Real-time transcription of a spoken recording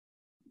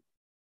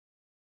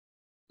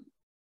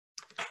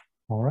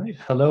All right.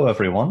 Hello,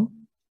 everyone.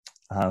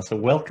 So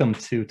welcome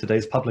to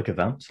today's public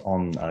event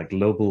on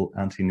global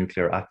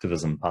anti-nuclear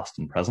activism, past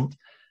and present.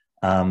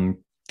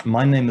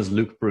 My name is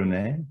Luc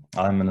Brunet.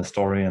 I'm an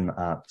historian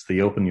at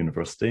the Open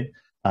University.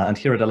 And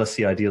here at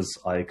LSE Ideas,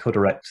 I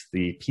co-direct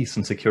the Peace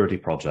and Security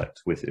Project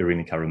with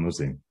Irini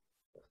Karamouzi.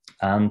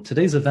 And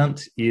today's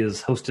event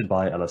is hosted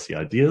by LSE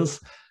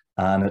Ideas,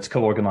 and it's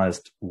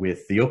co-organized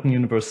with the Open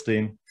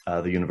University,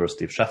 the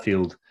University of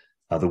Sheffield,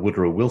 the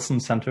Woodrow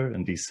Wilson Center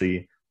in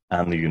DC,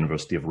 and the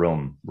University of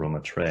Rome, Roma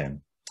Tre.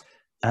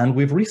 And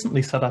we've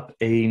recently set up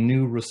a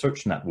new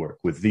research network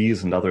with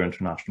these and other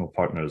international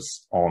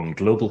partners on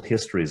global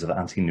histories of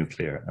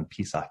anti-nuclear and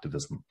peace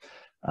activism.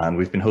 And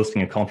we've been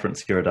hosting a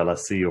conference here at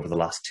LSE over the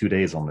last 2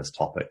 days on this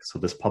topic. So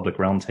this public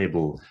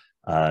roundtable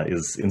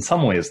is in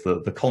some ways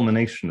the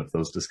culmination of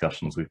those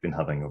discussions we've been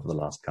having over the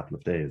last couple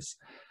of days.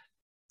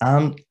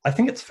 And I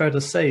think it's fair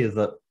to say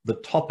that the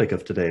topic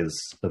of today's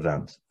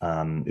event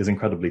is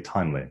incredibly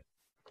timely.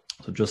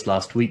 So just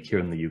last week here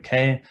in the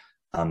UK,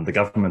 the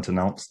government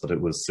announced that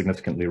it was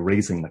significantly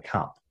raising the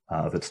cap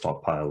of its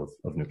stockpile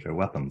of nuclear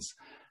weapons.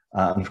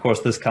 And of course,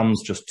 this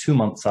comes just 2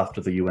 months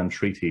after the UN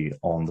Treaty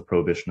on the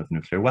Prohibition of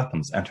Nuclear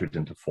Weapons entered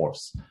into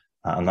force.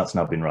 And that's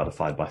now been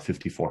ratified by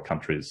 54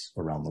 countries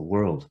around the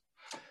world.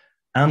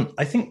 And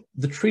I think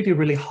the treaty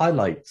really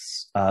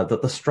highlights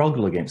that the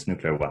struggle against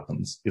nuclear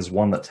weapons is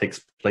one that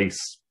takes place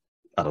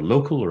at a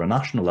local or a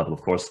national level,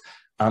 of course,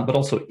 but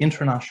also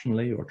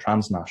internationally or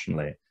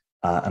transnationally.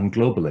 And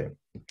globally.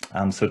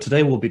 And so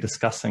today we'll be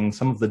discussing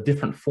some of the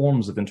different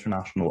forms of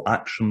international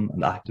action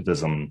and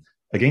activism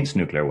against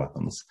nuclear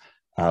weapons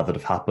that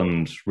have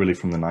happened really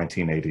from the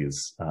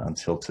 1980s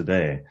until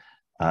today,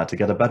 to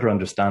get a better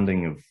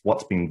understanding of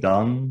what's being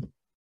done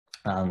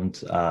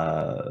and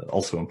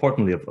also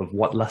importantly of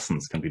what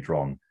lessons can be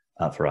drawn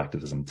for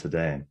activism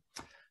today.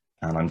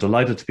 And I'm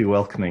delighted to be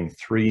welcoming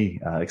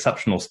three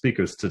exceptional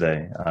speakers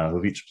today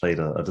who've each played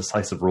a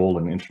decisive role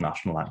in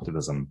international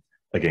activism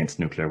against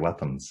nuclear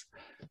weapons.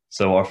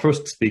 So our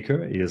first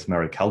speaker is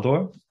Mary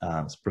Kaldor,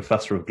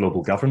 Professor of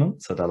Global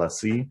Governance at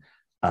LSE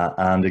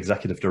and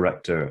Executive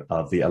Director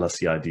of the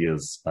LSE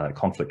Ideas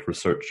Conflict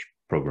Research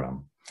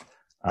Program.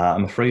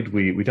 I'm afraid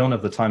we don't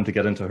have the time to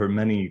get into her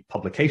many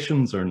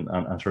publications and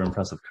her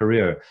impressive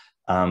career,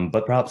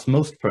 but perhaps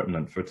most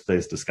pertinent for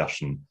today's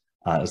discussion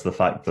is the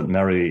fact that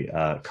Mary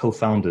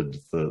co-founded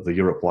the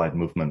Europe-wide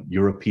movement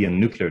European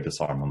Nuclear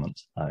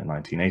Disarmament in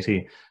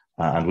 1980,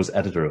 and was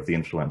editor of the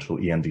influential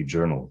END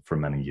journal for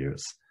many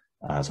years.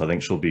 So I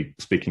think she'll be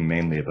speaking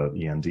mainly about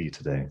END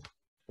today.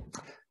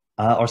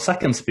 Our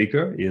second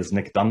speaker is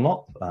Nick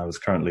Dunlop, who's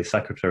currently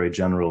Secretary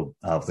General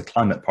of the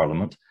Climate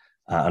Parliament,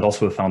 and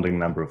also a founding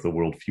member of the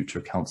World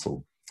Future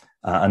Council.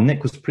 And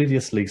Nick was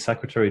previously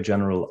Secretary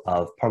General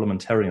of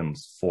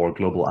Parliamentarians for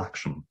Global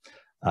Action.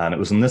 And it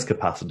was in this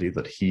capacity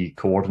that he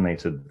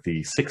coordinated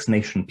the Six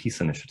Nation Peace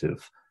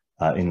Initiative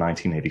in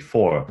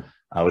 1984,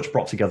 which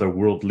brought together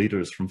world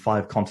leaders from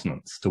 5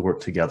 continents to work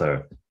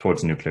together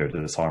towards nuclear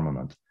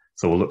disarmament.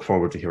 So we'll look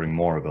forward to hearing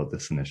more about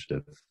this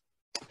initiative.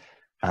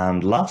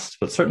 And last,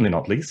 but certainly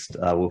not least,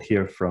 we'll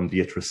hear from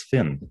Beatrice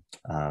Fihn.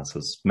 So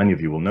as many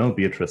of you will know,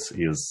 Beatrice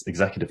is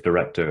Executive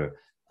Director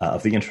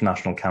of the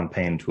International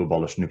Campaign to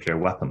Abolish Nuclear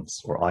Weapons,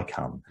 or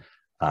ICAN,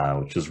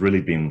 which has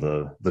really been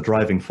the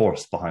driving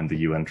force behind the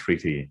UN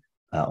Treaty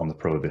on the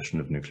Prohibition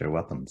of Nuclear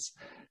Weapons.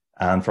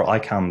 And for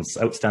ICAN's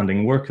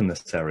outstanding work in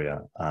this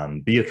area,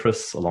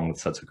 Beatrice, along with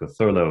Setsuko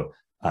Thurlow,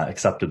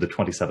 accepted the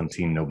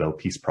 2017 Nobel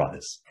Peace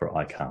Prize for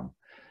ICAN.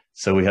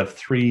 So we have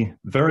 3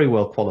 very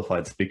well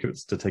qualified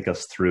speakers to take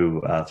us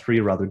through 3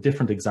 rather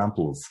different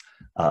examples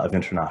of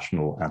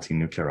international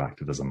anti-nuclear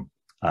activism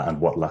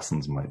and what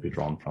lessons might be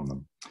drawn from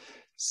them.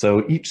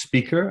 So each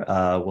speaker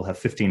will have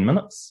 15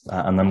 minutes,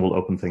 and then we'll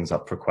open things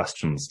up for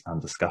questions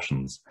and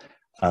discussions.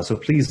 So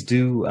please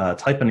do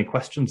type any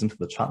questions into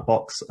the chat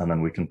box, and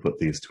then we can put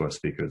these to our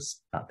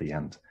speakers at the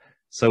end.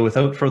 So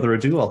without further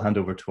ado, I'll hand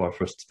over to our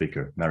first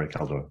speaker, Mary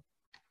Kaldor.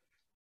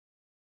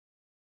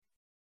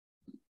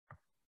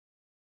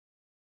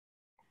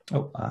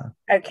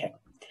 Okay,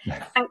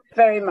 thanks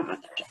very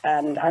much.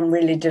 And I'm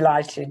really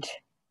delighted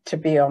to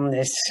be on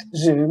this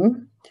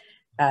Zoom.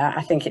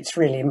 I think it's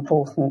really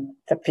important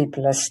that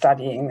people are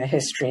studying the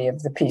history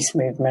of the peace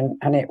movement,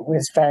 and it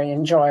was very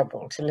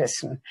enjoyable to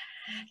listen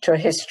to a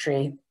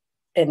history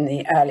in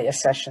the earlier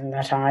session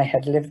that I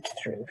had lived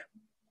through.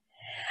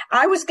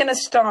 I was going to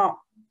start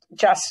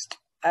just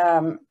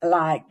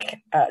like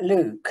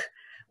Luke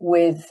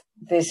with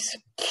this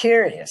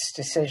curious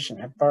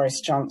decision of Boris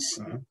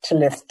Johnson to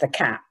lift the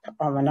cap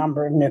on the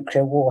number of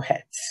nuclear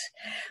warheads,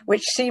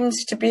 which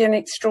seems to be an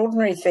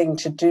extraordinary thing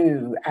to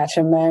do at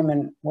a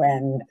moment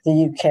when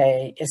the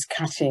UK is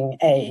cutting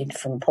aid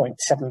from 0.7%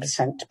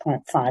 to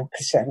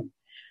 0.5%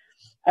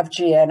 of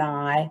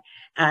GNI,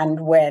 and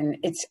when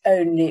it's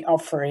only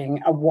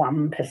offering a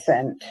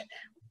 1%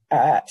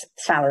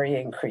 salary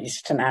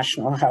increase to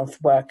national health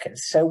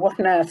workers. So what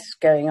on earth's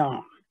going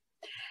on?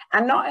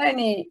 And not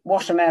only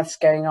what on earth's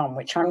going on,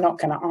 which I'm not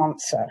going to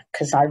answer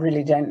because I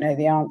really don't know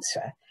the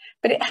answer,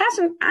 but it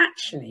hasn't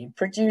actually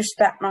produced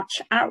that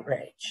much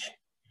outrage.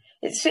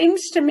 It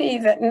seems to me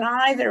that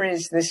neither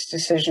is this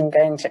decision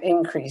going to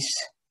increase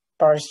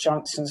Boris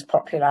Johnson's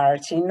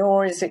popularity,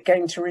 nor is it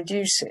going to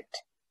reduce it.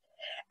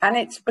 And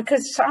it's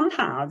because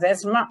somehow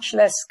there's much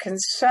less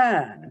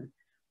concern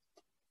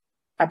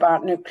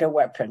about nuclear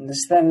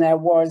weapons than there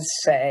was,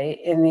 say,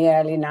 in the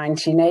early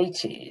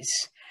 1980s.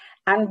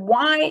 And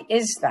why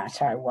is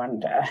that, I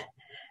wonder?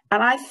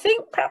 And I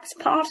think perhaps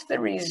part of the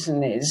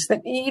reason is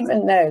that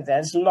even though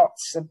there's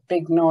lots of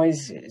big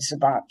noises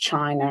about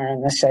China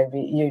and the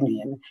Soviet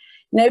Union,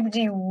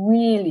 nobody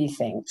really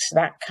thinks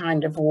that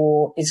kind of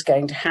war is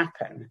going to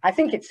happen. I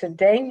think it's a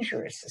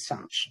dangerous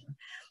assumption.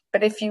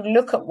 But if you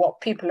look at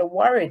what people are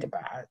worried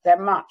about, they're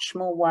much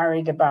more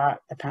worried about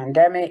the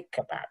pandemic,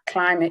 about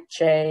climate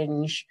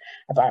change,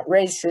 about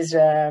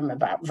racism,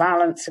 about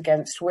violence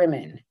against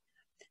women,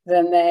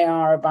 than they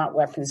are about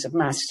weapons of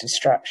mass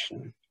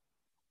destruction.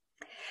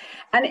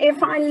 And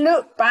if I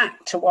look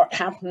back to what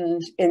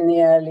happened in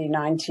the early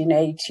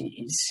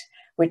 1980s,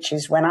 which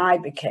is when I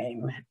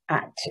became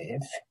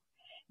active,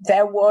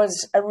 there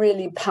was a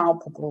really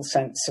palpable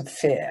sense of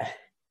fear.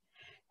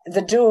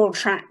 The dual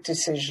track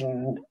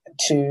decision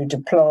to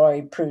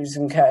deploy cruise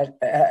and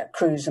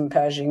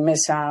Pershing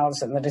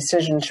missiles and the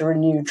decision to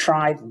renew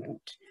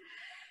Trident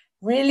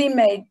really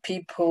made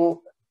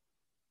people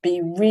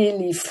be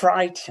really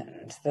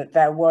frightened that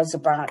there was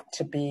about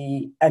to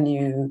be a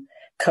new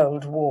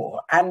Cold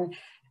War. And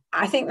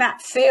I think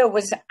that fear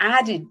was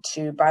added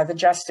to by the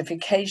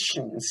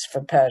justifications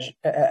for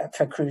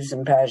cruise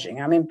and Pershing.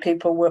 I mean,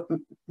 people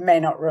may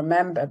not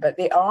remember, but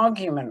the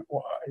argument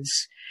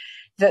was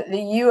that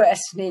the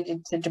US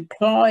needed to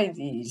deploy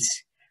these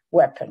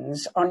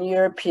weapons on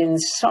European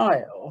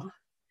soil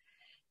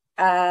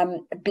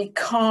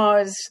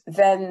because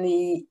then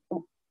the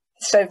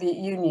Soviet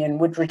Union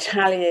would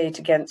retaliate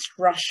against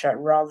Russia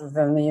rather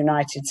than the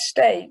United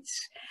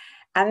States.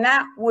 And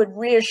that would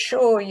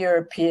reassure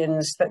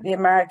Europeans that the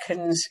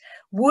Americans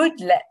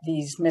would let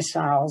these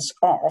missiles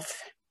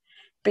off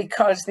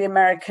because the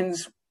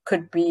Americans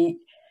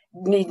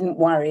needn't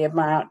worry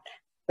about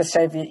the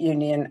Soviet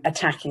Union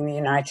attacking the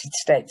United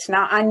States.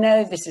 Now, I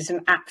know this is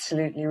an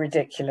absolutely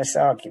ridiculous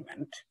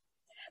argument,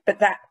 but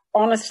that,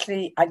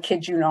 honestly, I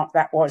kid you not,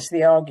 that was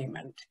the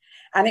argument.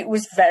 And it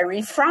was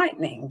very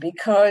frightening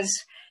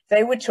because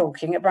they were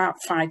talking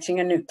about fighting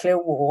a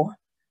nuclear war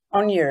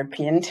on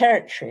European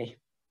territory.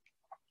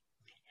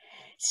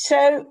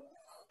 So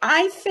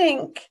I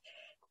think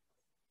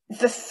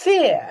the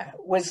fear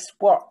was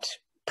what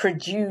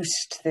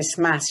produced this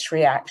mass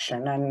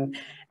reaction, and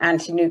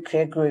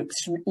anti-nuclear groups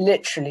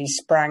literally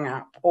sprang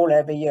up all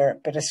over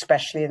Europe, but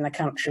especially in the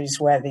countries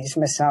where these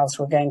missiles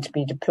were going to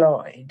be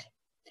deployed.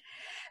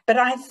 But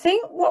I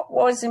think what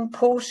was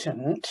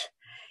important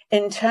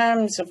in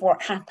terms of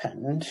what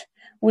happened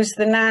was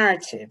the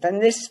narrative.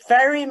 And this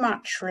very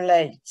much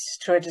relates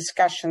to a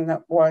discussion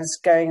that was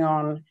going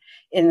on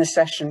in the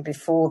session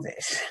before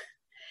this.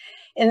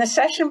 In the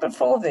session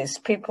before this,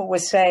 people were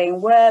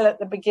saying, well, at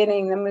the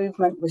beginning, the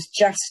movement was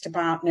just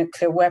about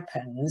nuclear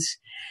weapons,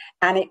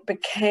 and it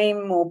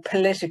became more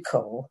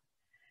political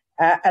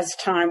as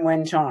time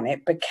went on.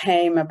 It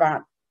became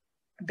about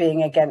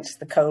being against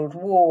the Cold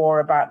War,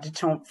 about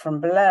détente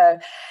from below.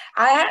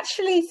 I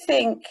actually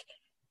think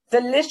the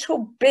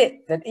little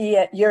bit that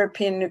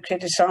European nuclear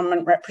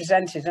disarmament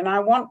represented, and I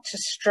want to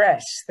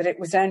stress that it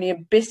was only a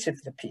bit of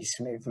the peace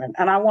movement,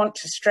 and I want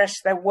to stress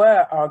there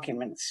were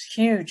arguments,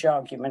 huge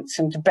arguments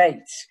and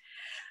debates,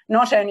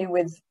 not only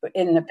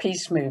in the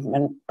peace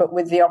movement, but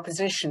with the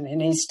opposition in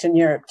Eastern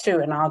Europe too,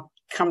 and I'll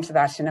come to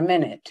that in a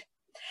minute.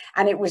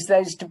 And it was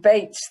those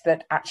debates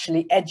that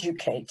actually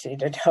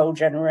educated a whole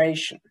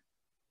generation.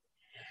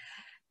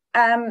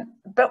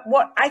 But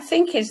what I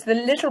think is the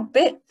little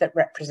bit that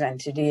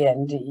represented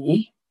END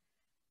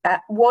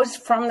was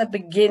from the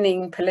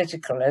beginning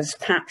political, as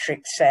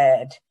Patrick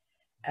said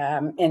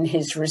in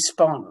his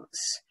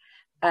response.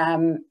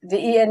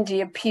 The END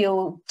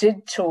appeal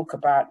did talk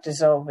about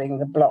dissolving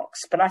the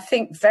blocs, but I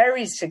think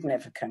very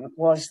significant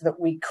was that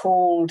we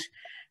called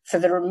for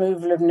the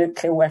removal of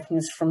nuclear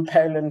weapons from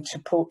Poland to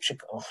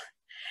Portugal.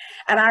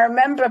 And I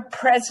remember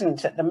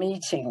present at the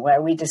meeting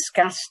where we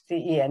discussed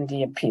the END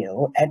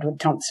appeal. Edward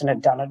Thompson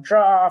had done a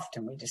draft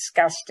and we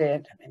discussed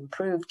it and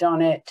improved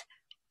on it.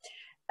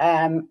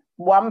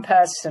 One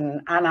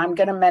person, and I'm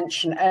going to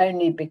mention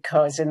only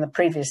because in the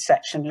previous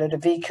section,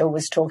 Ludovica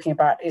was talking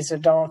about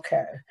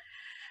Isodarko.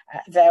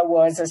 There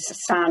was a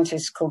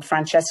scientist called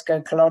Francesco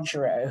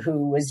Calogero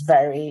who was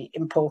very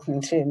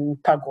important in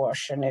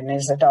Pugwash and in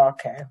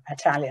Isodarko,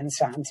 Italian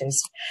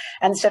scientist,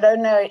 and said, oh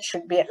no, it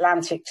should be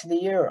Atlantic to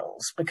the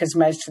Urals because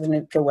most of the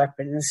nuclear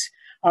weapons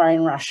are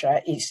in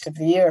Russia east of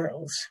the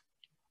Urals.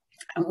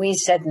 And we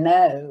said,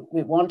 no,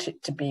 we want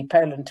it to be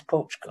Poland to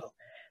Portugal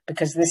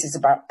because this is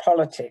about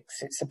politics.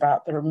 It's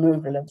about the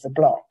removal of the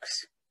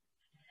blocs.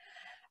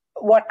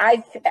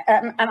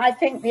 And I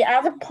think the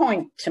other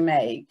point to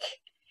make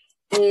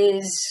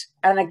is,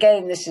 and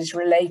again, this is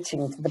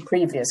relating to the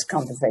previous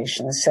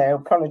conversation, so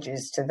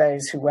apologies to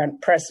those who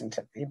weren't present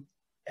at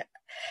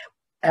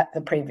at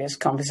the previous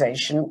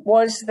conversation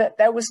was that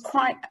there was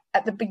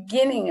at the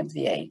beginning of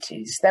the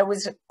 80s, there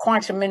was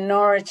quite a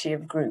minority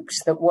of groups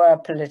that were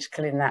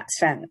political in that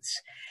sense.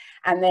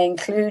 And they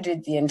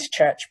included the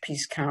Interchurch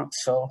Peace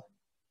Council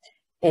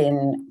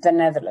in the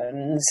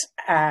Netherlands,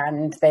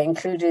 and they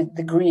included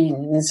the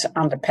Greens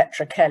under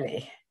Petra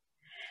Kelly.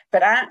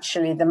 But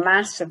actually, the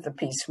mass of the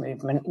peace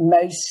movement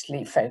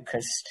mostly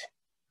focused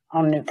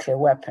on nuclear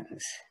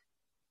weapons.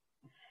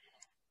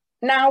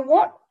 Now,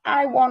 what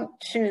I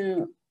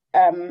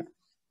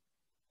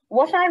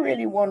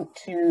really want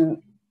to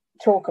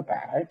talk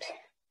about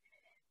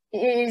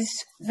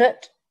is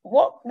that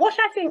what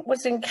I think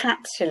was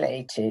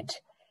encapsulated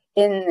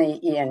in the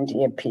END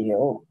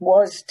appeal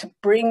was to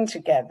bring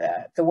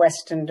together the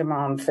Western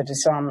demand for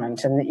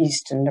disarmament and the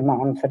Eastern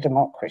demand for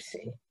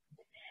democracy.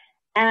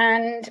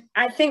 And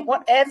I think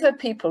whatever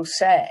people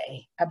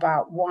say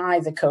about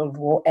why the Cold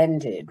War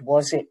ended,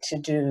 was it to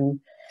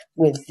do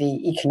with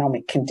the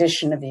economic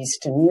condition of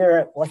Eastern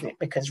Europe? Was it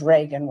because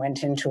Reagan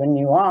went into a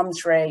new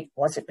arms race?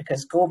 Was it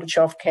because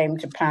Gorbachev came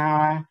to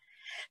power?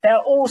 There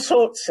are all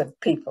sorts of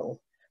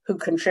people who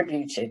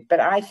contributed, but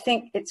I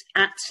think it's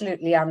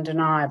absolutely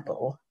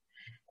undeniable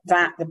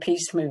that the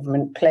peace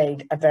movement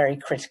played a very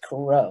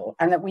critical role,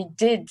 and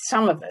that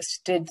some of us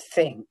did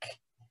think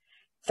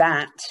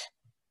that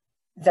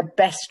the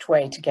best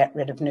way to get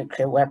rid of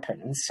nuclear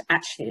weapons,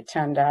 actually it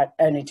turned out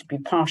only to be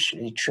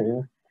partially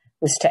true,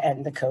 was to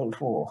end the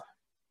Cold War.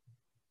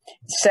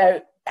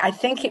 So I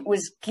think it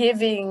was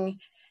giving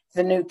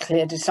the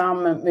nuclear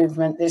disarmament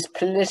movement this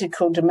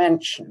political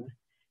dimension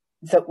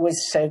that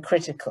was so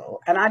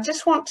critical. And I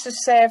just want to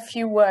say a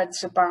few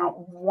words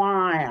about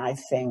why I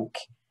think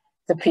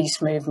the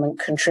peace movement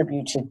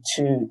contributed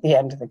to the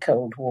end of the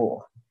Cold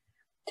War.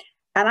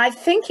 And I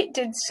think it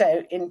did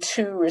so in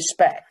two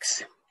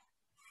respects.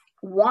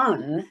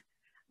 One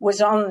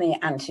was on the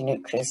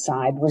anti-nuclear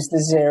side, was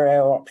the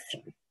zero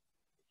option.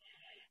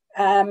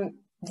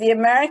 The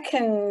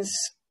Americans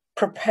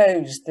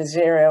proposed the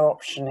zero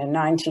option in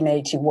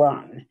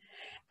 1981,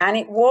 and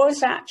it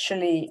was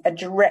actually a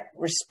direct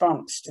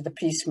response to the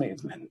peace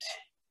movement.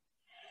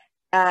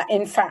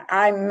 In fact,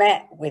 I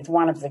met with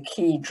one of the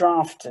key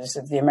drafters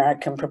of the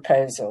American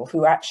proposal,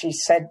 who actually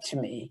said to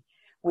me,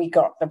 "We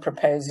got the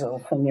proposal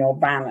from your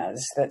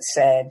banners that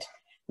said,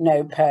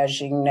 no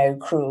Pershing, no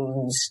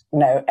Cruise,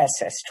 no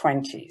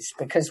SS-20s,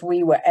 because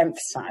we were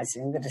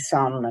emphasizing the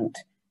disarmament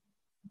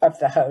of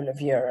the whole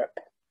of Europe."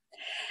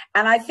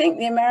 And I think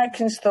the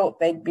Americans thought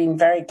they'd been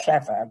very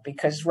clever,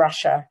 because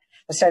Russia,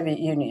 the Soviet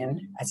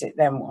Union, as it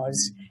then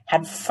was,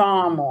 had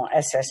far more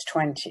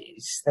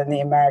SS-20s than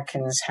the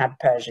Americans had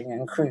Pershing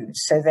and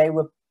Cruise. So they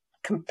were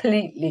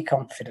completely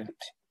confident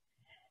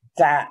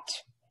that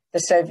the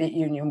Soviet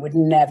Union would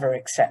never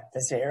accept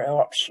the zero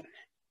option.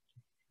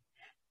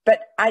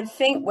 But I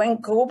think when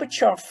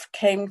Gorbachev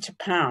came to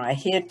power,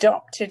 he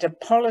adopted a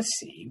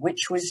policy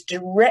which was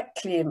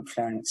directly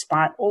influenced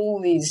by all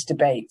these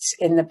debates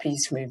in the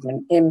peace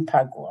movement in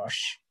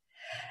Pugwash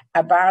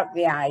about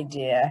the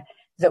idea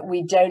that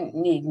we don't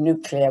need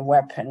nuclear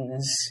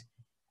weapons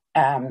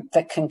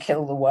that can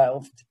kill the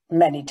world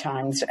many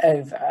times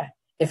over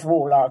if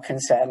all our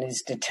concern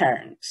is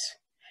deterrence.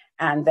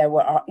 And there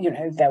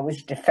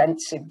was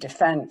defensive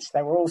defense.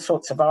 There were all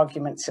sorts of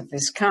arguments of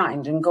this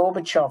kind. And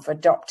Gorbachev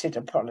adopted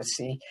a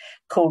policy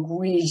called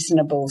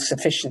reasonable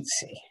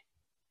sufficiency.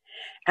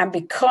 And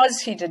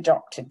because he'd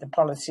adopted the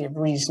policy of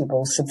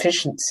reasonable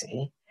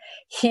sufficiency,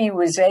 he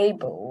was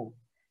able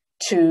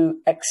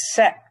to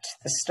accept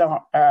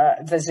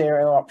the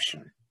zero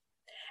option.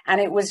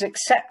 And it was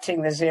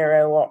accepting the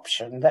zero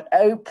option that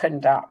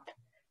opened up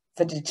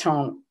the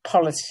détente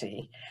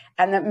policy,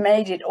 and that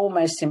made it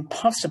almost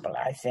impossible,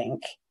 I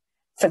think,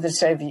 for the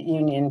Soviet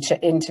Union to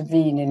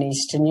intervene in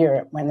Eastern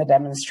Europe when the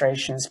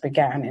demonstrations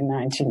began in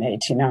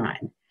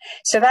 1989.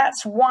 So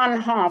that's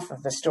one half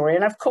of the story.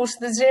 And of course,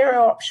 the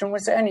zero option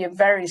was only a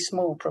very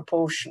small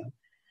proportion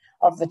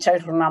of the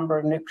total number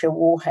of nuclear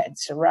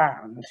warheads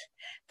around.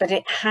 But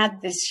it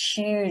had this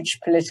huge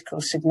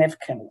political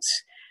significance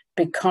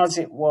because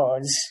it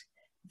was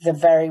the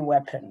very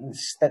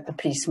weapons that the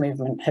peace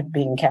movement had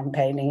been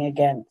campaigning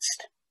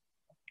against.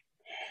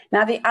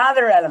 Now, the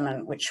other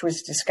element which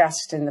was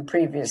discussed in the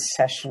previous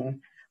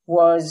session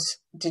was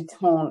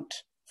détente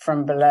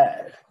from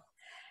below.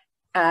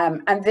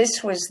 And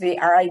this was the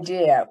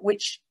idea,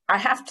 which I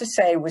have to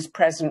say was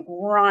present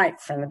right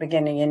from the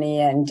beginning in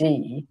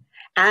END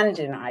and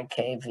in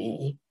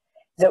IKV,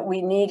 that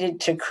we needed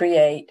to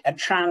create a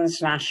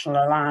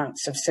transnational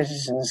alliance of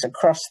citizens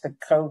across the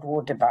Cold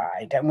War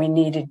divide, and we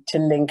needed to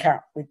link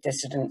up with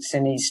dissidents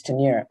in Eastern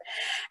Europe.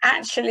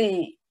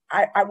 Actually,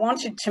 I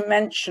wanted to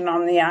mention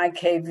on the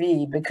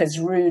IKV, because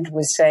Ruud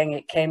was saying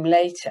it came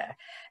later,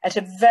 at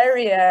a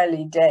very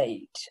early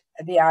date,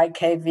 the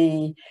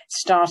IKV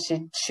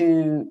started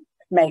to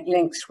make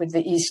links with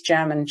the East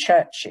German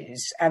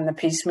churches and the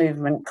peace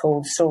movement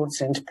called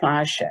Swords into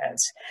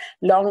Plowshares,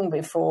 long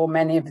before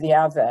many of the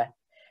other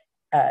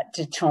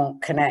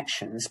détente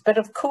connections. But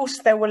of course,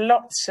 there were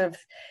lots of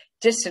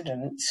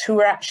dissidents who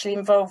were actually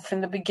involved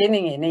from the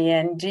beginning in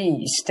END,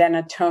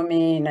 Stena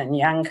Tomin and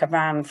Jan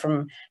Kavan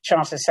from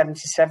Charter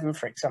 77,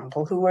 for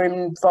example, who were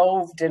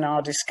involved in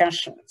our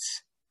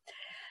discussions.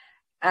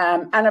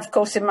 And of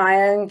course, in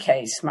my own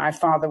case, my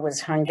father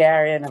was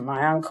Hungarian and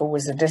my uncle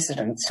was a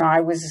dissident, so I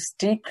was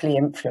deeply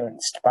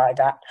influenced by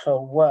that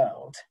whole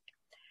world.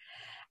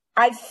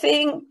 I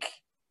think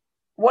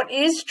what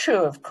is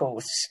true, of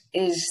course,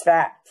 is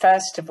that,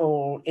 first of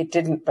all, it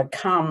didn't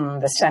become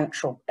the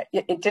central,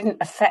 it didn't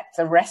affect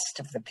the rest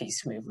of the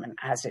peace movement,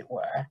 as it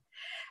were.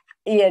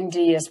 END,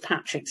 as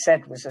Patrick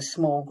said, was a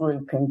small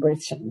group in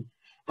Britain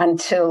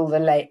until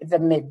the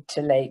mid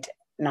to late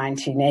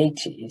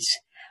 1980s.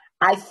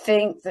 I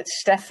think that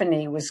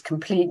Stephanie was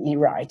completely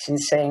right in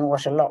saying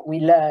what a lot we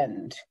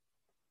learned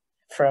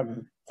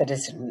from the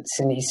dissidents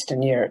in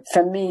Eastern Europe.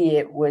 For me,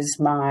 it was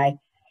my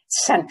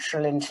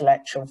central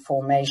intellectual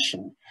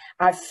formation.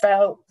 I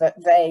felt that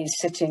they,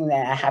 sitting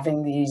there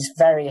having these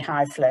very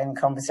high-flown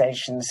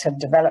conversations, had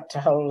developed a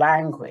whole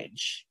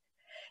language,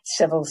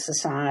 civil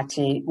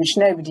society, which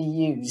nobody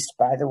used,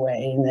 by the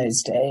way, in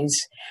those days,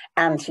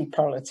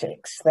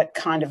 anti-politics, that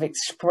kind of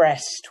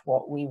expressed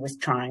what we were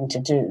trying to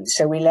do.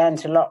 So we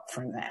learned a lot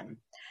from them.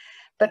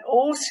 But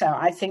also,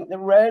 I think the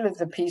role of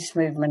the peace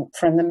movement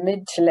from the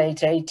mid to late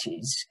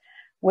 80s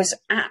was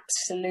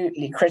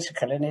absolutely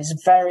critical and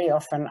is very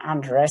often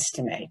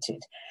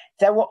underestimated.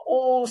 There were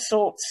all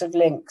sorts of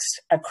links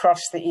across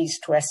the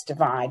East-West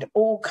divide,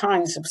 all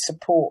kinds of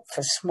support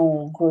for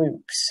small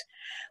groups,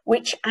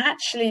 which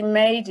actually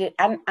made it,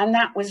 and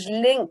that was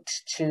linked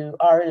to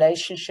our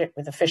relationship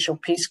with official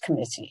peace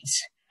committees.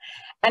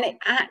 And it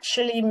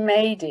actually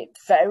made it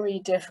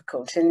very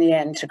difficult in the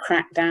end to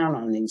crack down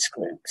on these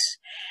groups.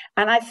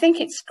 And I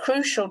think it's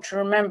crucial to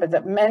remember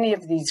that many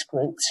of these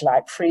groups,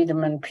 like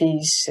Freedom and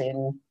Peace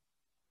in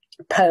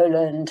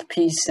Poland,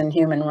 Peace and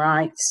Human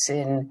Rights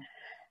in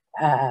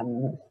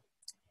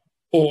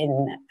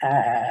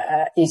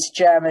East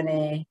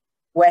Germany,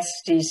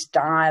 West-East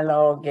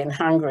Dialogue in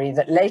Hungary,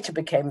 that later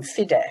became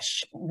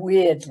Fidesz,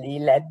 weirdly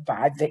led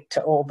by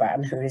Viktor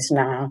Orban, who is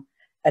now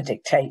a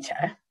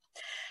dictator,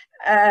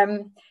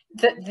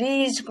 that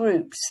these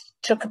groups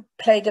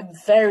played a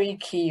very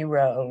key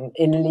role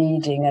in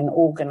leading and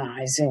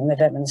organizing the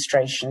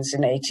demonstrations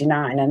in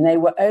 '89, and they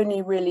were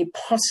only really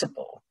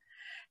possible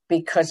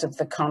because of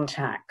the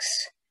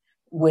contacts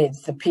with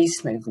the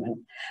peace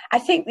movement. I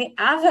think the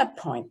other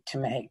point to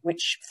make,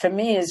 which for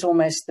me is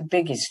almost the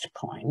biggest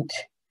point,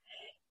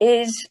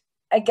 is,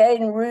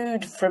 again,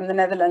 Ruud from the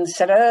Netherlands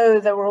said, oh,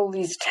 there were all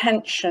these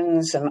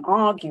tensions and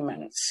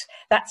arguments.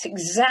 That's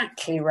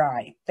exactly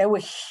right. There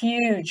were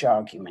huge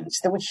arguments.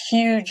 There were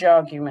huge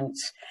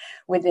arguments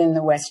within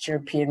the West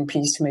European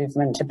peace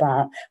movement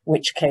about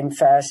which came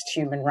first,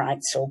 human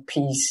rights or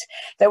peace.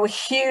 There were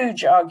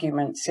huge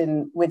arguments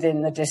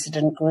within the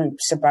dissident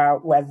groups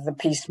about whether the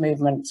peace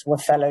movements were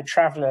fellow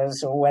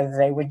travelers or whether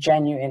they were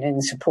genuine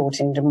in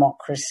supporting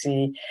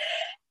democracy.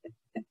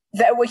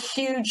 There were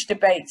huge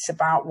debates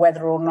about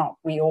whether or not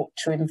we ought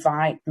to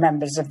invite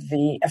members of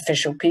the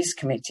official peace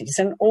committees.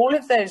 And all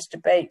of those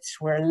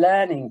debates were a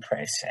learning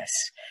process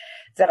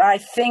that I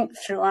think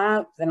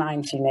throughout the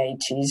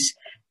 1980s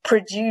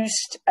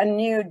produced a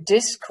new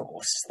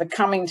discourse, the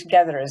coming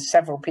together, as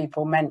several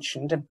people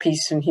mentioned, of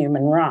peace and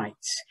human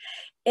rights,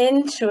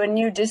 into a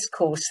new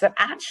discourse that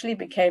actually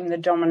became the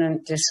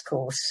dominant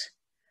discourse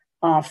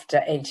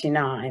after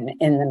 '89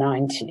 in the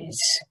 90s.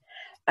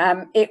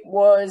 It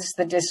was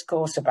the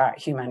discourse about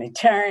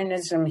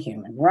humanitarianism,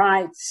 human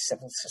rights,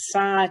 civil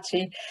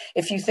society.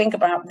 If you think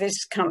about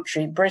this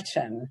country,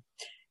 Britain,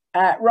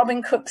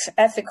 Robin Cook's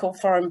ethical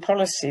foreign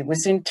policy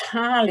was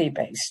entirely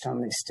based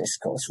on this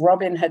discourse.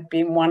 Robin had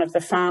been one of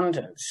the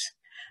founders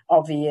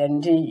of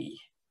END.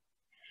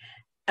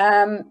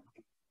 And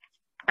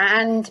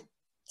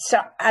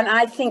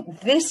I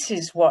think this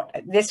is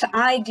this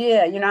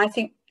idea, I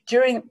think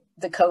during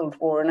the Cold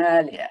War and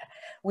earlier,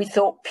 we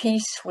thought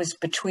peace was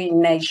between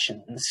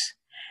nations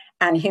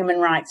and human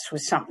rights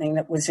was something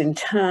that was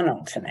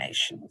internal to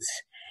nations.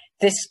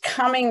 This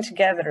coming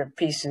together of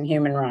peace and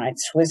human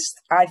rights was,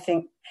 I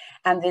think,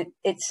 and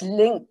it's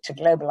linked to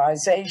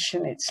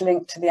globalization, it's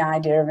linked to the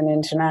idea of an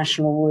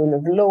international rule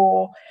of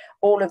law.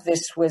 All of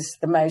this was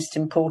the most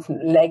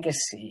important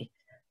legacy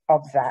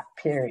of that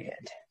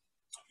period.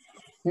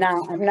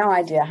 Now, I have no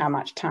idea how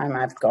much time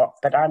I've got,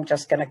 but I'm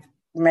just going to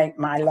make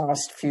my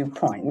last few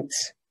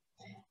points.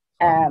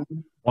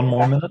 One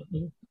more minute?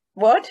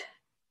 What?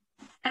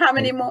 How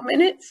many more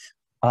minutes?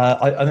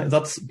 I think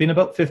that's been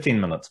about 15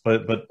 minutes,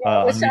 but so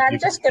I'm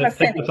just going to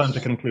finish. Take the time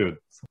to conclude.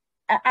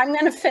 I'm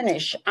going to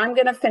finish. I'm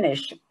going to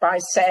finish by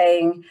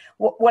saying,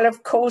 well,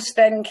 of course,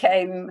 then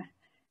came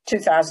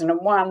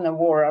 2001, the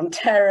war on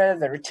terror,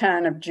 the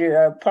return of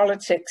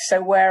geopolitics.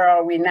 So where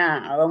are we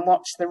now? And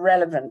what's the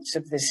relevance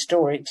of this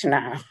story to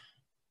now?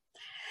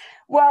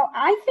 Well,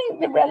 I think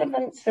the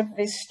relevance of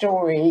this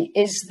story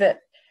is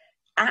that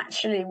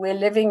actually we're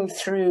living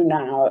through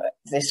now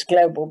this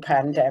global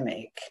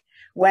pandemic,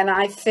 when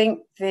I think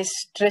this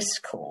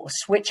discourse,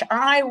 which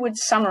I would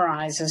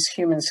summarize as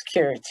human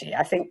security,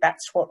 I think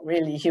that's what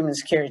really human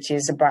security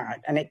is about.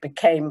 And it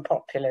became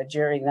popular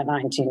during the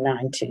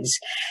 1990s.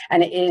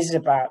 And it is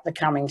about the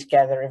coming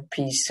together of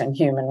peace and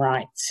human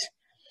rights.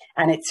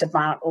 And it's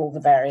about all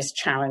the various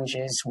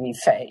challenges we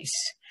face.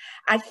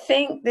 I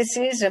think this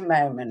is a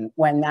moment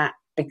when that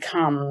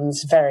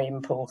becomes very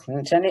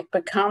important. And it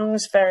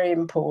becomes very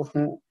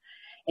important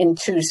in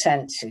two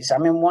senses. I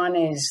mean, one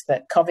is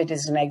that COVID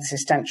is an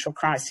existential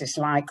crisis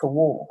like a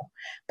war,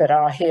 but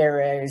our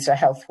heroes are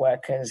health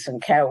workers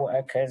and care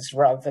workers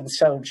rather than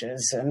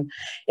soldiers. And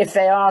if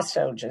they are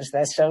soldiers,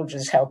 they're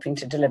soldiers helping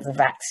to deliver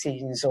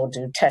vaccines or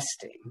do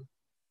testing.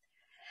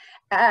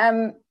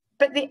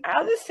 But the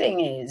other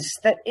thing is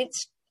that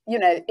it's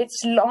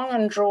long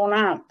and drawn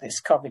out, this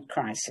COVID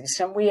crisis,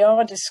 and we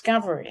are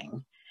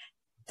discovering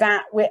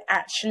that we're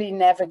actually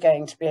never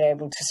going to be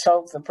able to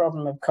solve the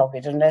problem of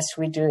COVID unless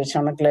we do it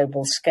on a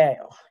global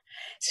scale.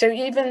 So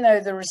even though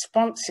the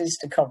responses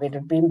to COVID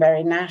have been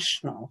very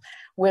national,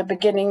 we're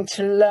beginning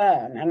to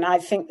learn, and I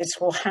think this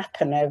will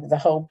happen over the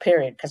whole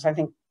period because I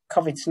think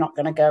COVID's not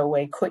going to go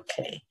away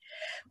quickly.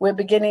 We're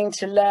beginning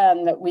to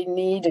learn that we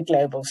need a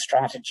global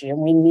strategy and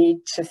we need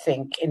to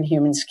think in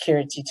human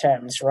security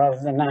terms rather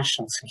than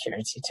national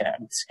security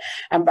terms.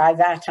 And by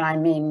that, I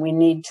mean we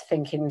need to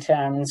think in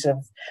terms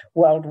of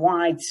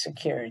worldwide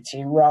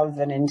security rather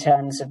than in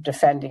terms of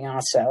defending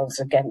ourselves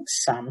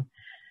against some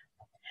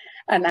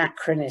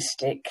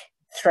anachronistic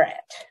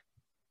threat.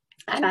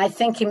 And I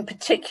think in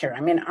particular, I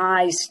mean,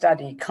 I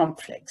study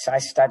conflicts. I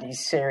study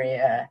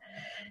Syria,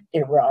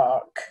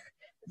 Iraq,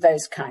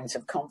 those kinds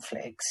of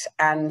conflicts.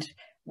 And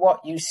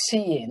what you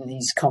see in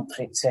these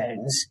conflict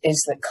zones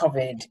is that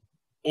COVID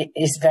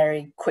is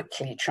very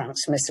quickly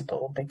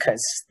transmissible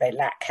because they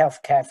lack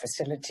healthcare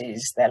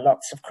facilities. There are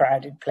lots of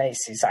crowded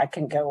places. I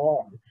can go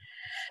on.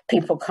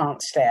 People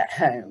can't stay at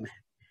home.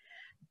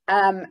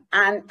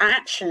 And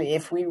actually,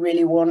 if we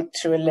really want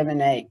to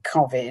eliminate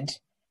COVID,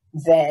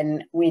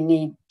 then we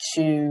need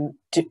to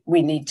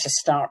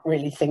start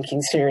really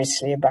thinking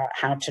seriously about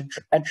how to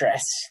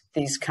address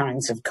these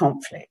kinds of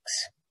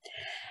conflicts.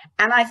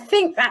 And I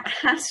think that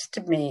has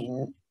to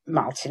mean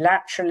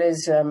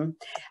multilateralism,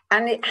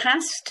 and it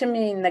has to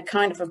mean the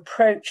kind of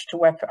approach to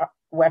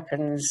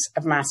weapons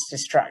of mass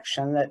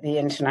destruction that the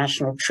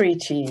international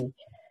treaty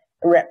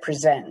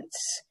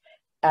represents.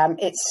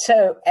 It's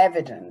so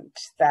evident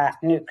that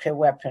nuclear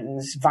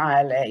weapons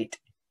violate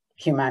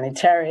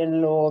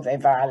humanitarian law, they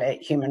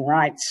violate human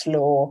rights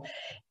law,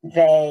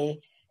 they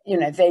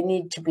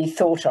need to be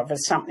thought of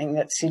as something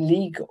that's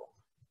illegal,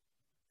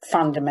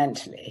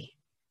 fundamentally.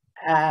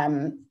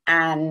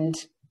 And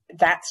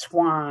that's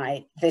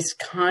why this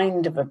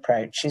kind of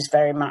approach is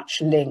very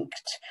much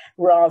linked,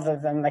 rather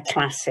than the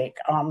classic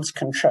arms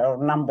control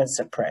numbers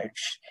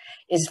approach,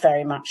 is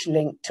very much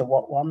linked to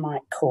what one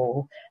might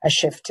call a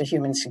shift to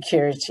human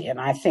security. And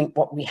I think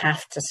what we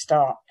have to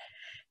start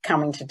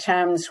coming to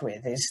terms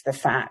with is the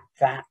fact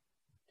that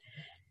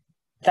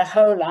the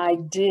whole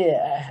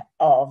idea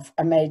of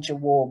a major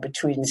war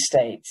between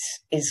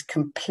states is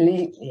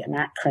completely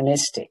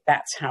anachronistic.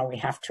 That's how we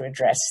have to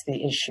address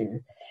the issue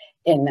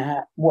in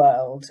a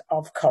world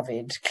of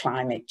COVID,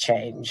 climate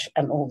change,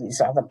 and all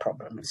these other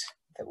problems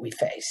that we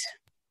face.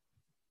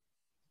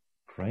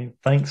 Great,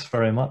 thanks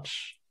very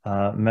much,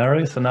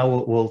 Mary. So now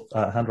we'll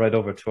hand right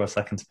over to our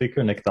second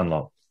speaker, Nick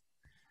Dunlop.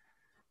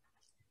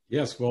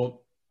 Yes,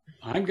 well,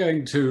 I'm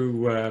going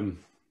to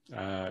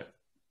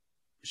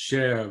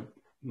share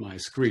my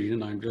screen,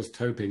 and I'm just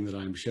hoping that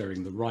I'm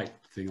sharing the right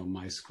thing on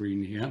my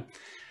screen here.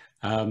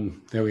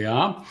 There we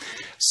are.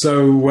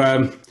 So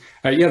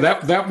yeah,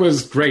 that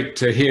was great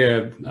to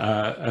hear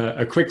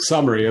a quick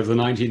summary of the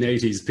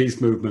 1980s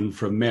peace movement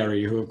from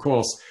Mary, who of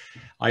course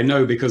I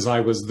know because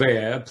I was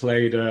there,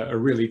 played a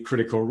really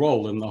critical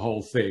role in the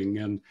whole thing.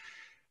 And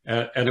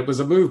it was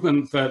a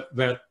movement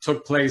that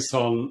took place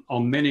on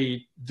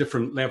many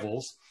different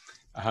levels.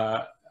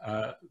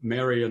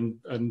 Mary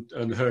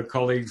and her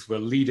colleagues were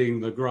leading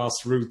the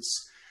grassroots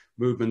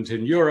movement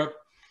in Europe.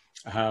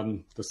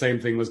 The same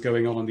thing was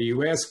going on in the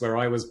US, where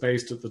I was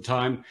based at the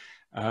time.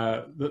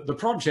 The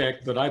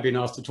project that I've been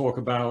asked to talk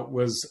about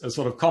was a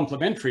sort of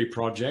complementary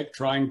project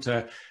trying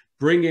to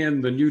bring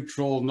in the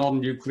neutral,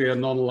 non-nuclear,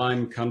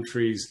 non-aligned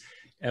countries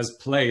as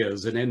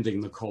players in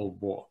ending the Cold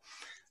War.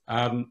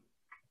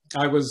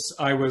 I was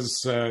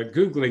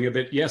Googling a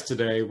bit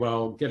yesterday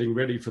while getting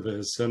ready for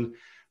this, and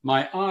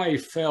my eye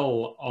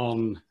fell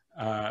on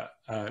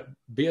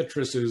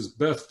Beatrice's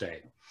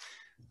birthday.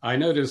 I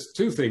noticed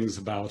two things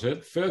about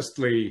it.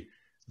 Firstly,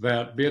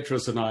 that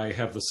Beatrice and I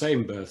have the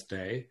same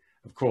birthday,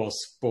 of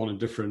course, born in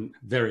different,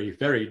 very,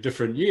 very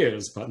different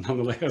years, but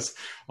nonetheless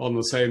on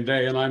the same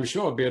day. And I'm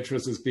sure,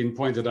 Beatrice, has been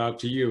pointed out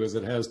to you, as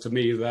it has to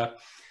me, that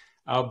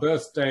our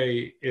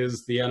birthday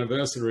is the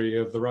anniversary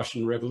of the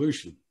Russian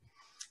Revolution.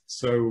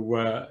 So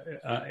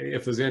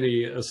if there's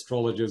any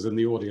astrologers in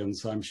the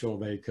audience, I'm sure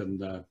they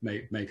can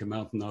make a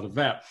mountain out of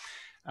that.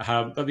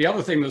 But the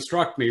other thing that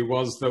struck me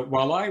was that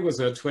while I was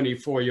a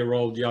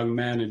 24-year-old young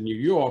man in New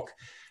York,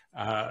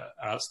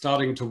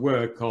 starting to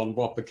work on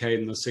what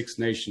became the Six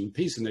Nation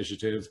Peace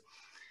Initiative,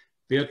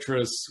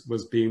 Beatrice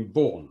was being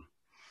born.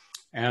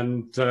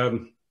 And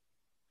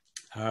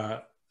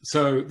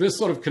so this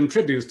sort of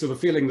contributes to the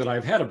feeling that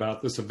I've had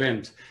about this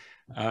event,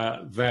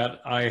 that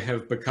I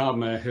have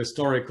become a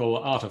historical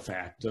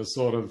artifact, a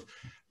sort of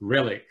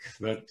relic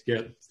that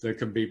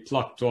can be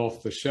plucked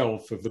off the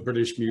shelf of the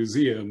British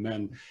Museum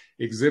and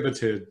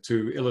exhibited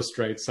to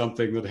illustrate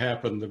something that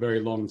happened a very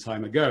long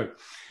time ago.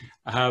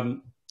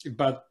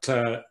 But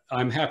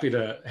I'm happy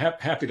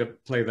to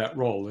play that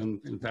role. And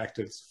in fact,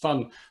 it's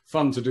fun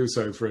to do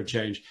so for a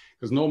change,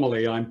 because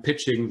normally I'm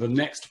pitching the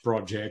next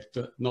project,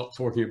 not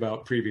talking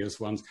about previous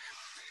ones.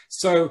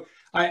 So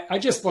I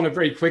just want to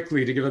very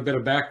quickly to give a bit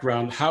of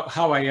background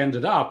how I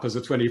ended up as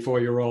a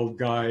 24-year-old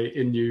guy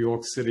in New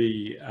York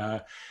City,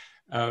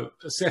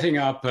 setting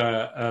up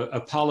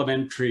a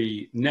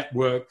parliamentary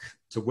network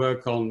to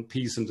work on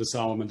peace and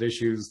disarmament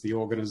issues. The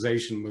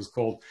organization was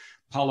called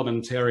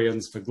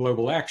Parliamentarians for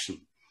Global Action.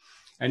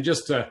 And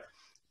just to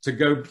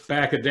go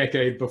back a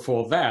decade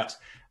before that,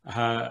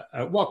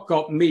 what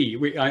got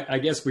me, I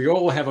guess we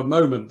all have a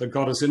moment that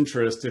got us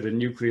interested in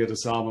nuclear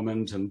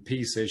disarmament and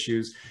peace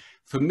issues.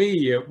 For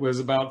me, it was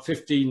about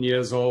 15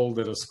 years old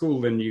at a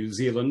school in New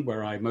Zealand,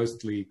 where I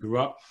mostly grew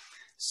up,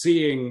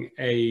 seeing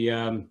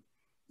a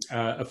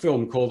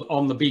film called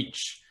On the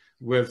Beach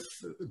with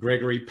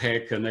Gregory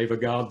Peck and Ava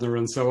Gardner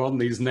and so on.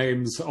 These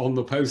names on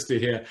the poster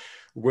here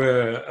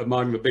were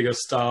among the biggest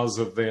stars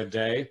of their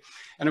day.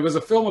 And it was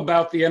a film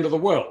about the end of the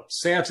world,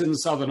 set in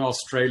southern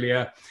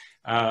Australia.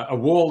 A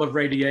wall of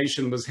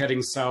radiation was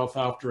heading south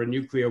after a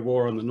nuclear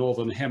war in the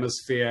northern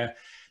hemisphere.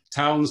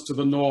 Towns to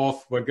the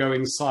north were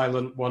going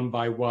silent one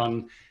by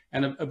one.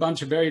 And a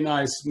bunch of very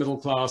nice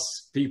middle-class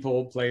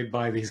people, played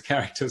by these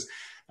characters,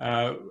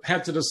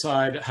 had to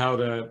decide how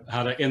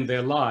to end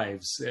their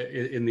lives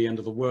in the end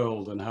of the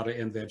world, and how to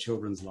end their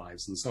children's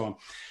lives, and so on.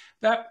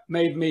 That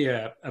made me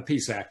a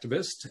peace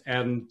activist.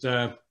 And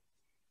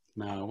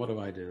now what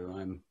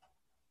do?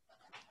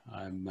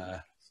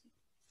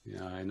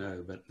 Yeah, I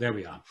know, but there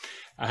we are.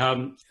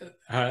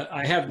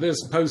 I have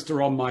this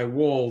poster on my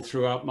wall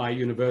throughout my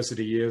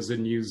university years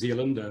in New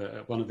Zealand,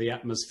 one of the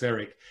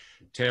atmospheric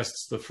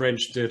tests the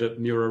French did at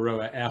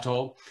Mururoa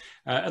Atoll.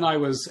 And I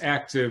was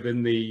active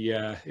in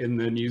the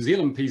New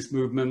Zealand peace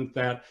movement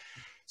that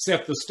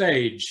set the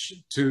stage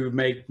to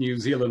make New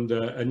Zealand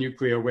a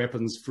nuclear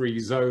weapons-free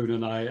zone.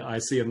 And I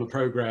see in the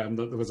program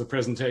that there was a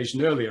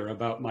presentation earlier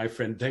about my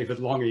friend David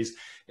Longhi's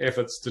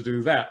efforts to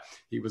do that.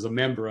 He was a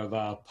member of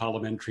our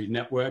parliamentary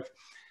network.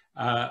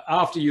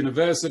 After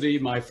university,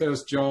 my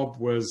first job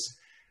was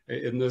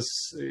in this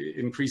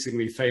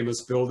increasingly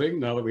famous building,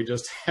 now that we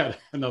just had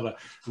another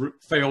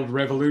failed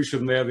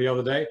revolution there the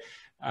other day,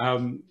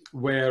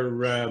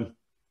 where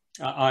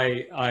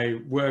I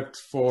worked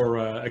for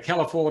a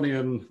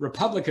Californian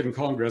Republican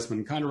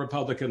congressman, kind of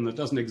Republican that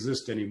doesn't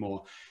exist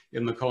anymore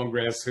in the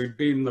Congress, who'd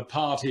been the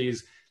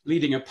party's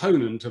leading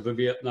opponent of the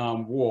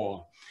Vietnam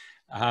War.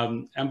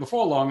 And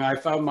before long, I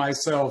found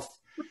myself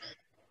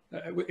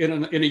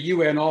in a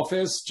UN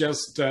office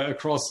just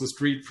across the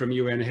street from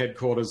UN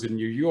headquarters in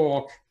New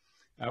York,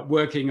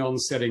 working on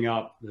setting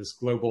up this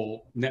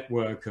global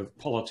network of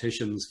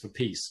politicians for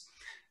peace.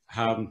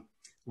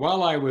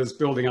 While I was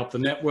building up the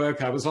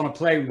network, I was on a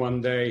plane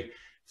one day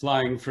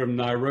flying from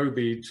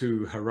Nairobi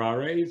to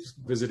Harare,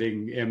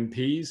 visiting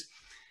MPs.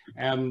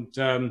 And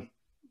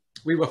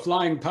we were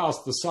flying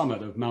past the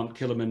summit of Mount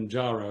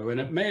Kilimanjaro,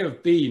 and it may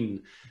have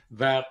been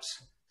that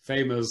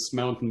famous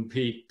mountain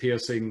peak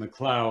piercing the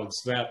clouds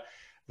that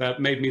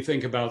made me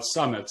think about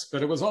summits.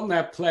 But it was on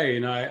that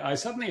plane, I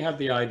suddenly had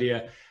the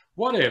idea,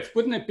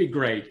 wouldn't it be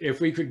great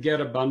if we could get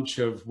a bunch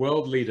of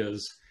world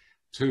leaders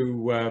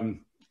to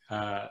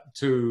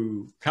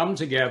come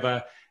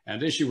together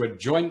and issue a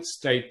joint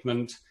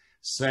statement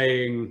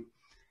saying,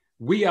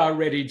 we are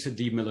ready to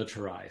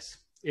demilitarize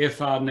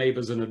if our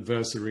neighbors and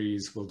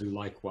adversaries will do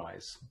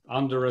likewise,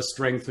 under a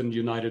strengthened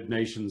United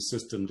Nations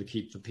system to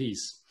keep the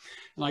peace.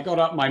 And I got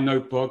out my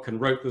notebook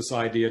and wrote this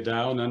idea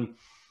down and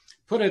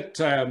put it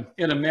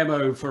in a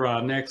memo for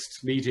our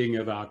next meeting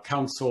of our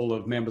Council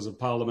of Members of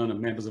Parliament and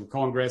Members of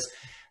Congress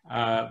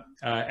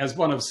as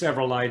one of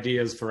several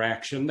ideas for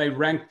action. They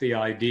ranked the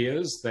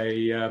ideas.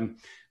 They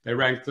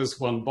ranked this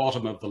one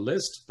bottom of the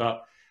list,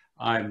 but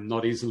I'm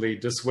not easily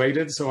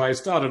dissuaded. So I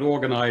started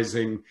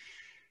organizing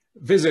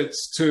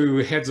visits to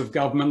heads of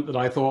government that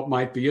I thought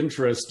might be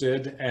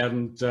interested,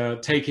 and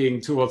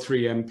taking 2 or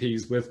 3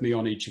 MPs with me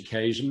on each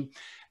occasion.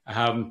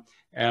 Our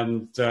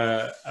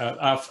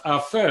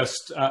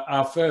first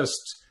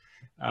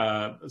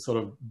sort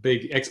of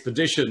big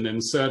expedition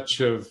in search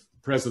of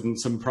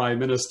presidents and prime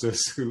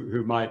ministers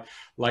who might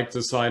like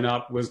to sign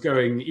up was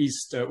going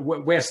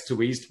west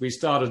to east. We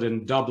started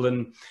in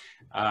Dublin,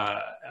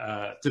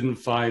 didn't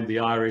find the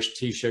Irish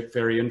Taoiseach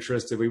very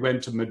interested. We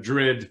went to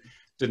Madrid,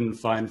 didn't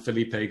find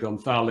Felipe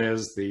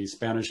González, the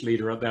Spanish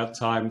leader at that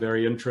time,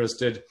 very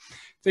interested.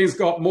 Things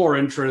got more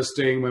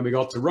interesting when we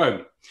got to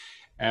Rome,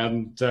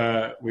 and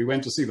we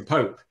went to see the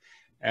Pope.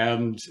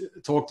 and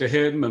talked to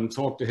him and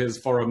talked to his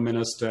foreign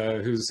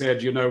minister, who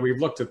said, you know,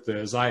 we've looked at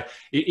this.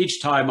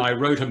 Each time I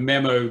wrote a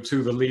memo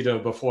to the leader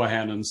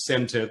beforehand and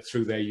sent it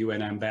through their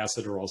UN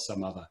ambassador or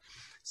some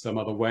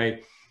other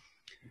way.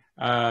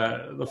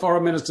 The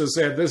foreign minister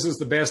said, this is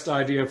the best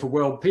idea for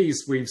world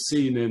peace we've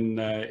seen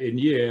in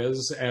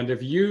years. And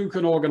if you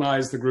can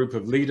organize the group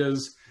of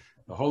leaders,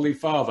 the Holy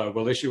Father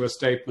will issue a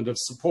statement of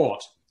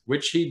support,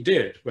 which he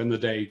did when the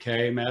day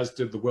came, as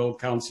did the World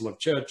Council of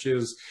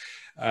Churches,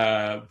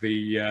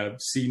 the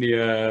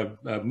senior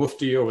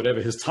mufti, or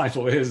whatever his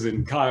title is,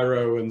 in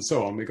Cairo, and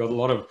so on. We got a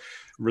lot of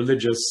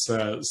religious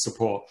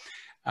support.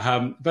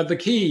 But the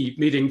key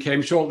meeting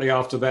came shortly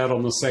after that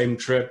on the same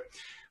trip,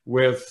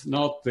 with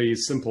not the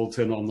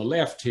simpleton on the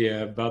left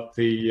here, but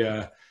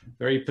the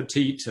very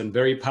petite and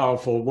very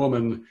powerful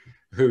woman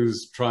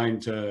who's trying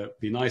to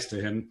be nice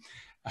to him.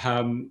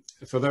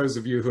 For those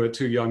of you who are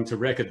too young to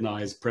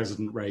recognize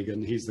President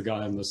Reagan, he's the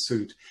guy in the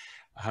suit.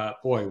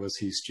 Boy, was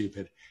he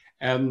stupid.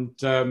 And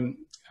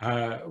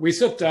we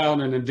sit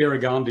down in Indira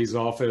Gandhi's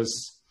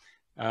office,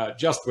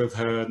 just with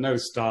her, no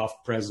staff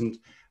present.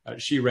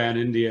 She ran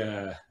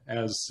India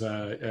as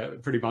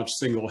pretty much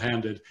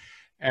single-handed.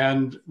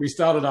 And we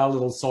started our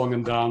little song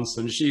and dance,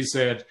 and she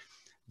said,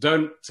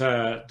 don't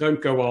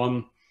go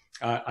on.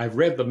 I've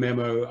read the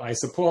memo. I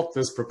support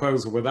this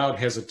proposal without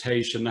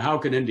hesitation. How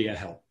can India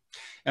help?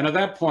 And at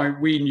that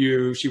point, we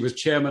knew she was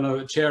chair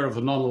of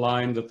the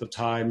non-aligned at the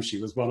time.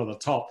 She was one of the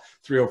top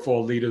 3 or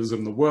 4 leaders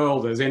in the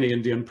world, as any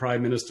Indian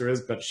prime minister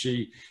is, but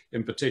she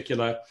in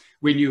particular.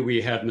 We knew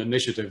we had an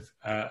initiative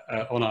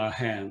on our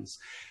hands.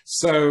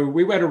 So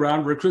we went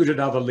around, recruited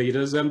other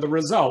leaders, and the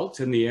result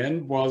in the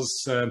end was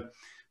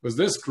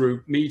this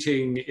group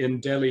meeting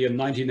in Delhi in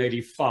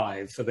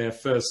 1985 for their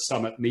first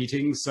summit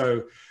meeting.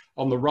 So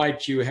on the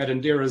right, you had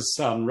Indira's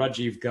son,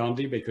 Rajiv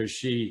Gandhi, because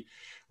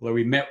although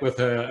we met with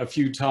her a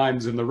few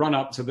times in the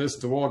run-up to this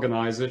to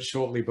organize it,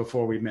 shortly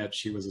before we met,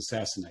 she was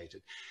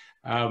assassinated.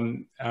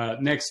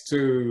 Next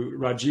to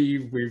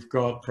Rajiv, we've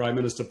got Prime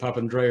Minister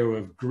Papandreou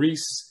of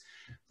Greece,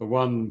 the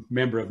one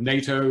member of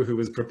NATO who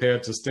was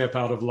prepared to step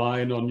out of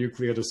line on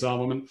nuclear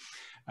disarmament.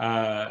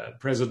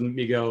 President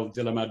Miguel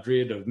de la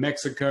Madrid of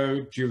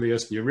Mexico,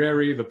 Julius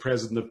Nyerere, the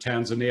president of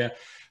Tanzania.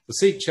 The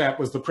Sikh chap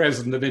was the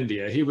president of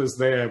India. He was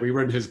there. We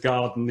were in his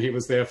garden. He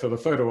was there for the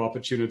photo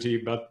opportunity,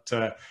 but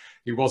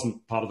he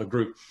wasn't part of the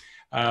group.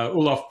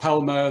 Olof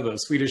Palme, the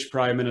Swedish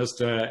prime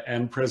minister,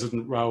 and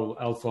President Raul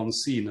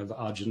Alfonsín of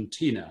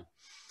Argentina.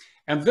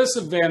 And this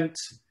event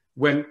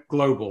went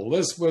global.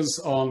 This was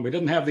on, we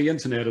didn't have the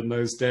internet in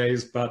those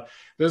days, but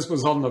this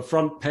was on the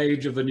front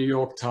page of the New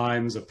York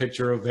Times, a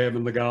picture of them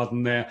in the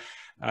garden there.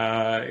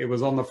 It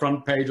was on the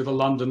front page of the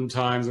London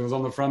Times. It was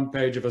on the front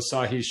page of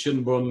Asahi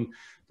Shimbun,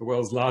 the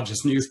world's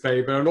largest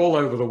newspaper, and all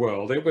over the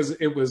world. It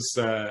was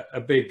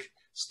a big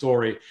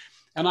story.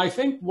 And I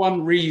think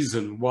one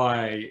reason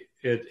why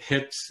it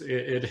hit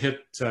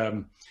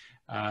a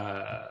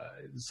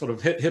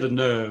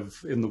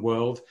nerve in the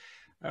world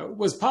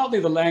was partly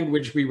the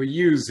language we were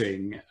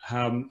using.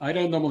 I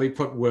don't normally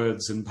put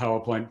words in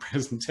PowerPoint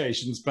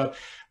presentations, but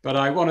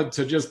I wanted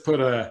to just put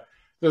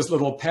this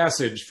little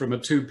passage from a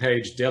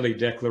 2-page Delhi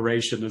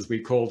declaration, as we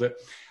called it.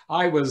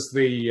 I was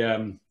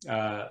the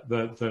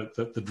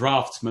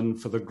draftsman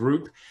for the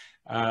group,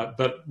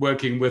 but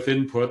working with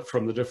input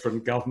from the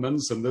different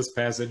governments, and this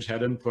passage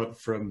had input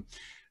from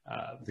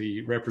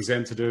the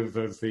representative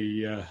of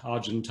the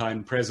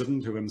Argentine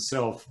president, who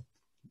himself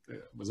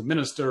was a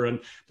minister,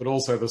 but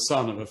also the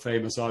son of a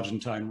famous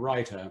Argentine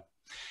writer.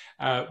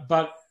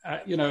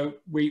 You know,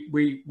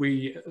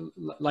 we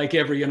like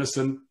every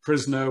innocent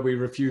prisoner, we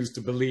refuse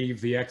to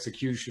believe the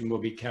execution will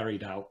be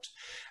carried out.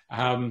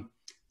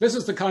 This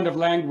is the kind of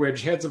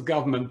language heads of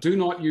government do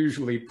not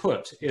usually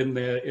put in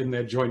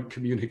their joint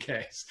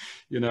communiques.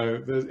 You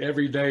know,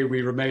 every day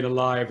we remain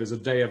alive is a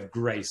day of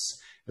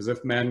grace, as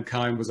if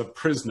mankind was a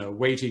prisoner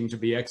waiting to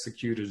be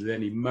executed at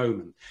any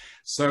moment.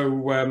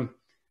 So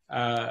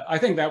I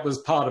think that was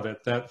part of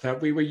it,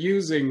 that we were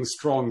using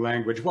strong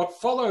language.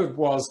 What followed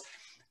was,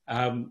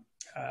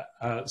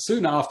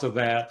 soon after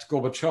that,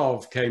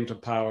 Gorbachev came to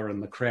power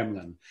in the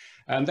Kremlin.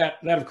 And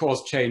that of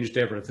course, changed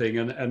everything.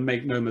 And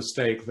make no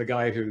mistake, the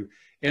guy who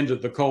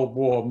ended the Cold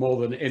War more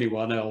than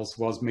anyone else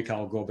was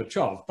Mikhail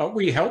Gorbachev. But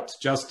we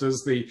helped, just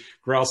as the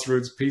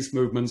grassroots peace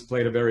movements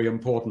played a very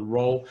important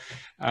role.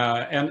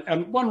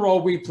 And one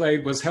role we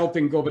played was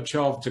helping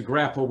Gorbachev to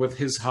grapple with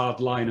his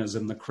hardliners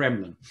in the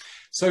Kremlin.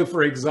 So,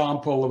 for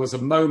example, there was a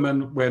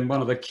moment when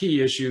one of the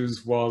key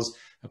issues was,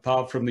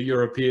 apart from the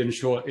European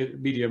short,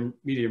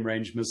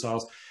 medium-range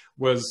missiles,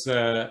 was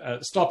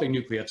stopping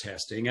nuclear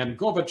testing. And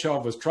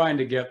Gorbachev was trying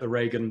to get the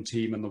Reagan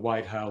team in the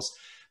White House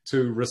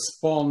to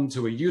respond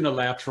to a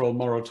unilateral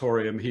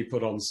moratorium he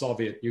put on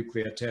Soviet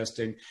nuclear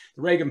testing.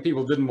 The Reagan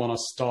people didn't want to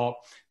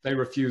stop. They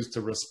refused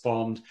to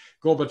respond.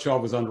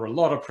 Gorbachev was under a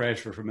lot of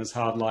pressure from his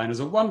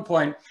hardliners. At one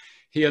point,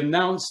 he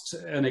announced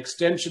an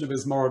extension of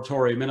his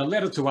moratorium in a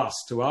letter to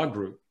us, to our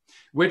group,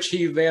 which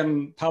he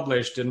then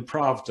published in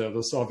Pravda,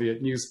 the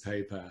Soviet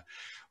newspaper.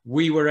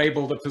 we were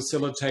able to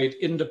facilitate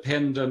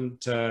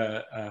independent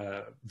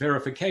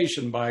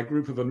verification by a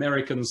group of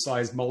American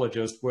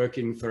seismologists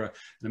working for an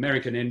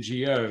American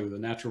NGO, the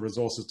Natural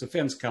Resources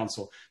Defense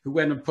Council, who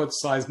went and put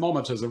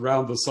seismometers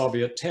around the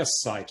Soviet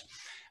test site.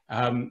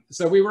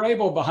 So we were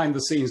able behind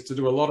the scenes to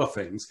do a lot of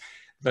things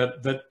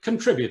that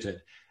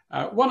contributed.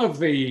 One of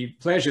the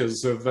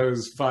pleasures of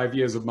those 5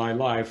 years of my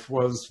life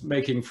was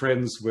making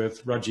friends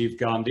with Rajiv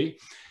Gandhi,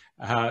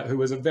 who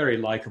was a very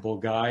likable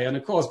guy. And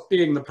of course,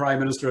 being the Prime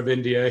Minister of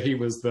India, he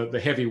was the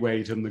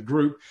heavyweight in the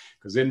group,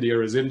 because India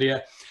is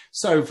India.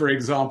 So, for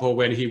example,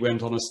 when he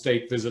went on a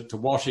state visit to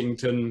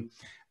Washington,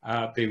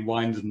 being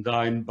wined and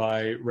dined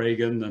by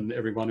Reagan and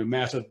everyone who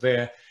mattered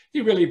there, he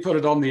really put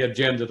it on the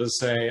agenda to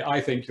say, I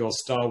think your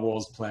Star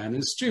Wars plan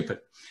is stupid.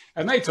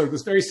 And they took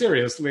this very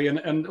seriously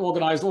and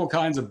organized all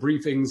kinds of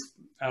briefings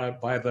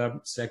by the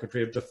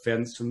Secretary of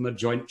Defense and the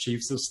Joint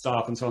Chiefs of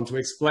Staff and so on to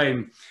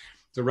explain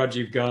to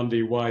Rajiv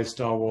Gandhi why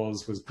Star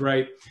Wars was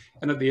great.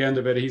 And at the end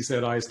of it, he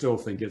said, I still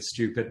think it's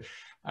stupid.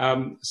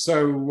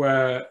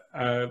 So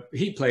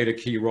he played a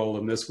key role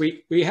in this.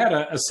 We had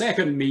a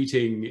second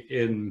meeting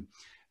in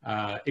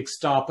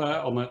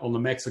Ixtapa on the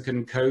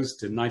Mexican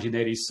coast in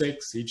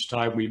 1986. Each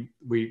time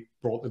we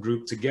brought the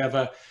group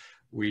together,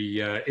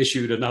 we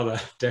issued another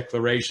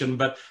declaration,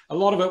 but a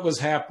lot of it was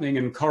happening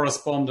in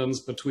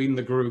correspondence between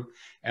the group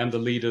and the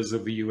leaders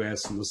of the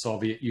US and the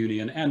Soviet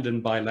Union, and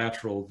in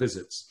bilateral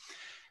visits.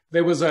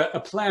 There was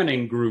a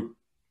planning group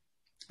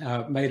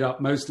made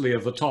up mostly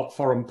of the top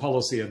foreign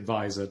policy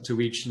advisor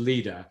to each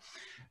leader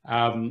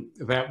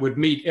that would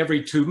meet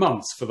every 2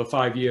 months for the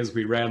 5 years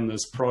we ran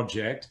this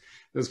project.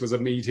 This was a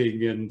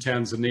meeting in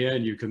Tanzania,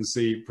 and you can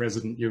see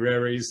President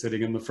Nyerere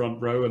sitting in the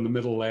front row in the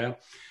middle there.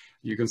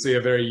 You can see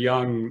a very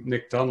young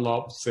Nick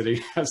Dunlop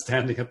standing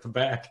at the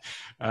back.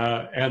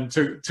 And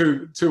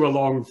two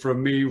along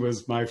from me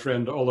was my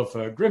friend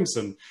Oliver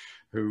Grimson,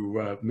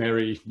 who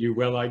Mary knew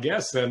well, I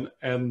guess, and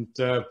then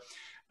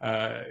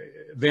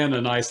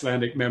an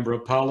Icelandic member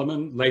of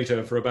parliament,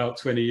 later for about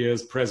 20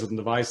 years, president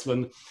of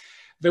Iceland.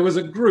 There was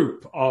a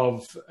group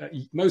of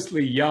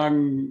mostly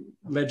young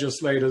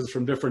legislators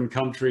from different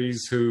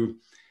countries who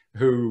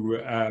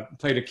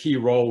played a key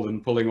role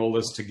in pulling all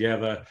this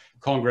together.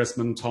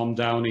 Congressman Tom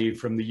Downey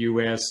from the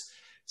US,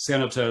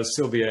 Senator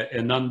Sylvia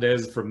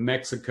Hernandez from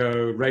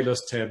Mexico,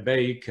 Raylis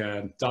Terbeek,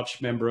 a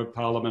Dutch member of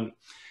parliament,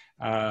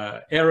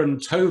 Aaron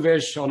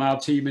Tovish on our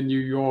team in New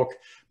York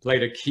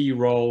played a key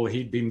role.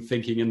 He'd been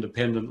thinking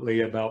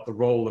independently about the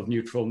role of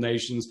neutral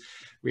nations.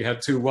 We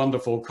had two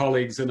wonderful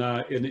colleagues in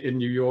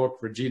New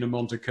York, Regina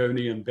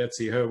Monteconi and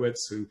Betsy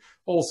Hurwitz, who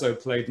also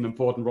played an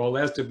important role,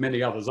 as did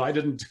many others. I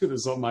didn't do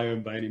this on my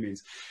own by any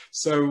means.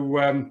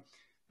 So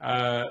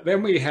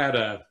then we had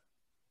a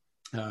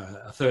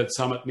third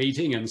summit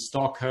meeting in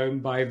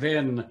Stockholm. By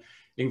then,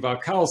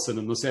 Ingvar Carlsson,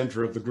 in the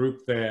center of the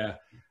group there,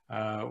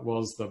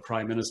 was the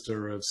Prime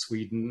Minister of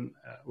Sweden,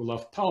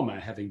 Olof Palme,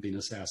 having been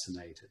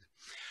assassinated.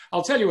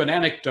 I'll tell you an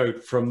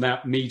anecdote from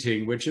that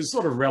meeting, which is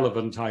sort of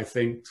relevant, I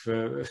think,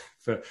 for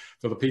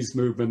the peace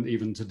movement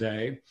even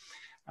today.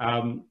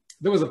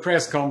 There was a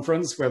press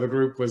conference where the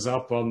group was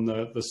up on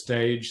the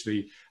stage.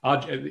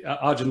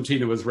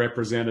 Argentina was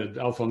represented.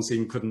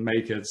 Alfonsine couldn't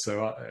make it,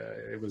 so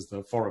it was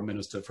the foreign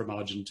minister from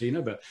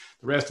Argentina, but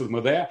the rest of them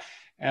were there.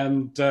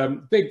 And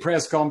big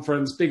press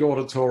conference, big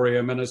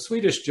auditorium, and a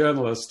Swedish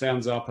journalist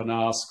stands up and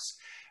asks,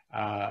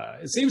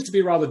 it seems to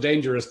be rather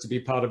dangerous to be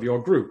part of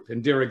your group.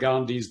 Indira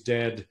Gandhi's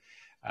dead,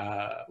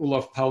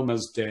 Olof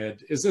Palme's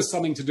dead. Is this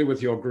something to do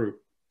with your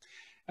group?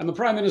 And the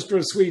Prime Minister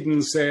of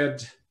Sweden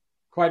said,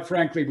 quite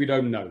frankly, we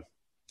don't know.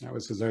 That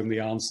was his only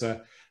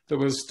answer. There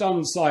was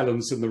stunned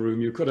silence in the room.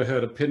 You could have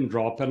heard a pin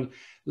drop. And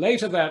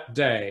later that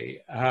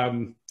day,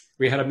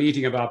 we had a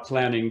meeting of our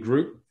planning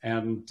group,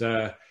 and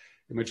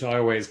in which I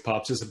always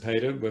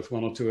participated with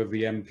one or two of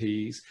the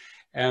MPs.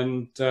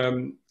 And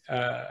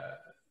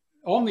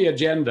on the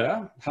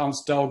agenda,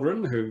 Hans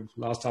Dahlgren, who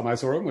last time I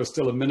saw him was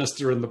still a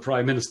minister in the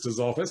Prime Minister's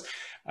office,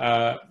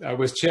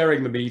 was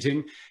chairing the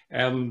meeting.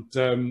 And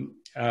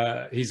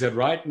he said,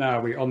 right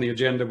now, on the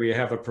agenda, we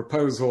have a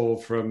proposal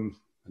from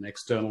an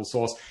external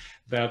source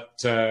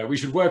that we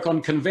should work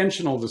on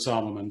conventional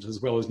disarmament as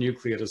well as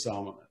nuclear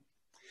disarmament.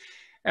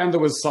 And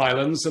there was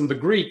silence, and the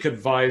Greek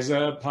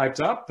advisor piped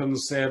up and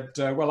said,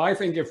 well, I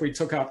think if we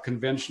took up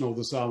conventional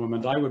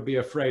disarmament, I would be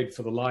afraid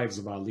for the lives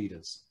of our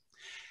leaders.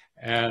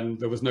 And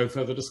there was no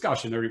further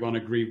discussion. Everyone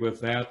agreed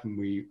with that, and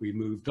we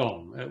moved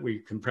on. We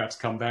can perhaps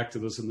come back to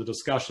this in the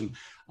discussion.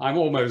 I'm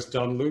almost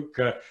done, Luke.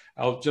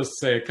 I'll just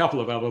say a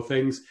couple of other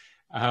things.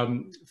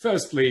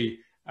 Firstly,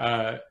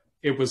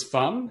 it was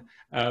fun.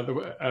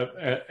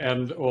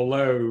 And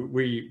although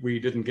we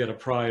didn't get a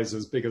prize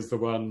as big as the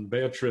one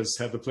Beatrice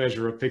had the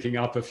pleasure of picking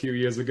up a few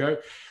years ago,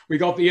 we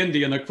got the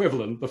Indian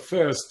equivalent, the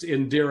first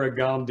Indira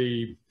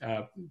Gandhi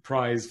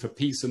Prize for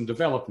Peace and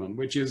Development,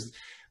 which is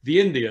the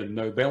Indian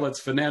Nobel. It's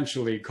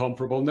financially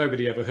comparable.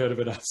 Nobody ever heard of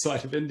it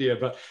outside of India,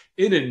 but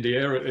in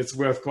India, it's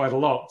worth quite a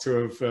lot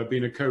to have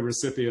been a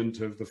co-recipient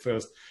of the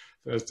first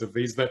of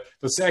these.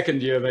 The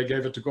second year, they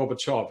gave it to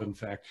Gorbachev, in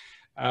fact.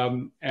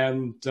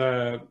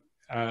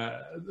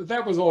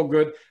 that was all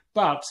good.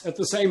 But at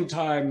the same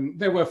time,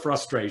 there were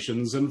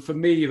frustrations. And for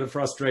me, the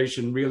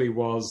frustration really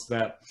was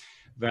that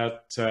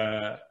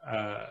the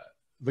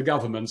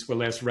governments were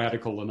less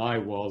radical than I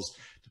was,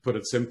 to put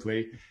it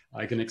simply.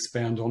 I can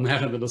expand on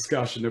that in the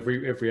discussion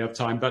if we have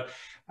time. But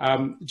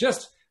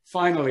just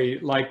finally,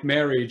 like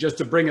Mary, just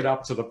to bring it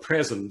up to the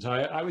present,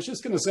 I was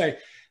just going to say,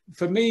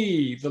 for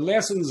me, the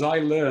lessons I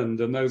learned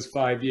in those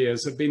 5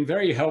 years have been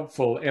very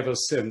helpful ever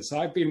since.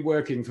 I've been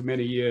working for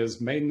many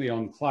years mainly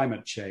on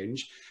climate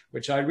change,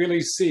 which I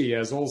really see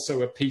as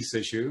also a peace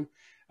issue.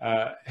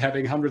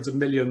 Having hundreds of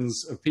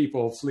millions of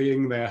people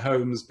fleeing their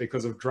homes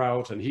because of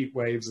drought and heat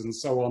waves and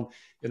so on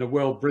in a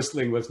world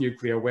bristling with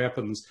nuclear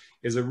weapons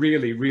is a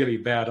really, really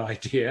bad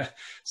idea.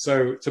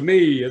 So to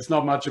me, it's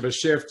not much of a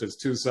shift. It's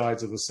two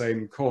sides of the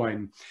same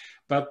coin.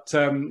 But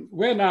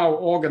we're now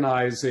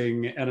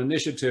organizing an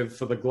initiative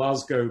for the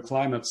Glasgow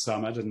Climate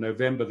Summit in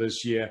November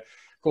this year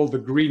called the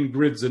Green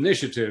Grids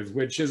Initiative,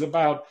 which is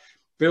about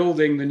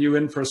building the new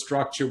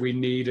infrastructure we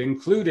need,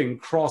 including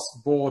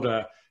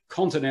cross-border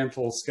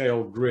continental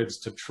scale grids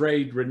to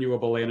trade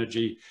renewable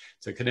energy,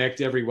 to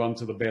connect everyone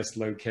to the best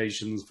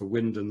locations for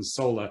wind and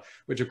solar,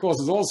 which of course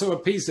is also a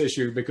peace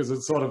issue because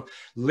it's sort of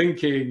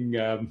linking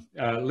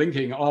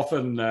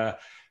often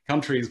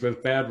countries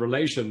with bad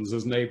relations,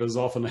 as neighbors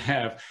often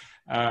have,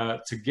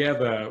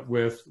 together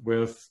with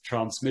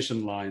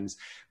transmission lines.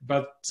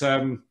 But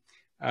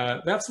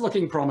that's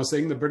looking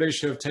promising. The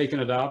British have taken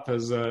it up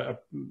as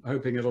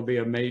hoping it'll be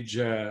a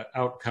major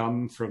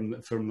outcome from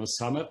the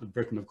summit.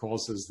 Britain, of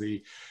course, is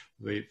the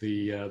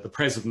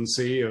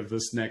presidency of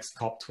this next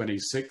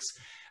COP26.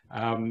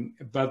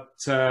 But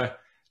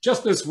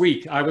just this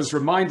week, I was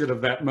reminded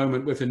of that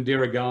moment with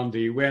Indira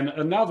Gandhi when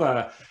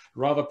another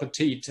rather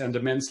petite and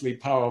immensely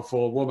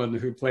powerful woman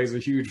who plays a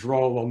huge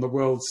role on the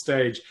world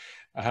stage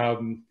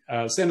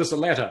sent us a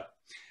letter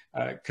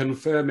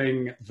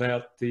confirming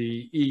that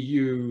the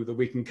EU, that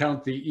we can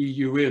count the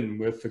EU in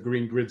with the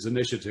Green Grids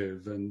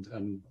Initiative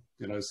and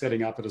you know,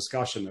 setting up a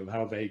discussion of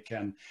how they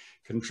can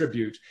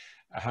contribute.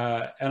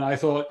 And I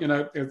thought, you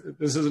know,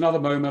 this is another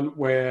moment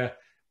where,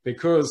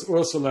 because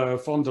Ursula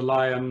von der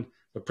Leyen,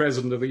 the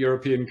president of the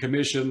European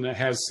Commission,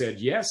 has said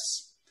yes,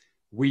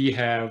 we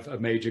have a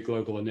major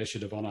global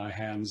initiative on our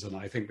hands, and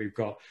I think we've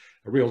got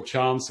a real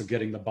chance of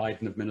getting the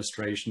Biden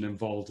administration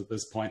involved at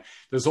this point.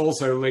 There's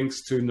also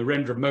links to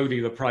Narendra Modi,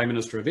 the Prime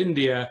Minister of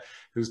India,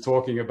 who's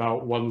talking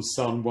about one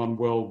sun, one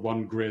world,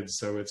 one grid.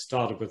 So it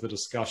started with a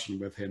discussion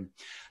with him.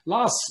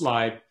 Last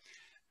slide.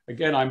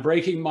 Again, I'm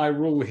breaking my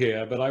rule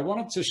here, but I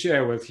wanted to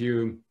share with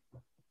you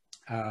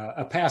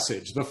a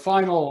passage, the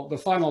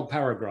final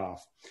paragraph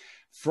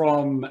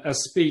from a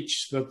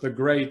speech that the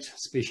great,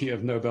 speaking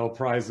of Nobel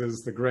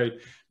Prizes, the great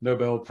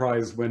Nobel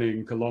Prize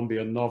winning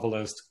Colombian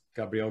novelist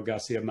Gabriel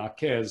Garcia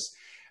Marquez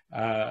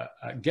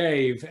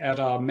gave at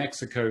our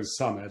Mexico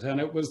summit. And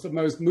it was the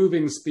most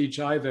moving speech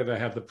I've ever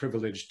had the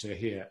privilege to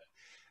hear.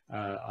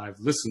 I've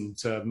listened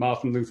to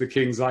Martin Luther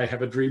King's I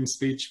Have a Dream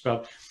speech,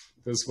 but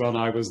this one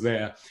I was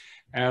there.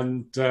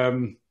 And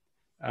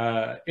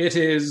it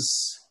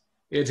is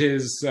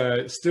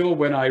still,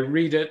 when I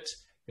read it,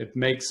 it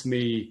makes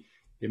me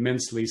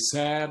immensely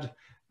sad.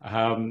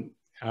 I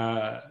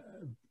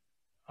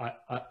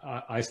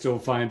still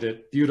find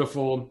it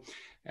beautiful,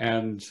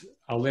 and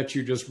I'll let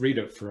you just read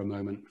it for a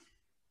moment.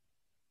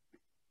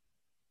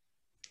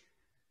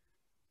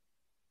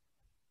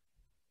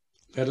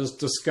 Let us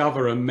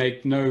discover and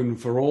make known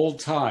for all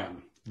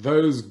time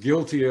those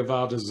guilty of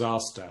our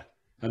disaster,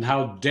 and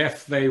how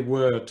deaf they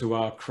were to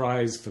our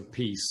cries for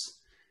peace,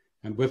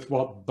 and with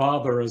what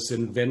barbarous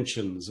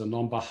inventions and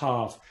on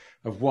behalf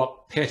of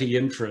what petty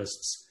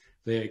interests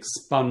they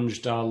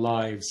expunged our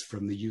lives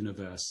from the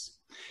universe.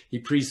 He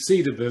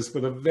preceded this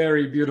with a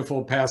very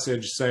beautiful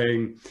passage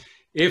saying,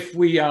 if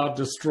we are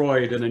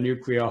destroyed in a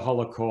nuclear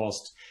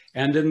holocaust,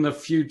 and in the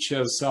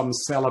future some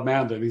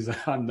salamander,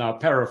 I'm now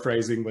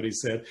paraphrasing what he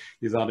said,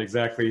 these aren't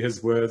exactly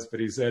his words, but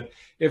he said,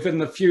 if in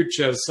the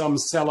future some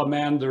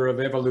salamander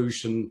of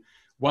evolution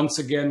once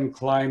again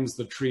climbs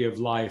the tree of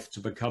life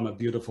to become a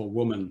beautiful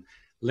woman,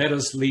 let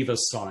us leave a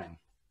sign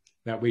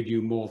that we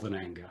do more than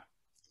anger.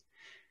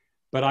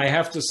 But I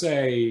have to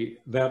say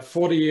that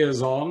 40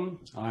 years on,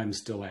 I'm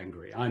still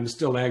angry. I'm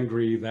still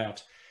angry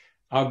that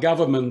our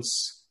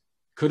governments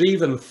could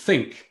even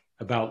think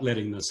about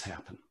letting this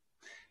happen.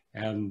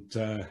 And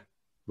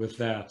with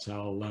that,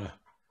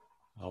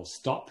 I'll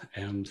stop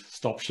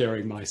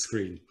sharing my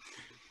screen.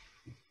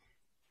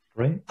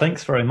 Great,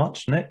 thanks very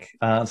much, Nick.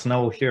 So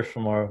now we'll hear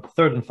from our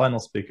third and final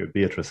speaker,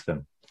 Beatrice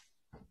Fihn.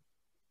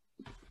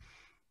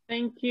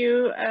 Thank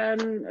you.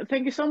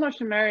 Thank you so much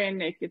to Mary and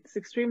Nick. It's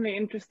extremely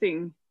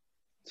interesting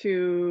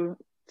to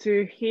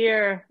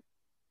hear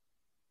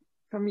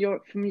from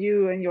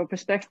you and your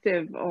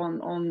perspective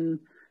on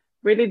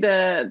really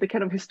the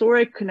kind of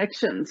historic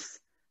connections.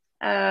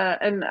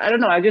 And I don't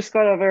know, I just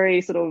got a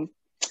very sort of,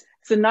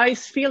 it's a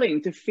nice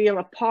feeling to feel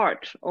a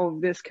part of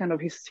this kind of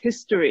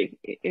history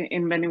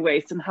in many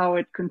ways and how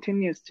it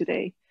continues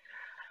today.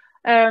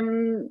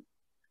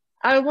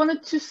 I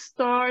wanted to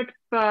start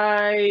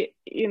by,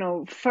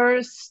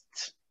 first,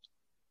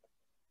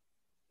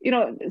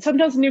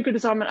 sometimes nuclear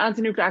disarmament,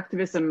 anti-nuclear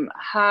activism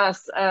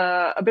has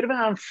a bit of an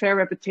unfair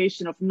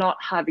reputation of not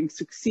having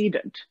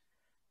succeeded.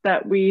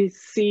 That we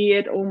see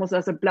it almost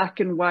as a black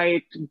and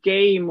white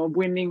game of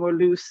winning or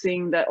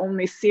losing, that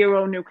only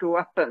 0 nuclear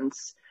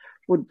weapons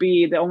would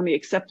be the only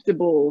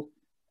acceptable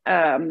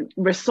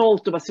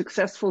result of a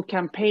successful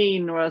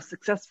campaign or a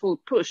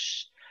successful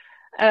push.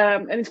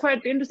 And it's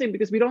quite interesting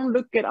because we don't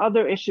look at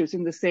other issues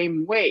in the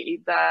same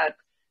way, that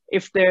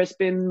if there's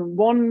been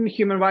one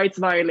human rights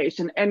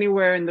violation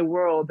anywhere in the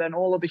world, then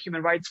all of the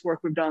human rights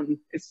work we've done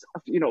is,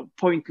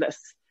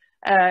 pointless.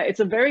 It's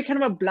a very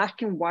kind of a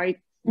black and white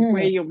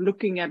way of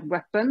looking at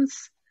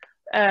weapons.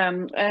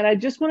 And I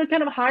just want to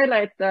kind of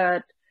highlight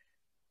that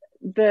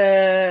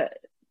the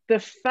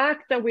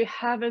fact that we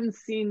haven't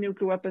seen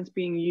nuclear weapons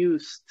being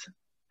used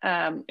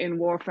in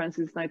warfare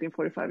since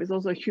 1945 is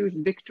also a huge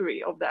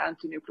victory of the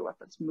anti-nuclear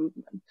weapons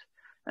movement.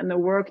 And the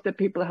work that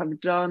people have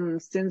done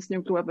since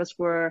nuclear weapons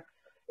were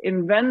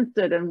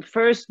invented and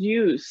first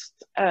used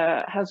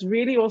has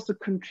really also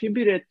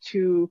contributed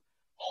to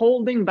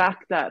holding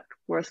back that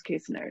worst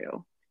case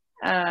scenario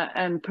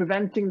and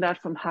preventing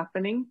that from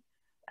happening.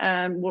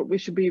 And what we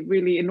should be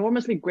really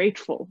enormously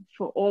grateful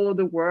for all of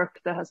the work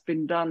that has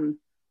been done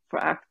for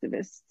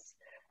activists.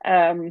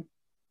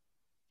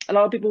 A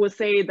lot of people would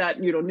say that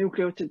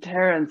nuclear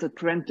deterrence had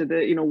prevented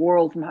the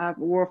war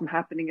from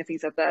happening and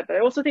things like that. But I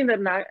also think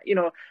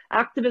that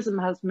activism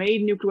has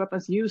made nuclear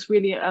weapons use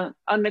really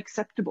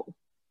unacceptable.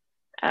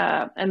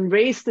 And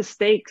raised the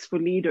stakes for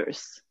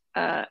leaders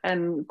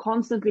and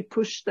constantly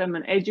pushed them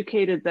and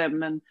educated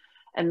them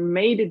and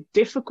made it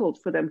difficult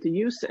for them to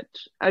use it.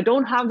 I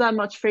don't have that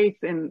much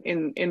faith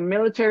in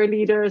military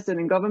leaders and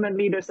in government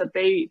leaders that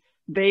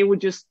they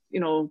would just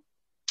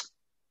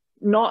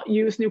not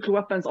use nuclear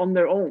weapons on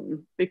their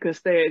own because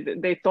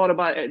they thought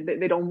about it,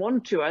 they don't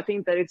want to. I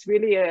think that it's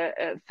really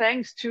a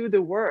thanks to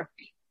the work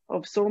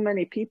of so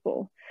many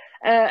people.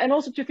 And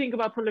also to think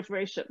about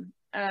proliferation,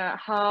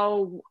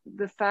 how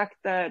the fact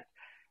that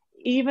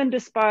even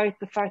despite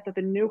the fact that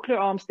the nuclear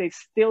arms state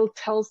still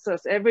tells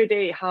us every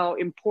day how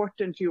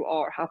important you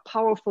are, how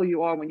powerful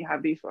you are when you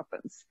have these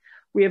weapons,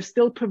 we have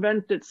still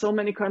prevented so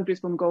many countries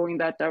from going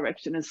that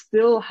direction and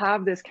still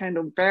have this kind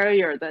of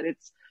barrier that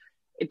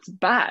it's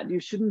bad, you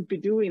shouldn't be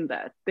doing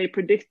that. They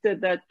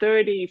predicted that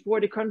 30,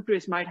 40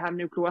 countries might have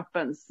nuclear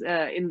weapons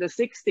in the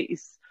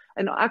 60s,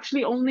 and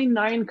actually only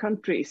 9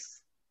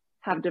 countries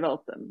have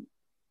developed them.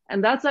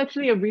 And that's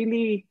actually a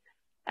really,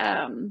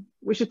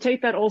 we should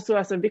take that also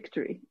as a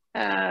victory.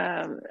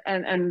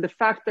 And the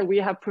fact that we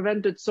have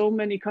prevented so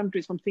many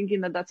countries from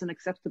thinking that that's an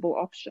acceptable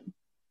option.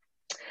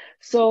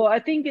 So I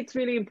think it's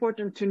really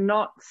important to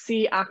not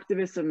see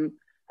activism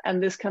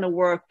and this kind of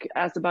work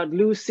as about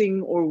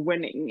losing or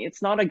winning.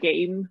 It's not a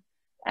game.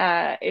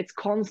 It's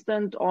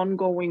constant,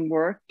 ongoing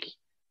work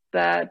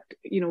that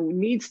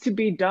needs to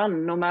be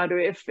done, no matter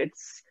if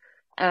it's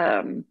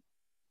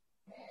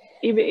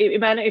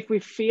even if we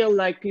feel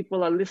like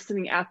people are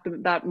listening at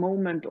that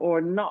moment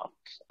or not.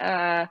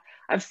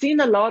 I've seen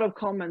a lot of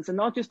comments, and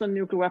not just on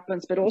nuclear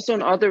weapons, but also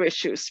on other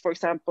issues. For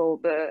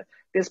example,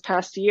 this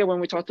past year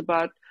when we talked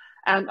about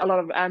a lot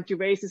of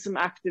anti-racism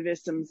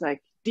activism,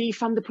 like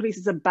defund the police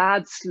is a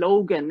bad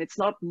slogan. It's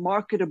not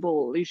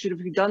marketable. You should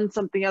have done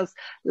something else.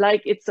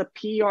 Like it's a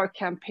PR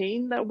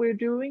campaign that we're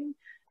doing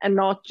and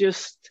not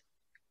just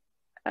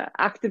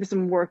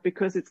activism work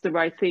because it's the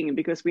right thing,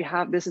 because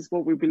this is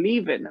what we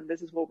believe in and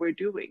this is what we're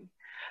doing.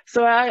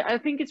 So I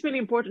think it's really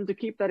important to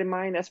keep that in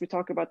mind as we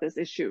talk about this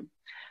issue.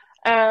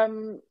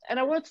 And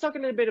I want to talk a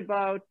little bit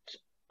about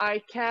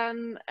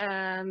ICANN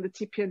and the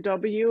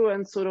TPNW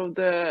and sort of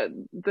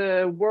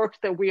the work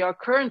that we are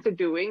currently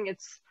doing.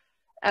 It's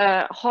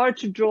hard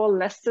to draw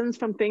lessons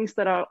from things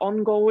that are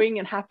ongoing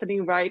and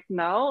happening right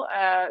now.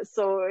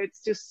 So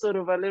it's just sort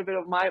of a little bit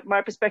of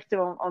my perspective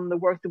on the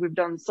work that we've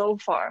done so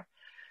far.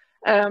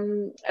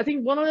 I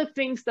think one of the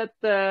things that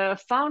the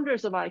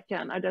founders of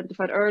ICANN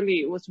identified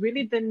early was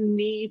really the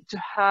need to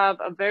have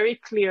a very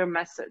clear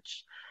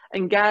message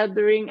and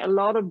gathering a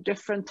lot of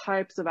different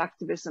types of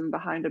activism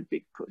behind a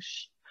big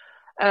push.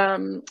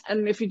 And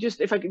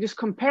if I could just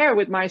compare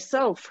with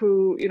myself,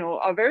 who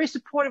are very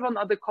supportive on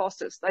other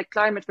causes like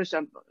climate, for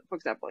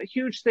example, a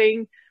huge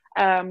thing,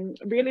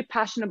 really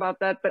passionate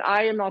about that, but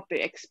I am not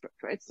the expert,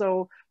 right?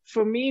 So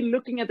for me,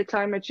 looking at the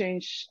climate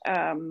change,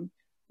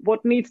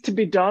 what needs to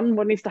be done,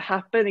 what needs to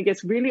happen, it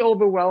gets really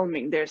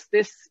overwhelming. There's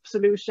this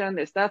solution,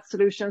 there's that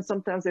solution.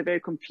 Sometimes they're very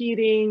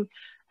competing.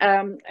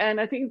 And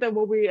I think that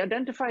what we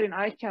identified in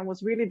ICANN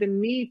was really the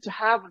need to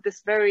have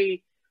this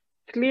very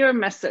clear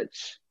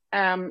message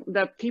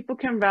that people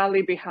can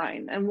rally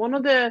behind. And one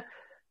of the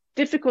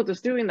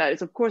difficulties doing that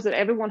is, of course, that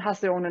everyone has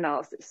their own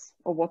analysis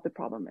of what the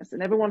problem is,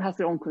 and everyone has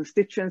their own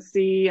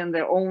constituency and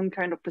their own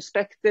kind of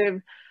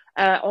perspective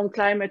on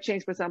climate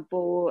change. For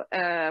example,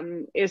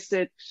 is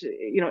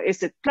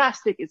it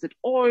plastic? Is it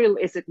oil?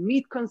 Is it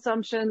meat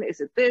consumption?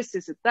 Is it this?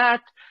 Is it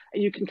that?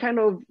 And you can kind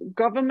of,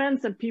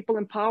 governments and people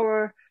in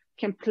power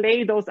can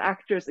play those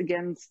actors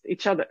against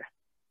each other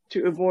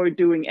to avoid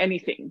doing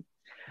anything.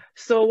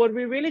 So what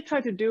we really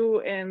tried to do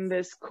in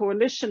this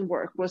coalition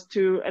work was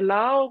to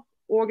allow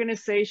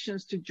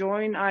organizations to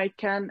join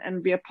ICANN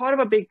and be a part of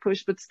a big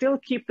push, but still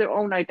keep their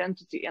own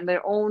identity and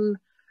their own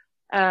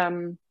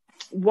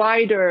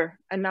wider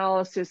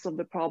analysis of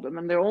the problem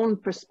and their own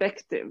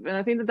perspective. And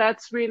I think that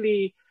that's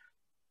really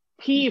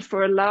key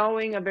for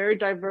allowing a very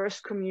diverse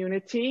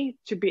community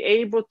to be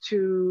able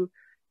to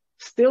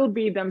still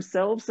be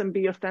themselves and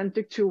be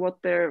authentic to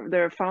what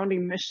their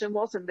founding mission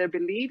was and their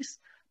beliefs,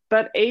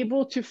 but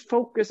able to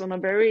focus on a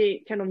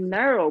very kind of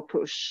narrow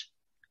push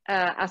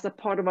as a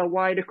part of a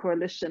wider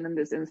coalition in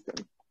this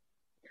instance.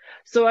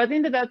 So I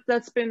think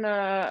that's been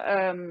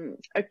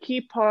a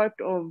key part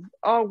of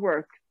our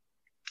work,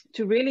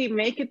 to really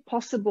make it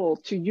possible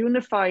to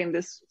unify in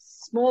this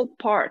small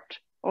part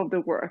of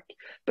the work,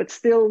 but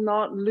still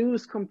not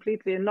lose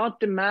completely and not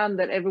demand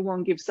that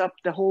everyone gives up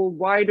the whole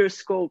wider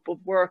scope of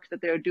work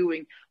that they're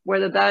doing,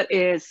 whether that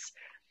is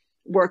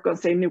work on,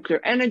 say, nuclear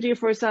energy,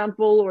 for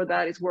example, or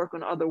that is work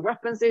on other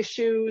weapons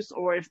issues,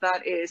 or if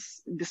that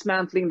is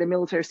dismantling the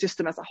military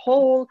system as a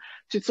whole,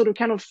 to sort of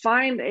kind of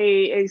find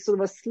a sort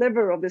of a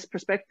sliver of this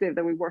perspective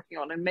that we're working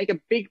on and make a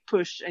big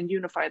push and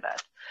unify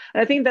that.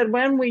 And I think that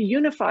when we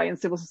unify in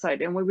civil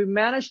society and when we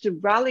manage to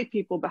rally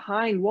people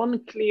behind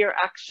one clear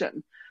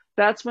action,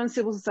 that's when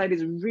civil society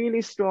is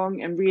really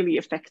strong and really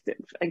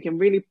effective and can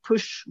really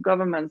push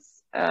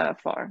governments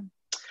far.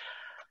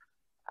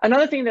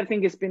 Another thing that I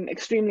think has been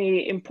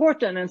extremely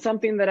important, and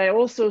something that I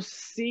also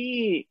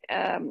see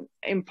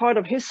in part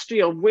of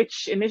history of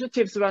which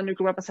initiatives around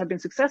nuclear weapons have been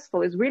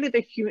successful, is really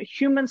the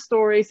human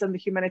stories and the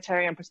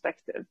humanitarian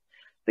perspective.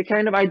 The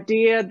kind of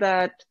idea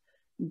that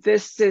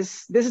this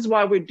is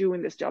why we're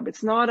doing this job.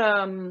 It's not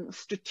a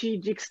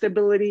strategic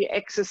stability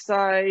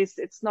exercise.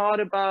 It's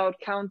not about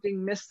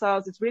counting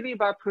missiles. It's really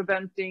about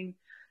preventing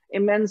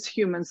immense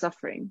human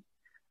suffering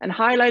and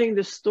highlighting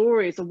the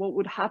stories of what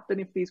would happen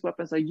if these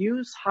weapons are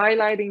used,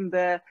 highlighting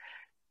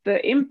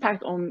the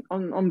impact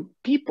on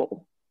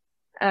people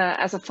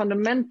as a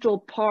fundamental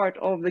part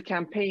of the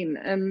campaign.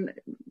 And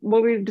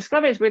what we've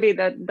discovered is really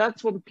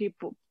that's what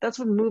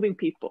moving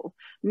people.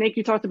 Nick,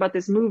 you talked about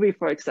this movie,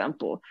 for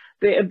example.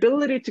 The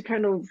ability to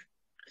kind of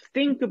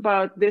think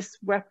about this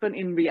weapon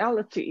in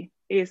reality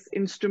is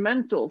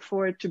instrumental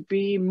for it to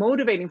be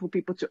motivating for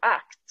people to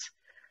act.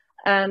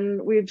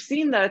 And we've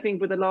seen that, I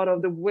think, with a lot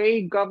of the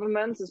way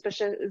governments,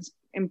 especially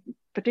in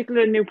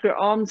particular nuclear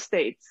armed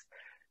states,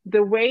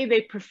 the way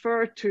they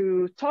prefer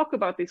to talk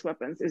about these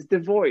weapons is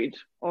devoid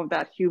of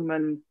that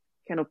human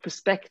kind of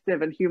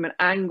perspective and human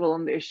angle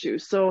on the issue.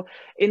 So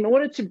in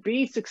order to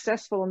be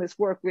successful in this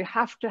work, we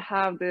have to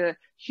have the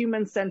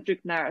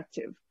human-centric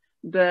narrative,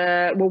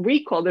 what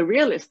we call the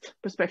realist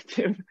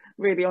perspective,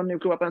 really, on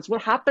nuclear weapons.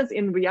 What happens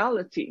in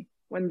reality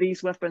when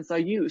these weapons are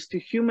used to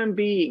human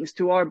beings,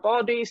 to our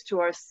bodies, to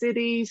our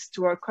cities,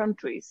 to our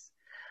countries.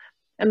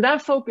 And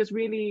that focus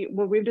really,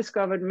 what we've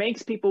discovered,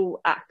 makes people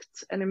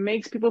act, and it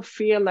makes people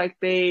feel like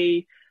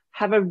they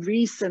have a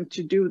reason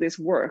to do this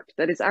work,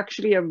 that is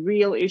actually a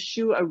real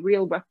issue, a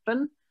real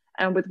weapon,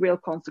 and with real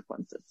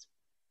consequences.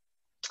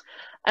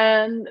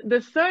 And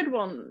the third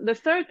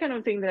kind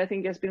of thing that I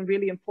think has been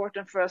really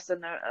important for us,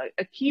 and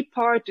a key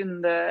part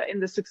in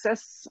the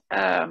success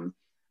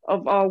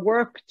of our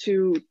work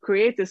to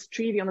create this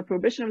treaty on the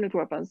prohibition of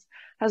nuclear weapons,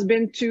 has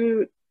been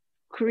to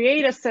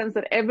create a sense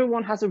that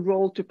everyone has a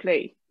role to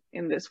play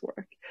in this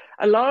work.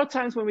 A lot of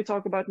times when we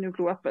talk about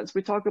nuclear weapons,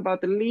 we talk about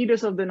the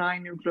leaders of the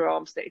 9 nuclear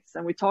armed states,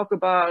 and we talk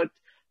about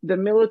the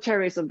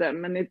militaries of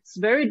them, and it's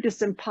very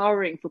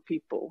disempowering for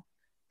people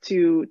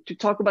to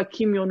talk about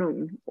Kim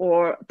Jong-un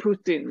or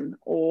Putin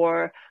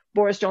or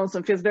Boris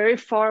Johnson. Feels very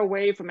far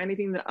away from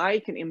anything that I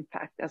can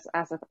impact as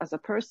a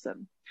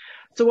person.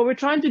 So what we're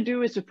trying to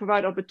do is to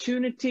provide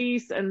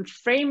opportunities and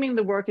framing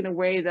the work in a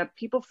way that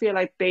people feel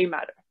like they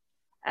matter,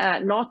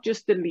 not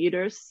just the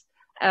leaders.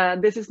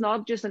 This is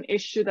not just an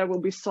issue that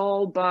will be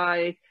solved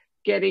by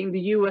getting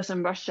the US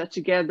and Russia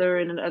together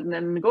in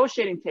a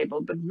negotiating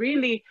table, but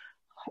really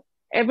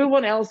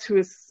everyone else who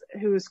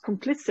is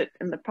complicit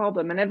in the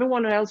problem and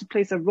everyone else who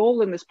plays a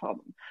role in this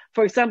problem.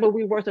 For example,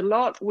 we worked a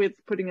lot with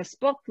putting a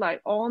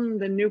spotlight on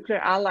the nuclear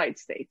allied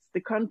states,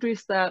 the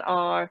countries that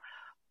are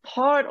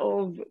part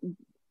of,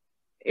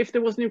 if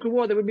there was nuclear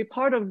war, they would be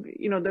part of,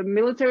 the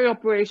military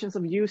operations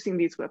of using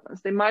these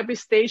weapons. They might be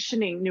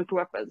stationing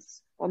nuclear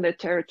weapons on their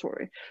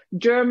territory.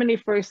 Germany,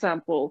 for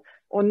example,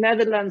 or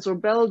Netherlands or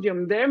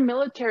Belgium, their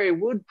military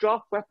would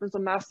drop weapons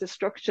of mass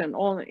destruction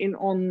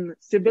on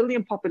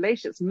civilian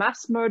populations,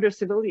 mass murder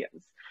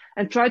civilians,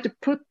 and try to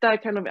put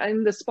that kind of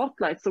in the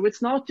spotlight. So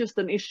it's not just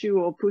an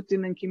issue of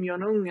Putin and Kim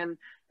Jong-un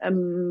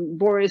and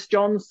Boris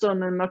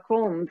Johnson and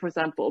Macron, for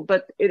example,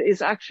 but it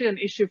is actually an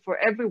issue for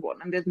everyone.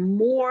 And there's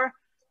more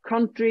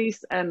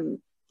countries and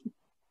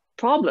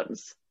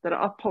problems that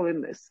are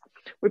upholding this.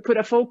 We put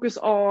a focus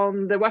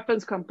on the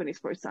weapons companies,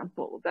 for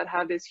example, that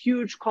have these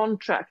huge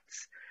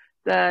contracts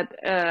that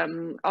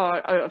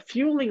are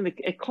fueling the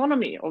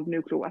economy of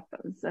nuclear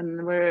weapons,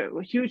 and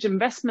where huge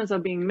investments are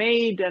being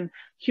made and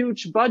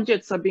huge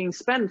budgets are being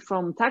spent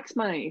from tax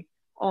money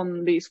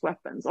on these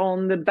weapons,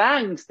 on the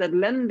banks that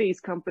lend these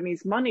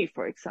companies money,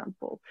 for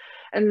example.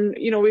 And,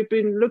 you know, we've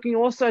been looking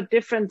also at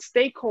different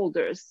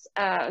stakeholders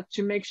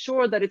to make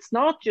sure that it's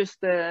not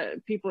just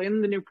the people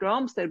in the nuclear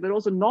arms state, but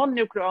also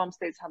non-nuclear arms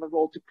states have a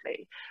role to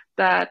play,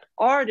 that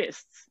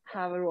artists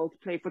have a role to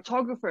play,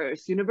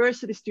 photographers,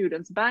 university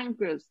students,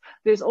 bankers.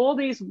 There's all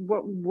these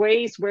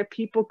ways where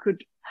people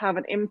could have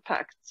an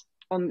impact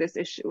on this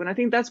issue. And I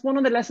think that's one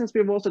of the lessons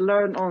we've also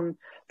learned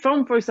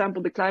from, for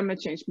example, the climate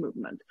change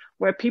movement,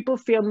 where people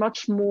feel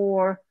much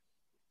more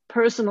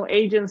personal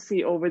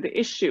agency over the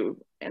issue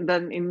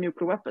than in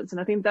nuclear weapons. And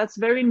I think that's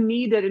very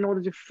needed in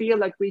order to feel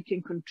like we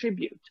can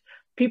contribute.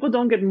 People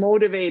don't get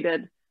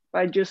motivated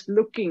by just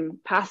looking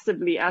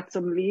passively at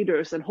some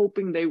leaders and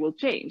hoping they will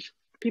change.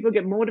 People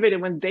get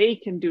motivated when they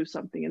can do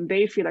something and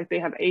they feel like they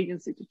have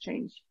agency to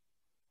change.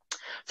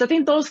 So I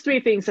think those three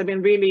things have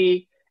been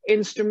really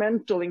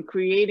instrumental in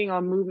creating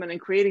our movement and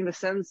creating the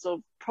sense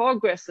of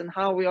progress and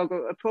how we are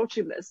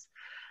approaching this.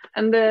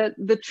 And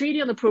the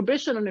treaty on the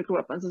prohibition of nuclear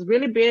weapons has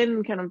really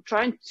been kind of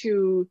trying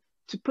to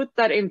put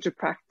that into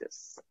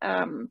practice.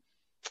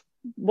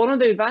 One of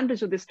the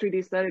advantages of this treaty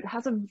is that it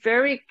has a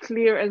very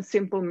clear and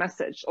simple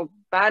message of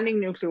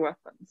banning nuclear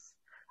weapons.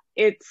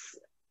 It's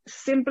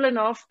simple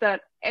enough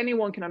that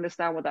anyone can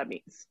understand what that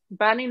means.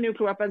 Banning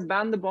nuclear weapons,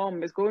 ban the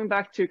bomb, is going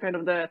back to kind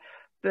of the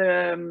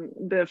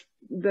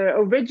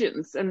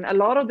origins, and a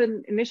lot of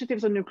the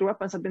initiatives on nuclear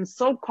weapons have been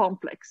so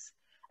complex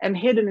and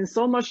hidden in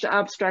so much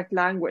abstract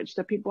language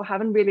that people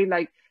haven't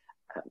really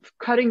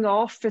cutting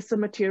off fissile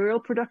material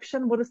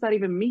production. What does that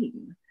even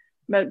mean?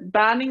 But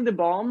banning the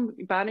bomb,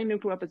 banning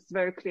nuclear weapons is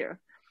very clear.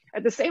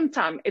 At the same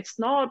time, it's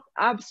not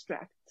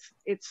abstract.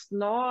 It's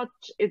not,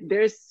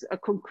 there's a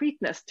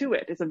concreteness to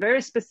it. It's a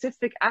very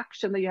specific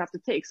action that you have to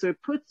take. So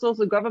it puts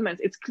also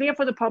governments, it's clear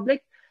for the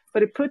public,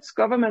 but it puts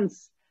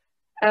governments,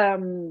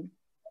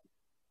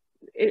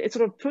 it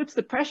sort of puts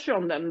the pressure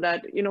on them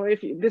that, you know,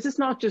 this is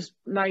not just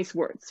nice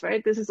words,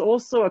 right? This is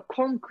also a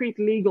concrete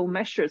legal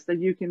measures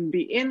that you can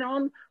be in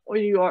on or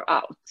you are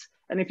out.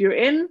 And if you're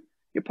in,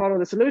 you're part of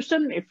the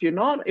solution. If you're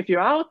not, if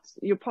you're out,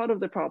 you're part of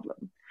the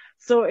problem.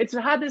 So it's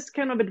had this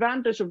kind of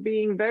advantage of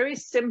being very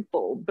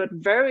simple, but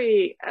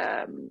very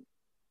kind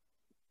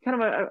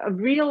of a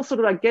real sort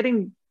of like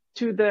getting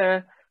to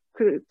the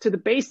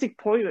basic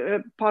point,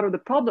 part of the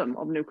problem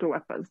of nuclear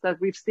weapons, that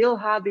we've still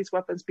had these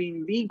weapons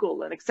being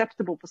legal and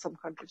acceptable for some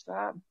countries to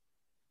have.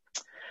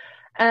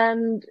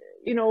 And,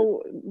 you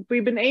know,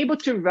 we've been able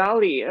to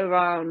rally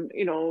around,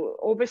 you know,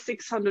 over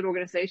 600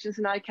 organizations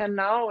in ICANN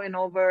now in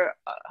over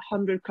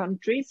 100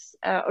 countries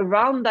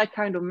around that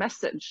kind of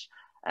message.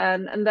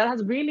 And that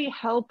has really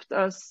helped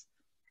us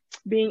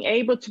being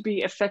able to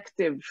be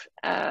effective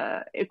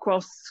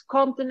across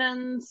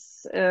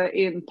continents,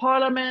 in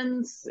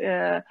parliaments,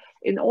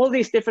 in all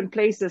these different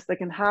places that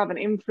can have an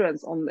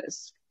influence on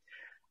this.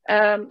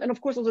 And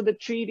of course, also the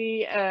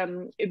treaty,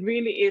 it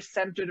really is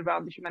centered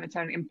around the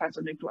humanitarian impacts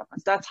of nuclear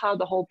weapons. That's how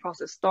the whole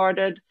process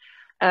started.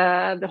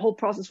 The whole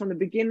process from the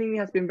beginning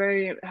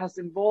has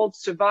involved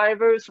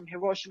survivors from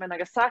Hiroshima and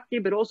Nagasaki,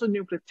 but also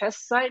nuclear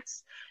test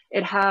sites.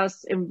 It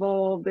has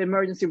involved the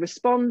emergency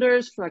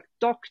responders, like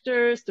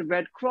doctors, the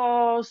Red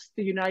Cross,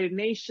 the United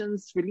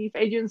Nations relief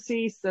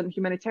agencies, and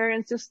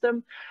humanitarian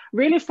system,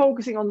 really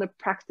focusing on the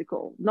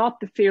practical,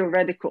 not the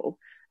theoretical.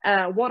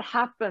 What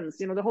happens,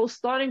 you know, the whole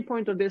starting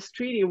point of this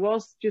treaty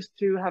was just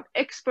to have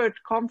expert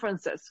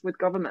conferences with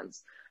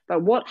governments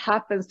about what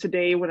happens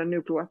today when a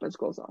nuclear weapon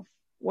goes off.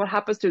 What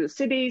happens to the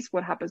cities,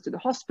 what happens to the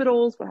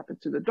hospitals, what happens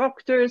to the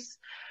doctors,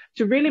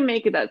 to really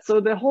make it that. So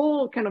the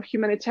whole kind of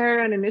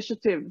humanitarian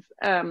initiative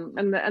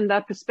and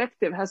that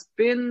perspective has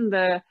been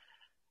the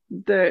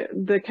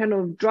kind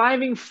of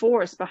driving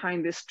force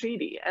behind this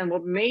treaty, and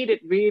what made it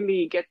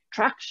really get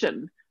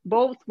traction,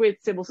 both with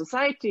civil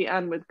society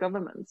and with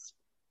governments.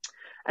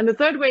 And the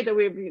third way that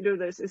we do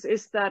this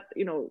is that,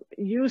 you know,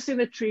 using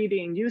the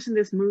treaty and using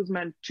this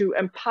movement to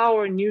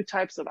empower new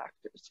types of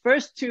actors.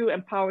 First, to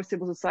empower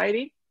civil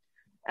society,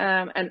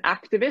 and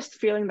activists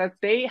feeling that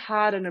they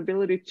had an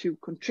ability to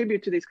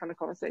contribute to these kind of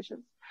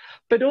conversations,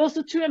 but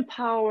also to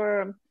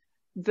empower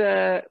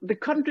the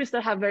countries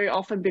that have very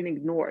often been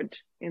ignored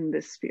in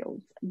this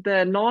field,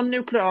 the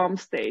non-nuclear armed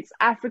states,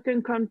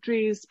 African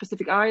countries,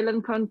 Pacific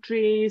Island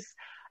countries,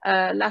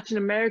 Latin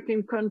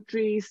American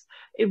countries.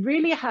 It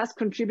really has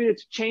contributed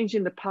to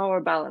changing the power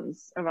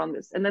balance around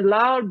this and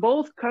allowed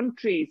both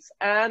countries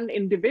and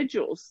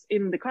individuals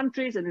in the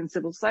countries and in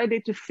civil society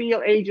to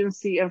feel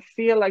agency and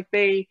feel like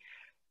they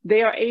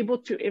are able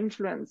to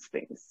influence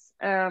things.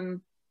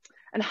 And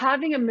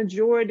having a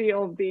majority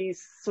of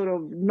these sort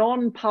of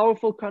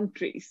non-powerful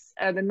countries,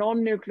 the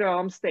non-nuclear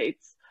armed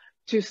states,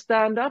 to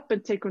stand up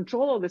and take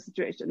control of the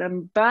situation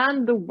and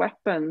ban the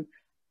weapon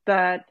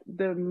that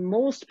the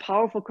most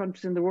powerful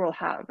countries in the world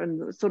have,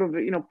 and sort of,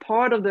 you know,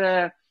 part of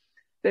their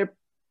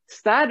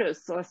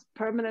status as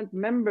permanent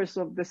members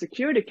of the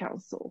Security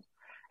Council.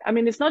 I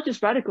mean, it's not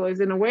just radical, it's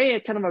in a way a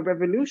kind of a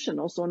revolution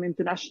also in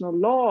international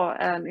law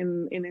and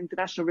in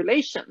international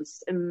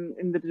relations,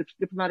 in the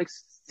diplomatic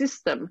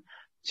system,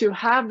 to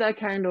have that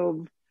kind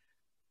of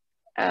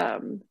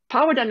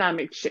power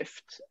dynamic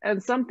shift,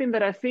 and something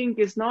that I think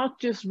is not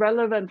just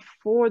relevant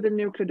for the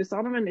nuclear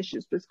disarmament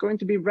issues, but it's going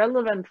to be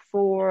relevant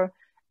for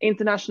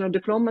international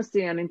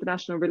diplomacy and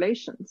international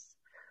relations.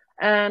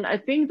 And I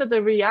think that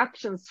the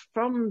reactions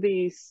from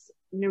these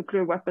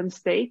nuclear weapon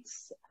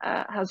states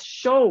has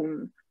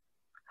shown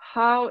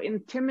how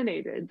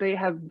intimidated they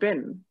have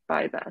been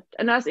by that.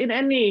 And as in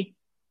any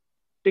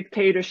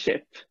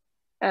dictatorship,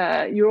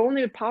 you're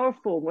only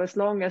powerful as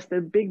long as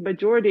the big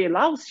majority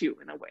allows you,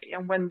 in a way.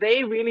 And when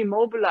they really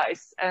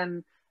mobilize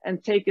and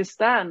take a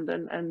stand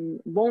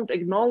and won't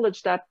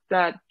acknowledge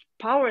that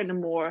power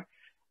anymore,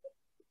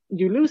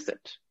 you lose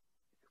it.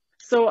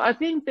 So I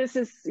think this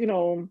is,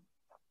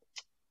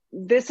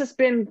 this has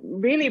been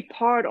really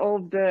part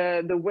of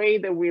the way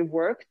that we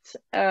worked.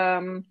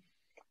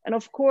 And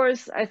of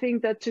course, I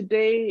think that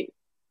today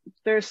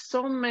there's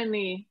so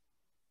many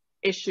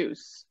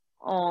issues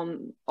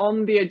on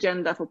the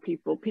agenda for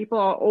people. People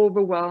are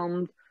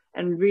overwhelmed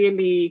and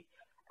really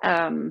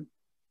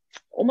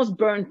almost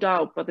burnt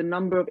out by the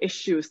number of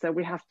issues that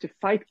we have to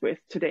fight with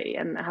today,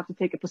 and have to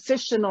take a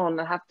position on,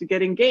 and have to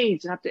get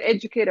engaged, and have to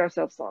educate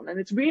ourselves on. And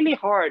it's really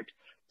hard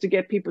to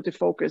get people to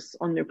focus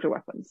on nuclear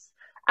weapons.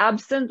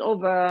 Absent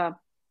of an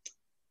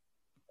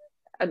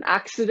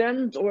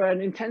accident or an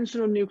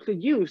intentional nuclear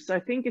use, I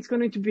think it's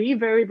going to be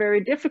very,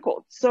 very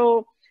difficult.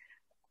 So,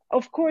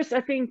 of course,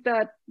 I think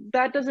that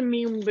doesn't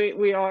mean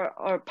we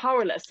are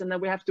powerless and that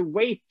we have to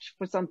wait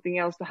for something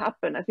else to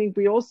happen. I think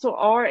we also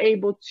are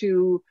able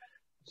to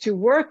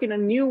work in a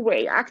new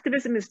way.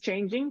 Activism is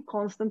changing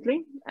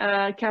constantly.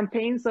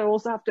 Campaigns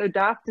also have to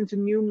adapt into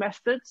new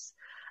methods.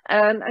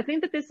 And I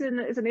think that this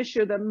is an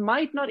issue that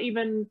might not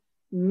even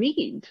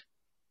need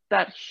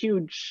that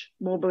huge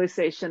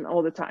mobilization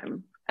all the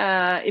time.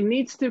 It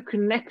needs to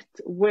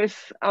connect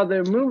with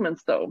other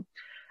movements, though.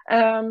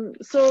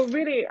 So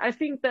really, I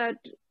think that,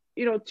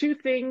 two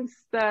things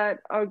that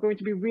are going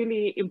to be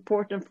really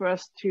important for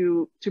us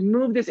to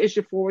move this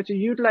issue forward, to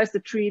utilize the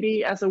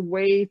treaty as a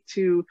way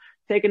to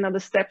take another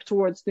step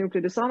towards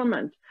nuclear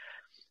disarmament,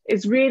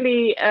 is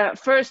really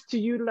first to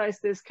utilize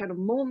this kind of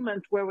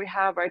moment where we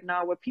have right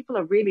now, where people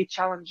are really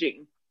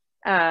challenging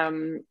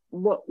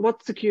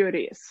what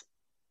security is.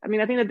 I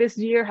mean, I think that this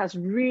year has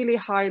really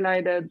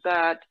highlighted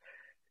that,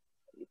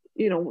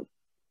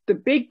 the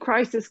big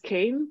crisis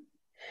came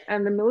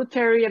and the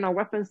military and our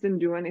weapons didn't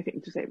do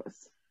anything to save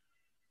us.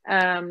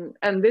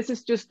 And this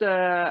is just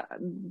the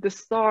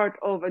start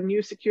of a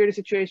new security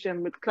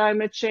situation with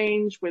climate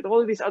change, with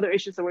all of these other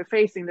issues that we're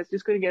facing, that's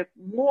just going to get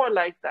more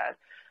like that.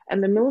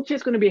 And the military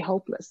is going to be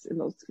helpless in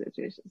those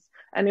situations.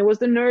 And it was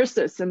the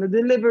nurses and the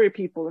delivery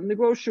people and the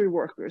grocery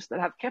workers that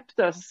have kept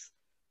us,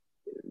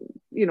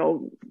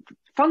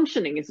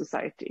 functioning in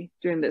society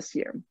during this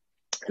year.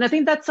 And I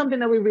think that's something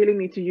that we really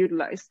need to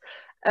utilize.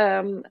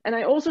 And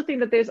I also think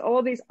that there's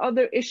all these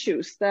other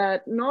issues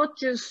that not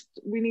just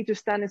we need to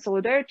stand in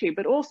solidarity,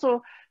 but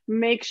also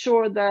make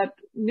sure that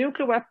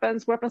nuclear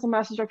weapons, weapons of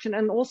mass destruction,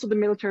 and also the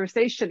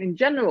militarization in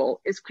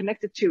general is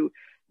connected to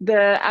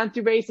the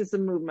anti-racism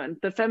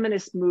movement, the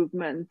feminist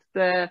movement,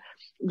 the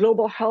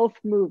global health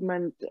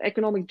movement,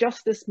 economic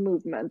justice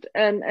movement,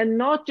 and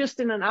not just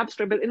in an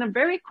abstract, but in a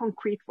very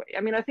concrete way.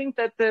 I mean, I think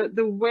that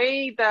the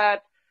way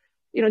that,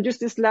 just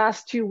this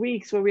last 2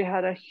 weeks where we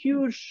had a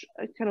huge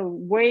kind of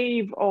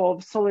wave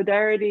of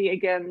solidarity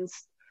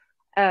against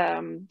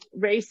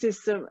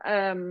racism,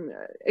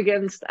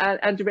 against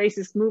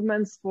anti-racist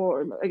movements,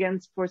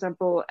 against, for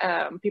example,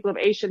 people of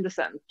Asian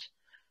descent,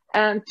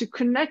 and to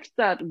connect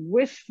that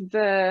with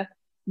the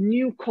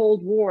new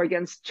Cold War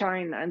against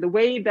China and the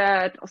way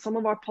that some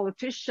of our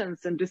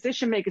politicians and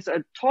decision makers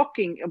are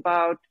talking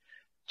about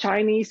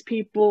Chinese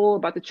people,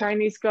 about the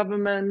Chinese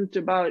government,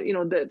 about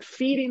the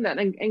feeding that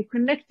and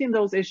connecting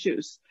those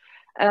issues.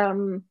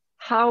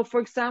 How, for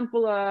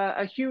example,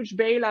 a huge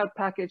bailout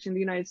package in the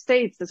United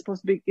States that's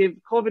supposed to give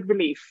COVID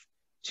relief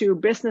to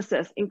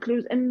businesses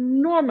includes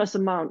enormous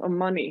amount of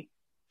money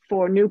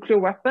for nuclear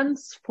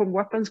weapons, from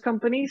weapons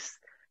companies.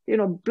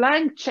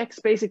 Blank checks,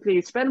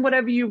 basically, spend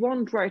whatever you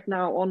want right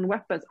now on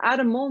weapons at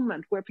a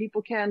moment where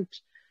people can't,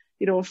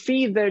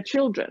 feed their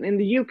children. In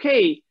the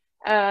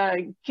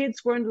UK,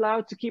 kids weren't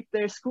allowed to keep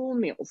their school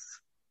meals,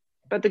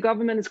 but the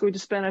government is going to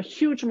spend a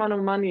huge amount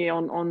of money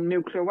on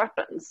nuclear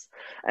weapons.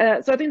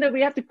 So I think that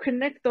we have to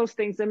connect those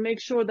things and make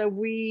sure that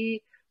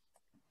we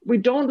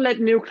don't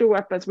let nuclear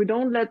weapons, we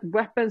don't let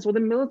weapons or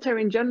the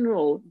military in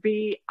general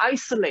be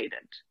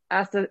isolated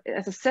as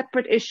a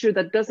separate issue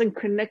that doesn't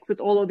connect with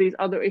all of these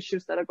other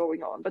issues that are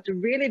going on, but to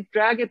really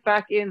drag it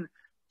back in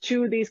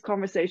to these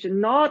conversations,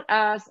 not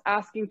as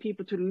asking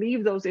people to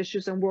leave those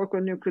issues and work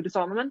on nuclear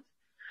disarmament,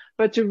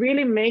 but to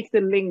really make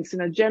the links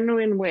in a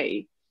genuine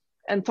way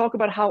and talk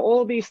about how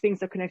all these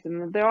things are connected.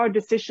 And there are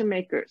decision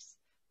makers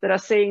that are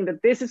saying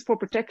that this is for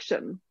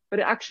protection, but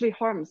it actually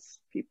harms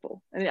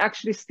people and it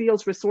actually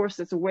steals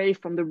resources away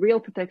from the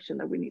real protection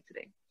that we need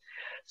today.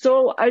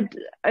 So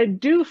I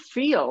do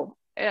feel,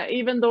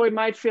 even though it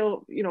might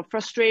feel,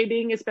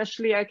 frustrating,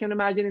 especially I can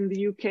imagine in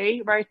the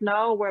UK right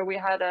now, where we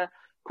had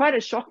quite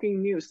a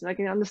shocking news, and I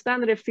can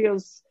understand that it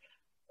feels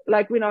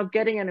like we're not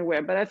getting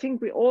anywhere. But I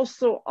think we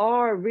also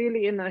are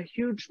really in a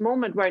huge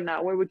moment right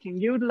now where we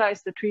can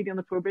utilize the Treaty on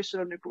the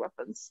Prohibition of Nuclear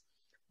Weapons.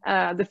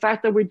 The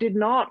fact that we did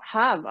not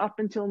have up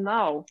until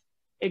now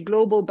a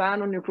global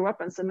ban on nuclear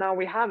weapons, and now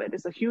we have it,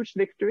 is a huge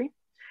victory.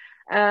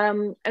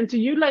 And to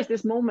utilize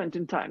this moment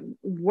in time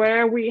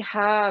where we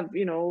have,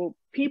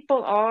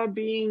 people are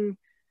being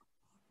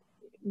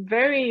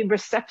very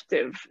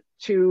receptive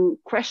to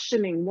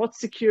questioning what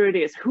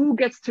security is, who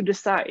gets to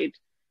decide,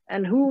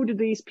 and who do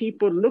these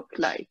people look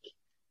like,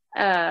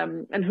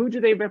 and who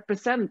do they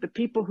represent, the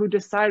people who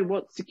decide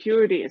what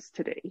security is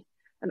today,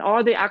 and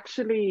are they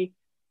actually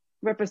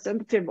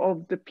representative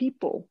of the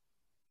people?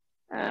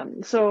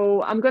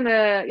 So I'm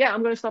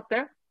gonna stop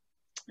there,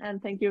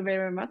 and thank you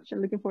very much,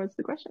 and looking forward to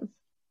the questions.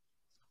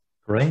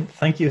 Great.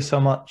 Thank you so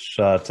much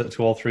to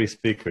all three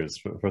speakers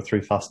for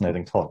three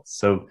fascinating talks.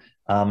 So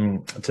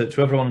to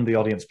everyone in the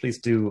audience, please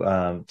do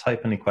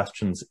type any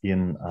questions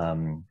in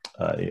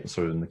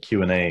sort of in the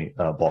Q&A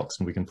box,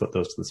 and we can put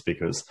those to the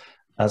speakers.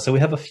 So we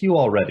have a few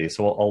already,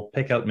 so I'll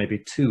pick out maybe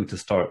two to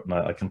start, and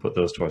I can put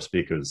those to our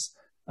speakers,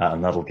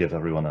 and that'll give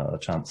everyone a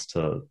chance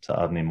to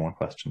add any more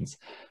questions.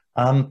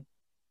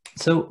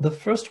 So the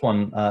first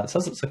one, it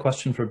says it's a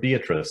question for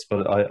Beatrice,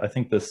 but I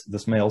think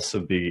this may also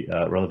be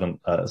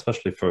relevant,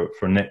 especially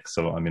for Nick.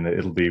 So, I mean,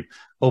 it'll be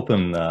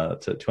open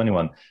to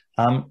anyone.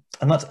 And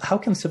that's, how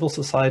can civil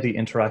society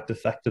interact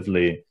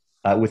effectively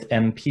with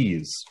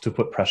MPs to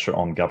put pressure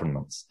on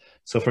governments?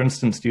 So, for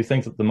instance, do you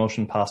think that the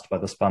motion passed by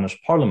the Spanish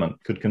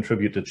Parliament could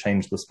contribute to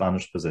change the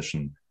Spanish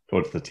position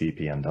towards the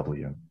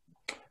TPNW?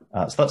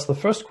 So that's the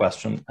first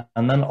question.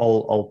 And then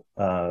I'll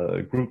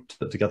group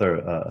together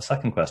a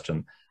second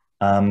question.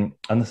 And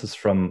this is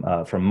from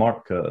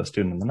Mark, a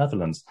student in the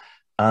Netherlands.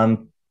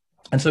 And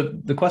so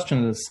the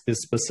question is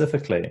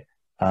specifically,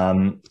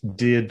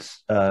 did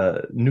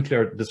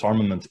nuclear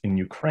disarmament in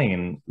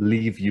Ukraine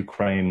leave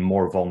Ukraine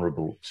more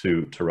vulnerable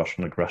to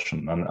Russian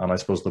aggression? And I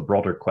suppose the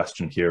broader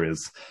question here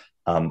is,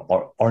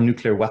 are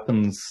nuclear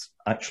weapons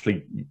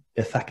actually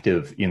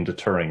effective in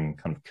deterring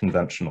kind of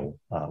conventional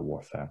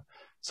warfare?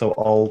 So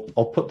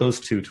I'll put those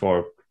two to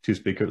our two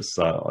speakers.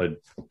 I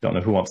don't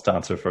know who wants to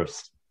answer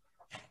first.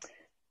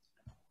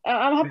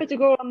 I'm happy to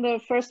go on the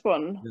first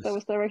one. Yes. That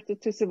was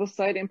directed to civil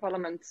society and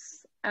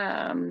parliaments.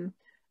 And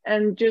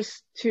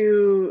just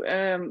to,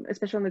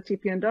 especially on the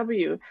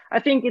TPNW, I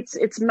think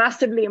it's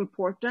massively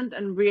important,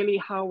 and really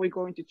how we're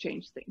going to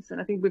change things. And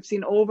I think we've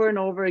seen over and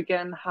over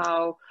again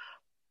how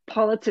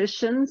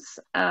politicians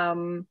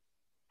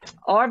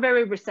are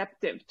very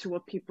receptive to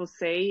what people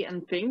say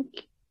and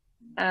think.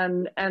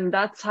 And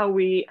that's how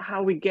we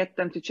get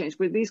them to change.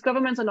 But these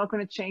governments are not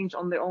going to change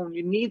on their own.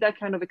 You need that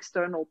kind of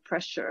external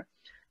pressure.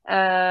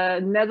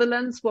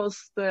 Netherlands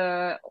was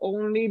the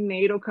only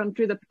NATO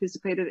country that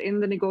participated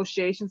in the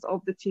negotiations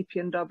of the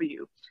TPNW.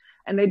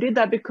 And they did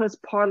that because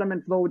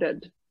Parliament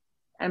voted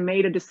and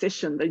made a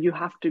decision that you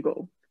have to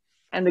go.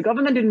 And the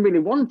government didn't really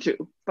want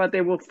to, but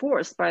they were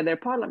forced by their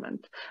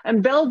parliament.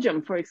 And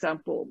Belgium, for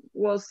example,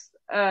 was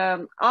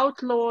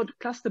outlawed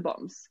cluster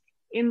bombs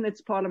in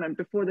its parliament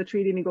before the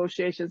treaty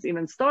negotiations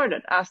even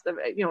started. As the,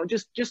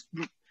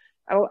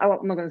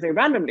 I'm not going to say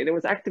randomly, there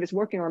was activists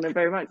working on it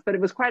very much, but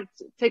it was quite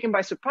taken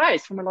by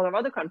surprise from a lot of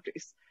other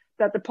countries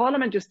that the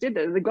parliament just did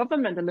it. The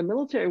government and the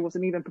military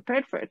wasn't even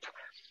prepared for it.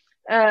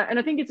 And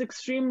I think it's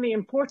extremely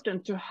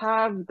important to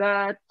have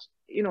that,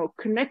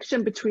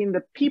 connection between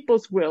the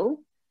people's will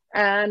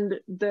and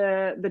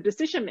the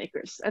decision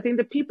makers. I think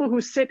the people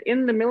who sit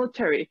in the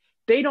military,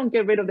 they don't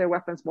get rid of their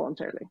weapons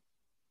voluntarily.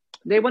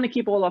 They want to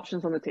keep all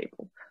options on the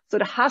table. So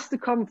it has to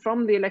come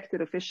from the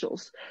elected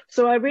officials.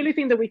 So I really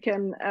think that we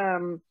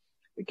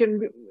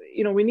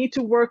need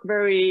to work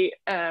very,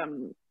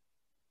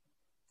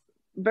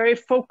 very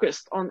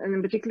focused on,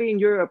 and particularly in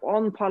Europe,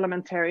 on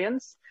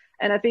parliamentarians.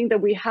 And I think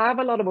that we have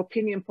a lot of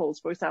opinion polls,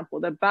 for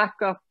example, that back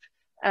up,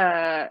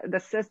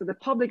 that says that the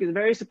public is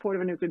very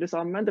supportive of nuclear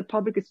disarmament. The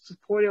public is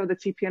supportive of the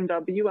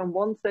TPNW and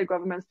wants their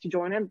governments to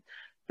join in.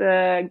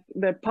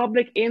 The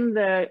public in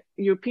the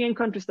European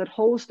countries that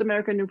host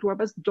American nuclear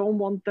weapons don't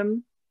want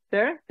them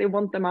there. They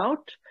want them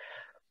out.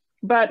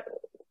 But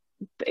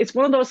it's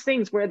one of those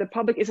things where the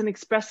public isn't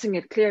expressing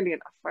it clearly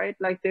enough, right?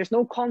 Like there's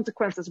no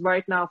consequences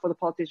right now for the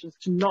politicians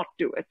to not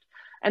do it.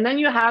 And then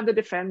you have the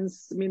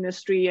defense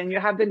ministry and you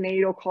have the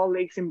NATO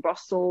colleagues in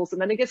Brussels,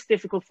 and then it gets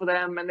difficult for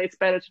them and it's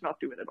better to not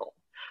do it at all.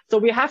 So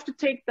we have to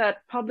take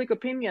that public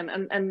opinion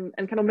and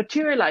kind of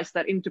materialize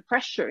that into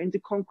pressure, into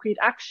concrete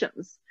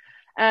actions.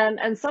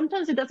 And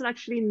sometimes it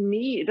doesn't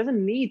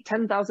need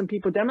 10,000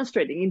 people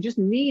demonstrating. It just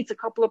needs a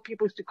couple of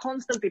people to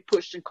constantly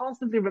push and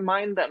constantly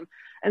remind them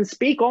and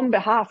speak on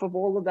behalf of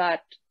all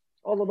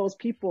of those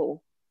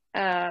people.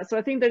 So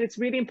I think that it's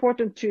really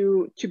important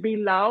to be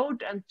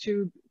loud and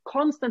to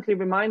constantly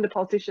remind the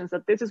politicians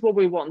that this is what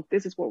we want.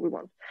 This is what we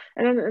want.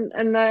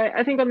 And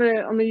I think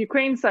on the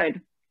Ukraine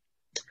side,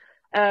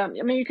 I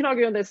mean, you can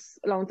argue on this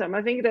a long time.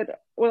 I think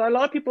that, well, a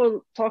lot of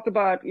people talk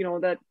about,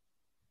 that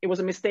it was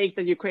a mistake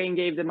that Ukraine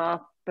gave them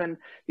up, and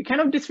you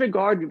kind of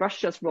disregard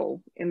Russia's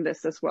role in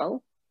this as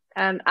well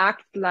and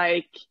act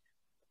like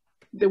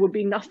there would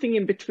be nothing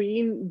in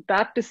between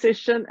that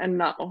decision and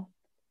now.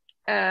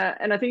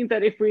 And I think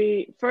that if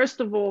we, first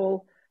of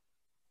all,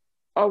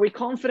 are we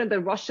confident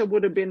that Russia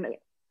would have been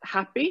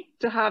happy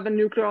to have a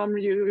nuclear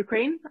armed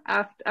Ukraine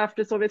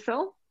after Soviet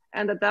fell,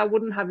 and that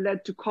wouldn't have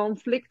led to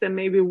conflict and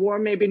maybe war,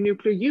 maybe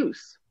nuclear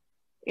use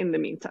in the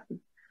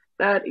meantime?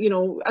 That,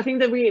 I think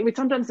that we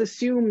sometimes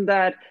assume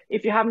that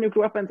if you have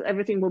nuclear weapons,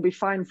 everything will be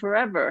fine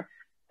forever,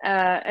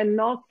 and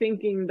not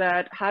thinking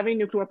that having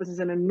nuclear weapons is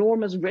an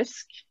enormous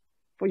risk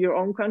for your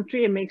own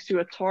country. It makes you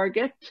a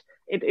target.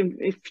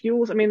 It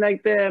fuels, I mean,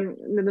 like the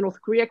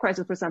North Korea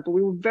crisis, for example,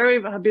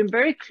 have been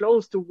very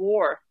close to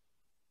war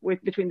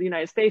between the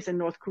United States and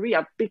North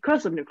Korea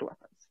because of nuclear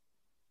weapons,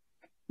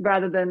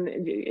 rather than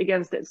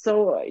against it.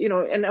 So,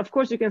 and of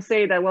course you can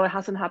say that, well, it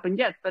hasn't happened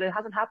yet, but it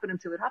hasn't happened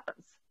until it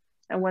happens.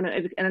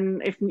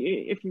 And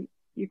if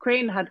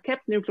Ukraine had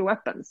kept nuclear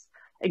weapons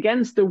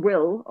against the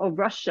will of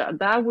Russia,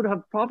 that would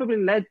have probably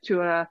led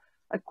to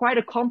quite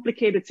a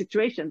complicated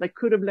situation that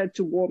could have led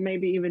to war,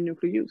 maybe even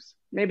nuclear use.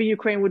 Maybe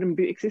Ukraine wouldn't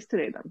exist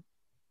today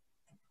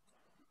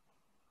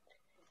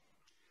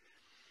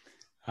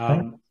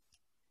then.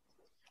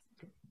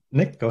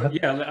 Nick, go ahead.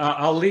 Yeah,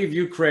 I'll leave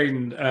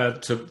Ukraine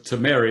to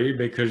Mary,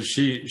 because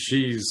she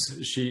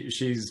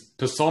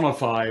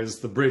personifies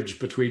the bridge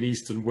between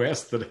East and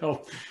West that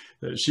helped.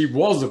 She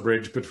was a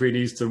bridge between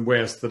East and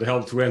West that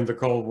helped to end the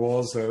Cold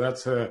War. So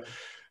that's her.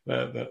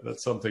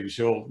 That's something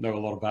she'll know a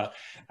lot about.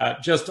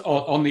 Just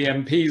on the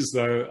MPs,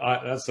 though,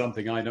 that's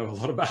something I know a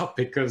lot about,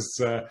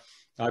 because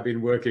I've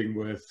been working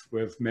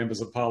with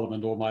members of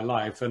Parliament all my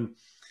life, and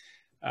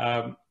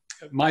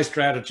my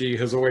strategy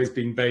has always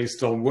been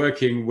based on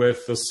working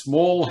with a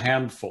small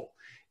handful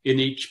in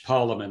each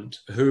Parliament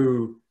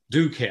who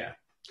do care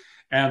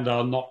and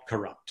are not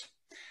corrupt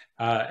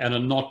and are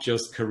not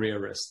just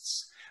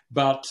careerists,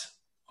 but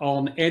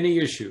on any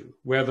issue,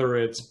 whether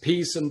it's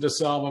peace and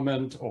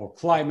disarmament or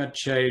climate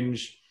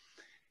change.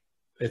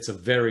 It's a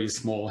very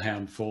small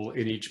handful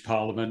in each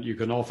Parliament. You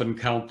can often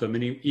count them,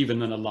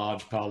 even in a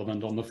large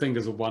Parliament, on the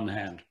fingers of one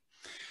hand.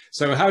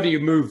 So how do you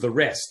move the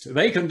rest?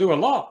 They can do a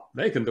lot.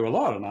 They can do a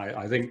lot. And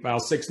I think our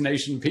Six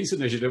Nation Peace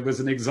Initiative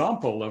was an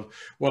example of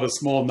what a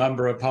small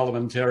number of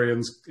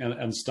parliamentarians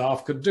and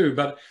staff could do.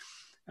 But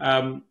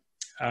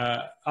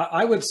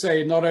I would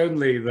say not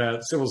only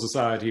that civil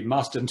society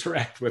must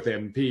interact with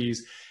MPs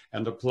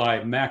and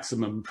apply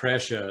maximum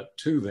pressure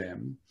to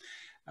them,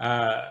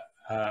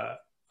 I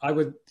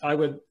would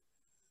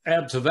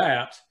add to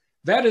that,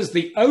 that is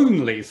the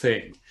only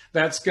thing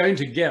that's going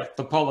to get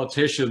the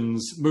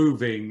politicians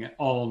moving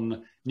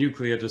on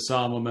nuclear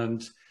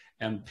disarmament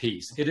and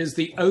peace. It is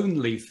the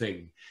only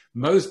thing.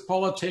 Most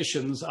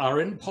politicians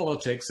are in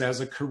politics as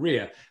a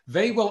career.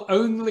 They will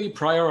only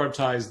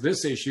prioritize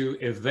this issue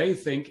if they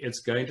think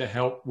it's going to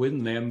help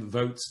win them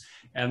votes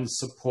and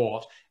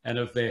support, and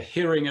if they're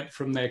hearing it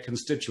from their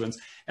constituents.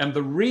 And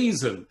the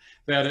reason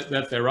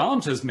that there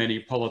aren't as many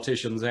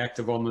politicians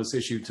active on this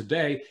issue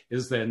today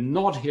is they're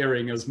not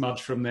hearing as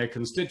much from their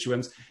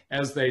constituents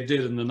as they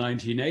did in the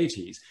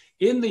 1980s.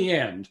 In the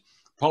end,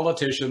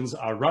 politicians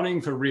are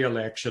running for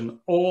re-election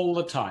all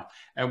the time.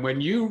 And when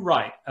you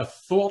write a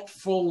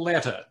thoughtful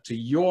letter to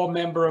your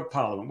member of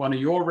parliament, one of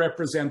your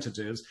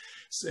representatives,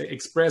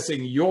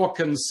 expressing your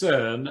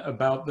concern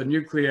about the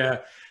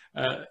nuclear,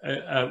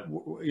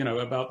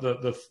 about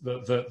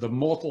the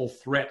mortal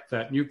threat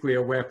that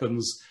nuclear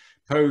weapons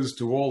pose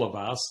to all of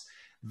us,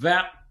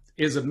 that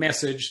is a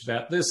message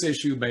that this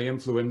issue may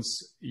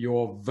influence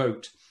your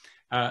vote.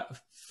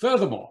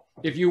 Furthermore,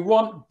 if you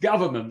want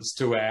governments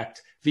to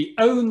act, the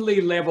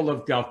only level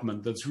of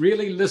government that's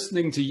really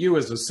listening to you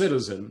as a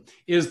citizen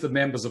is the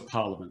members of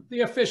parliament.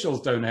 The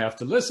officials don't have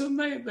to listen.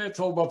 They're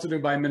told what to do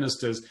by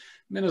ministers.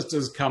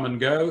 Ministers come and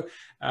go.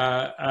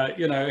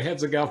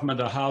 Heads of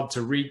government are hard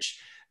to reach.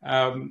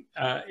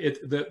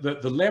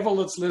 The level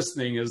that's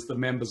listening is the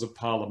members of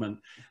parliament.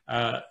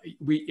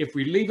 If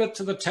we leave it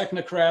to the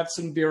technocrats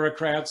and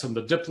bureaucrats and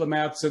the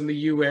diplomats in the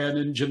UN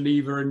and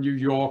Geneva and New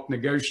York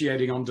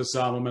negotiating on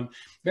disarmament,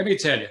 let me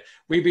tell you,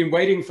 we've been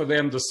waiting for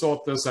them to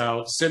sort this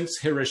out since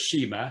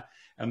Hiroshima,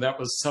 and that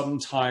was some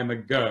time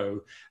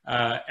ago,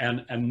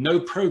 and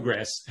no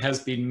progress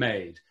has been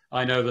made.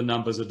 I know the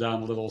numbers are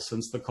down a little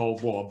since the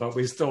Cold War, but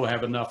we still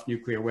have enough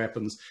nuclear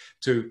weapons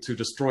to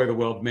destroy the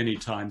world many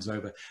times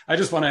over. I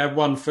just want to add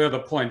one further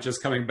point,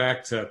 just coming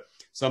back to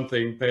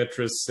something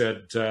Beatrice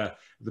said at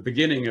the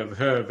beginning of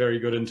her very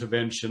good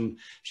intervention.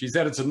 She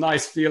said it's a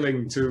nice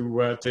feeling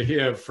to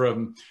hear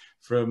from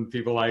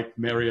people like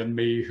Mary and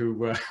me who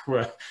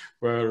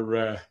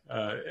were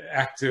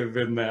active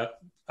in that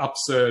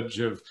upsurge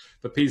of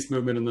the peace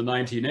movement in the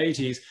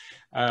 1980s.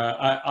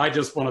 I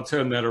just want to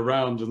turn that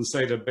around and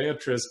say to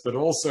Beatrice, but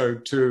also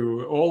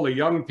to all the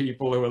young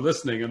people who are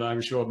listening, and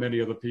I'm sure many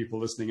of the people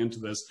listening into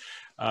this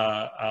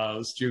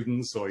are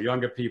students or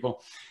younger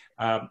people,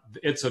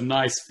 it's a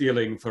nice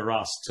feeling for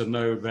us to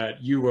know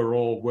that you are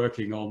all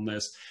working on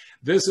this.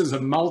 This is a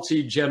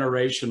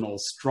multi-generational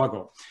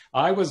struggle.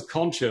 I was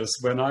conscious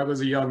when I was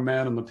a young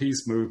man in the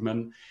peace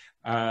movement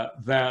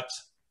that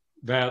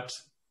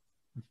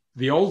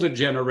the older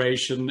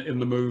generation in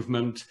the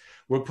movement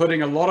were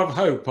putting a lot of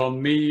hope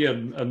on me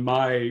and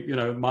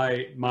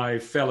my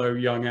fellow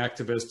young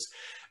activists.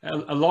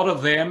 A lot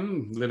of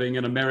them, living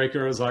in America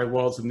as I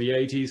was in the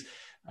 80s,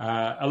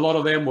 a lot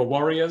of them were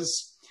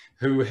warriors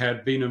who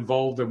had been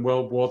involved in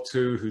World War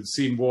II, who'd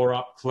seen war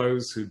up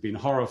close, who'd been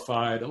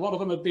horrified. A lot of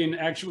them had been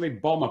actually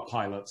bomber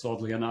pilots,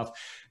 oddly enough,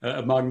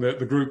 among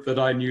the group that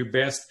I knew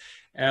best,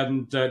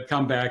 and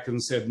come back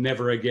and said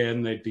never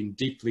again. They'd been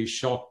deeply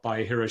shocked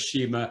by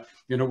Hiroshima,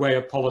 in a way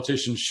a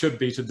politician should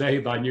be today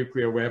by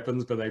nuclear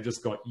weapons, but they've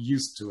just got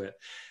used to it.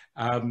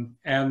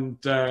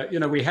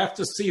 We have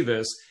to see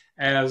this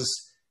as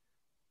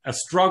a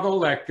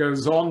struggle that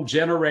goes on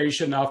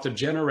generation after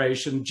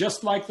generation,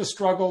 just like the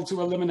struggle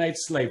to eliminate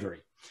slavery.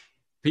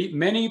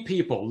 Many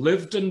people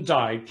lived and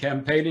died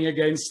campaigning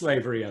against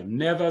slavery and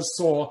never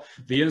saw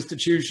the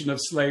institution of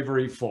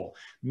slavery fall.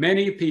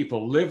 Many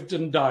people lived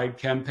and died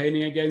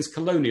campaigning against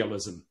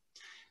colonialism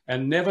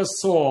and never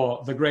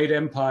saw the great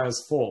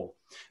empires fall.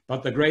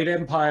 But the great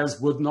empires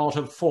would not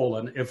have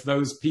fallen if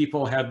those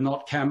people had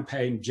not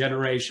campaigned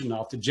generation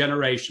after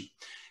generation.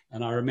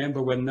 And I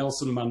remember when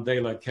Nelson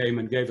Mandela came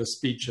and gave a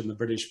speech in the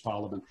British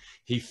Parliament,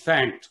 he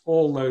thanked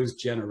all those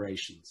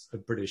generations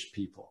of British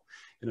people.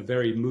 In a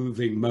very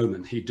moving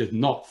moment, he did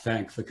not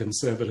thank the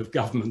conservative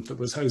government that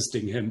was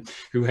hosting him,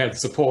 who had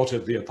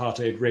supported the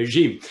apartheid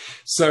regime.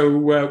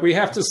 So we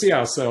have to see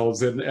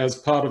ourselves as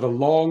part of a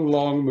long,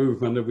 long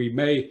movement, and we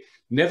may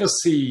never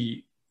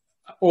see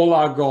all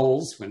our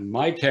goals. In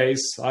my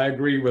case, I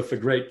agree with the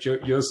great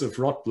Joseph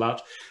Rotblat,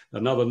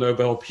 another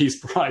Nobel Peace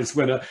Prize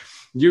winner.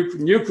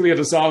 Nuclear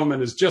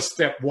disarmament is just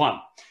step one.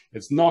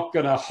 It's not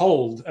going to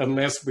hold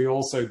unless we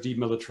also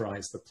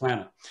demilitarize the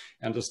planet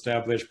and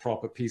establish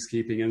proper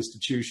peacekeeping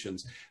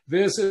institutions.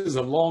 This is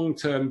a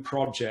long-term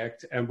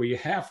project, and we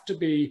have to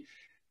be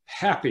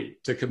happy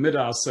to commit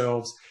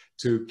ourselves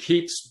to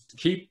keep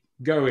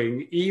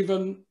going,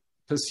 even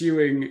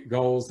pursuing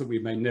goals that we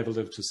may never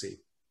live to see.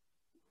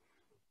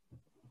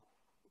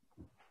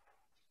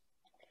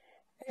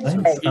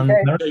 Thanks.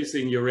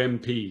 Chasing your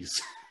MPs.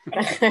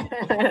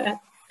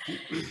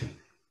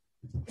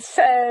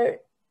 So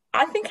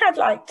I think I'd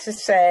like to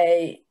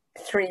say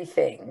three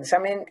things. I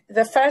mean,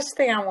 the first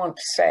thing I want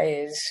to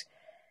say is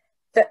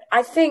that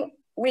I think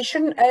we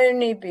shouldn't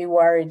only be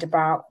worried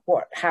about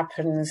what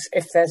happens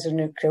if there's a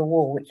nuclear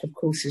war, which of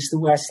course is the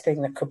worst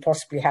thing that could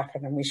possibly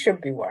happen, and we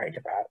should be worried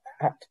about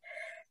that.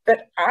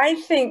 But I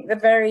think the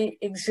very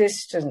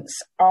existence,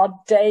 our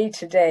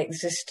day-to-day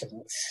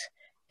existence,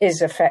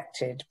 is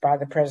affected by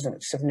the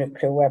presence of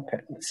nuclear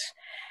weapons.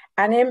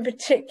 And in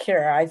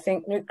particular, I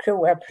think nuclear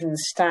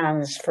weapons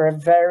stands for a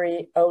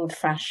very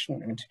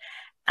old-fashioned,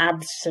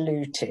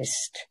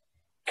 absolutist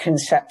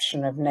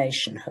conception of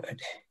nationhood,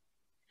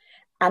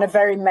 and a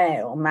very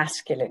male,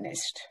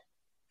 masculinist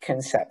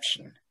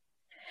conception.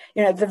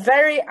 You know, the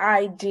very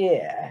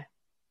idea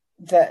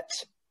that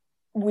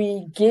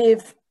we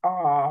give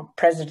our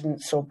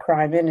presidents or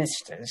prime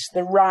ministers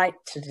the right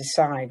to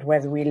decide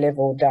whether we live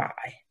or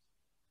die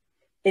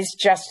is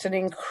just an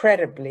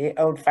incredibly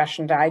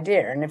old-fashioned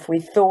idea. And if we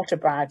thought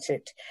about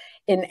it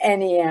in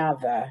any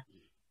other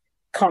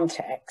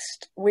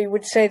context, we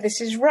would say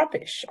this is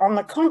rubbish. On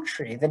the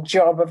contrary, the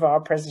job of our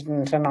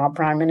president and our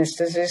prime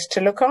ministers is to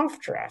look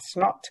after us,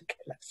 not to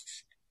kill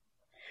us.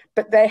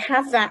 But they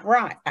have that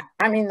right.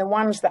 I mean, the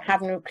ones that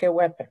have nuclear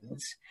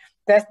weapons,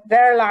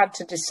 they're allowed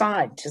to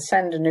decide to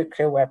send a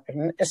nuclear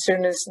weapon as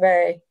soon as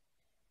they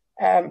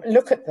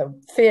look at the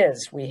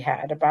fears we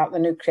had about the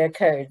nuclear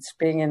codes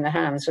being in the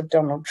hands of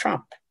Donald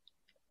Trump.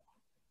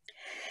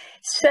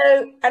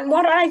 So, and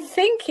what I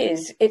think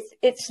is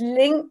it's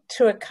linked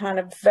to a kind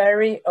of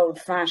very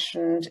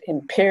old-fashioned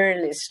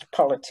imperialist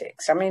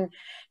politics. I mean,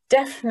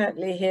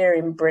 definitely here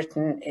in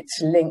Britain,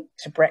 it's linked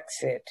to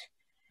Brexit,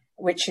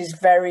 which is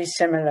very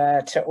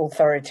similar to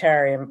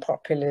authoritarian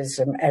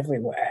populism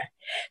everywhere.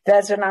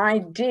 There's an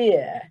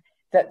idea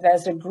that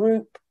there's a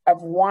group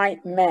of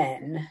white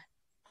men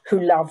who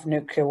love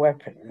nuclear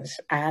weapons,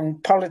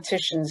 and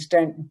politicians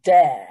don't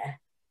dare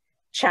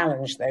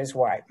challenge those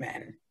white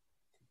men.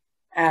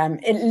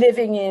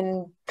 Living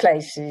in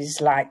places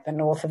like the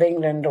north of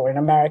England or in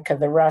America,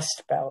 the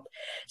Rust Belt.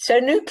 So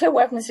nuclear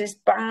weapons is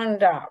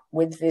bound up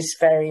with this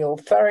very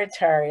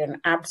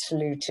authoritarian,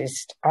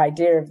 absolutist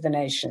idea of the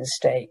nation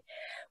state,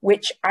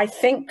 which I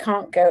think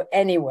can't go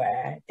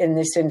anywhere in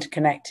this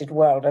interconnected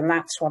world. And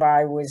that's what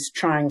I was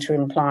trying to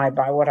imply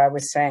by what I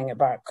was saying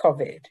about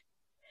COVID.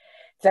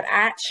 That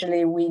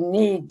actually we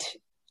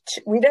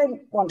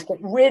don't want to get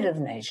rid of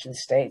nation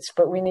states,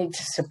 but we need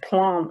to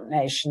supplant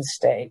nation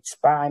states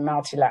by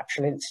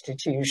multilateral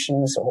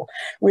institutions or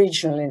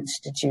regional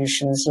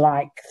institutions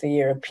like the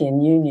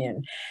European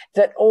Union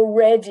that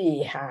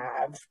already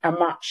have a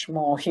much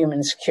more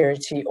human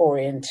security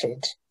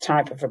oriented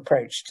type of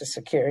approach to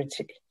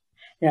security.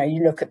 You know,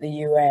 you look at the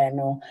UN,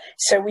 or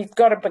so we've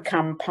got to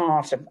become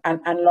part of,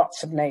 and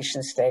lots of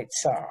nation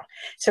states are.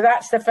 So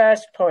that's the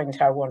first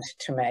point I wanted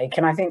to make.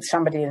 And I think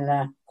somebody in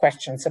the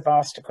questions have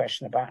asked a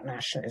question about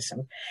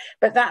nationalism,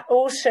 but that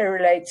also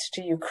relates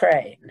to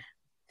Ukraine.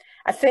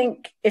 I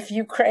think if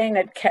Ukraine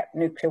had kept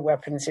nuclear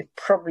weapons, it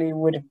probably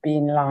would have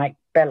been like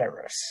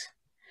Belarus.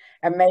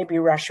 And maybe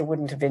Russia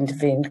wouldn't have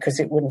intervened because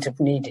it wouldn't have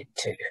needed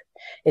to.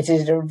 It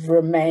would have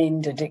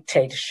remained a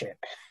dictatorship.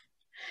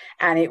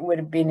 And it would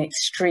have been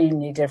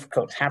extremely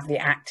difficult to have the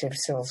active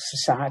civil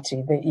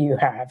society that you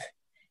have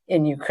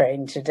in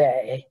Ukraine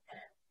today.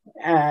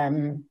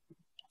 And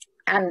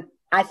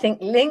I think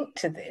linked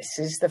to this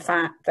is the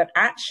fact that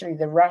actually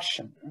the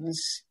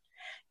Russians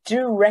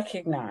do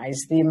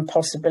recognize the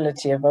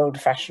impossibility of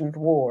old-fashioned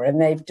war,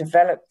 and they've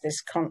developed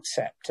this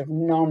concept of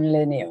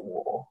non-linear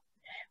war,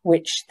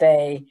 which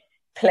they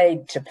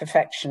played to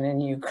perfection in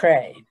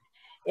Ukraine,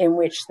 in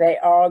which they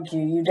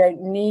argue you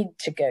don't need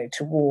to go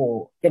to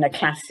war in a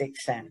classic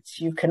sense.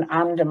 You can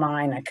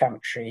undermine a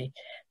country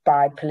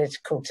by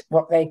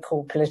what they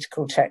call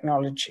political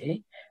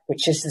technology,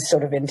 which is the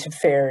sort of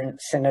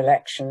interference in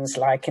elections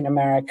like in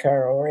America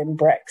or in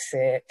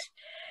Brexit,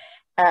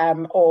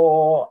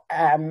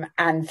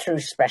 and through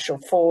special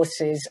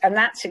forces. And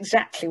that's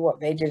exactly what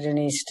they did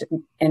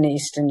in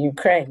eastern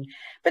Ukraine.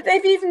 But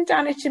they've even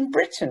done it in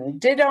Britain.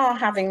 Did our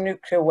having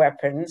nuclear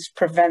weapons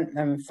prevent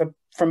them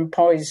from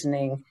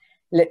poisoning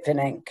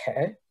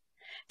Litvinenko?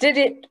 Did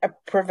it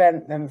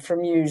prevent them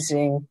from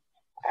using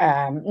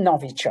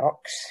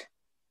Novichoks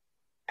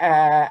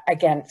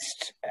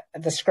against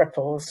the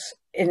Skripals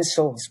in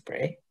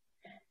Salisbury?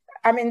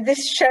 I mean,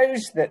 this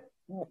shows that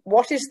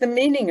what is the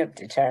meaning of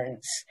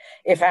deterrence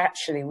if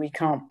actually we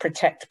can't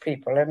protect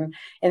people? And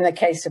in the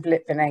case of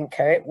Litvinenko,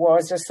 it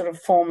was a sort of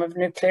form of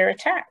nuclear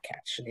attack,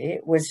 actually.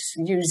 It was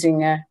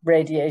using a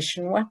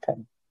radiation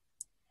weapon.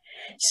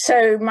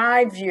 So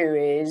my view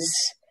is,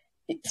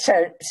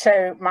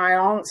 so my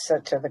answer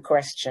to the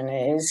question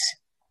is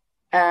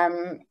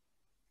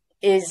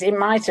it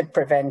might have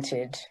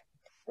prevented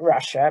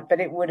Russia,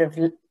 but it would have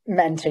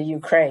meant a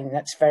Ukraine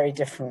that's very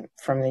different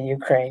from the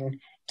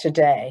Ukraine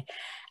today.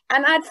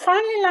 And I'd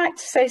finally like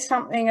to say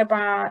something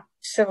about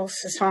civil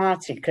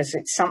society, because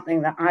it's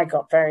something that I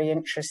got very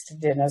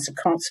interested in as a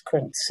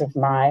consequence of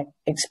my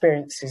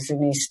experiences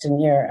in Eastern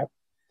Europe.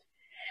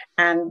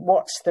 And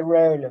what's the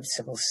role of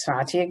civil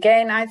society?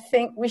 Again, I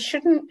think we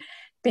shouldn't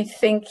be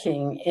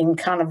thinking in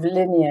kind of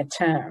linear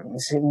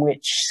terms in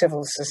which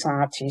civil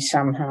society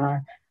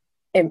somehow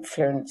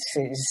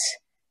influences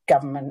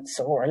governments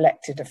or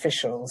elected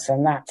officials,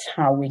 and that's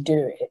how we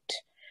do it.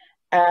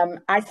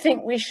 I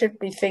think we should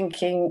be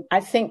thinking, I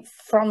think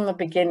from the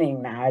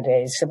beginning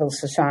nowadays, civil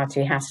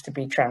society has to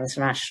be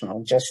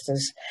transnational, just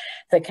as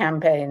the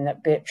campaign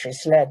that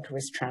Beatrice led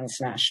was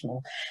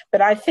transnational.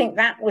 But I think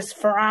that was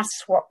for us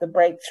what the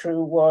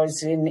breakthrough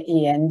was in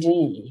END.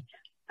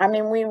 I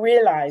mean, we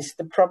realized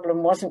the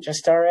problem wasn't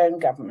just our own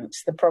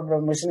governments, the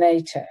problem was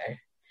NATO.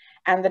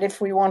 And that if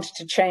we wanted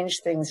to change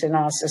things in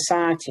our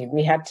society,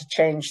 we had to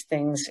change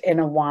things in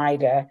a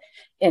wider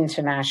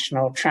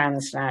international,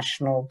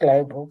 transnational,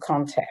 global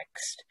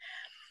context.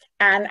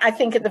 And I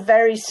think at the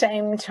very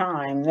same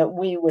time that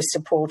we were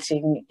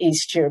supporting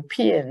East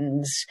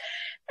Europeans,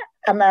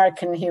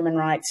 American human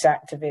rights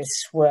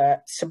activists were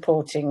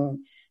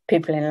supporting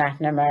people in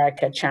Latin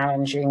America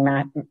challenging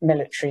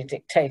military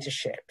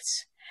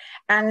dictatorships.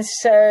 And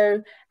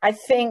so I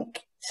think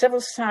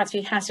civil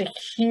society has a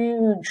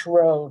huge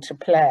role to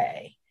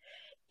play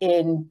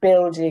in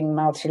building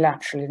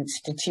multilateral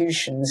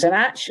institutions. And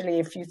actually,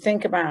 if you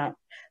think about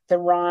the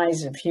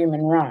rise of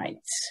human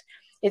rights,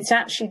 it's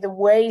actually the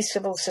way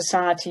civil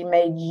society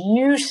made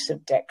use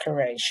of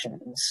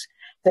declarations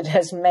that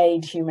has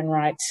made human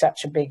rights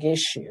such a big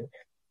issue.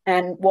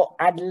 And what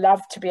I'd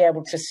love to be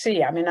able to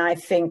see, I mean, I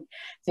think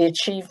the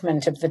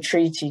achievement of the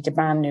treaty to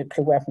ban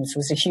nuclear weapons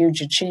was a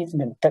huge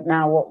achievement. But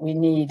now what we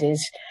need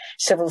is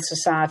civil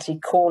society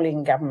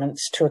calling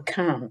governments to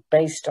account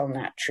based on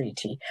that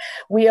treaty.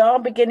 We are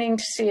beginning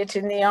to see it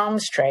in the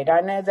arms trade.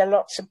 I know there are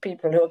lots of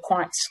people who are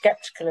quite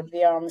skeptical of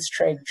the arms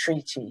trade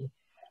treaty.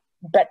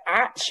 But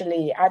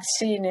actually, I've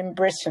seen in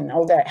Britain,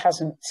 although it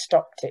hasn't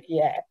stopped it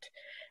yet,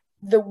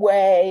 the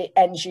way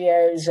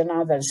NGOs and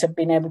others have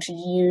been able to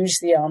use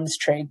the arms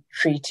trade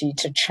treaty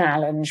to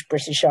challenge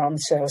British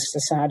arms sales to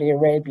Saudi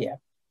Arabia.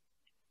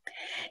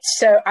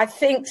 So I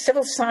think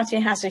civil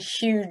society has a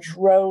huge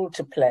role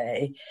to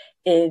play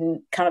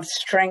in kind of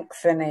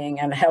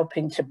strengthening and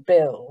helping to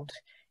build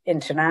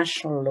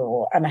international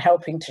law and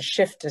helping to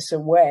shift us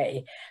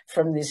away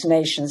from this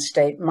nation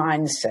state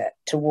mindset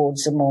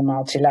towards a more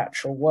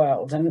multilateral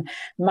world. And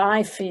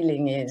my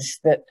feeling is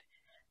that,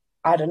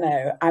 I don't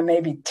know, I may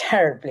be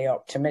terribly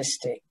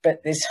optimistic,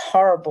 but this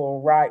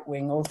horrible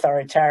right-wing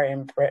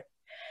authoritarian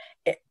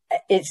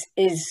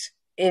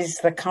is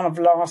the kind of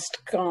last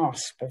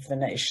gasp of the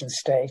nation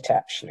state,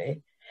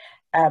 actually.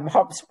 Eric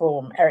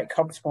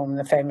Hobsbawm,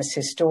 the famous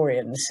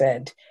historian,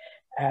 said,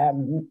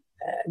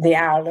 the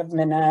owl of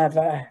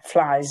Minerva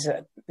flies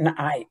at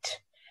night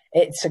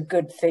it's a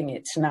good thing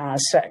it's now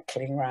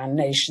circling around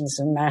nations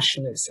and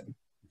nationalism.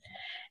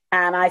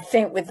 And I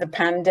think with the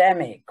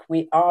pandemic,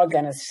 we are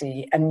going to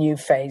see a new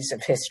phase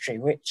of history,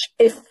 which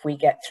if we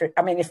get through,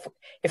 I mean,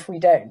 if we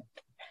don't,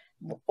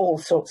 all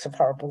sorts of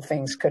horrible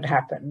things could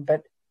happen.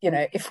 But, you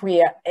know, if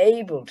we are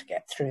able to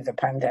get through the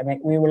pandemic,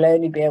 we will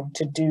only be able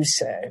to do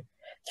so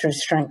through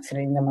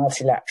strengthening the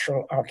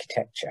multilateral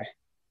architecture.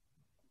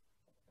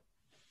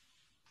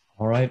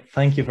 All right,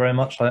 thank you very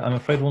much. I'm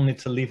afraid we'll need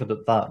to leave it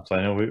at that.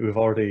 I know we've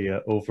already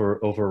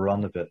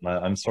overrun a bit, and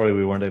I'm sorry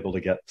we weren't able to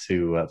get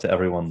to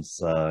everyone's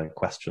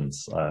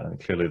questions.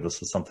 Clearly,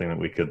 this is something that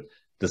we could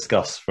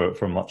discuss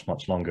for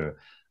much longer.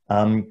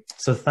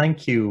 So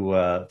thank you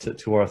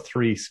to our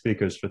three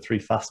speakers for three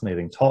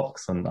fascinating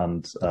talks,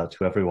 and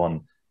to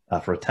everyone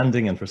for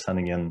attending and for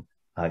sending in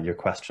your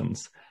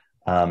questions.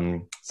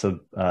 So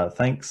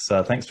thanks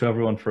to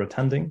everyone for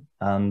attending,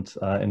 and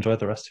enjoy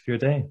the rest of your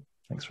day.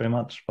 Thanks very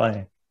much.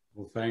 Bye.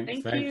 Well, thank you.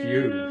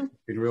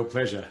 It's been a real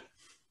pleasure.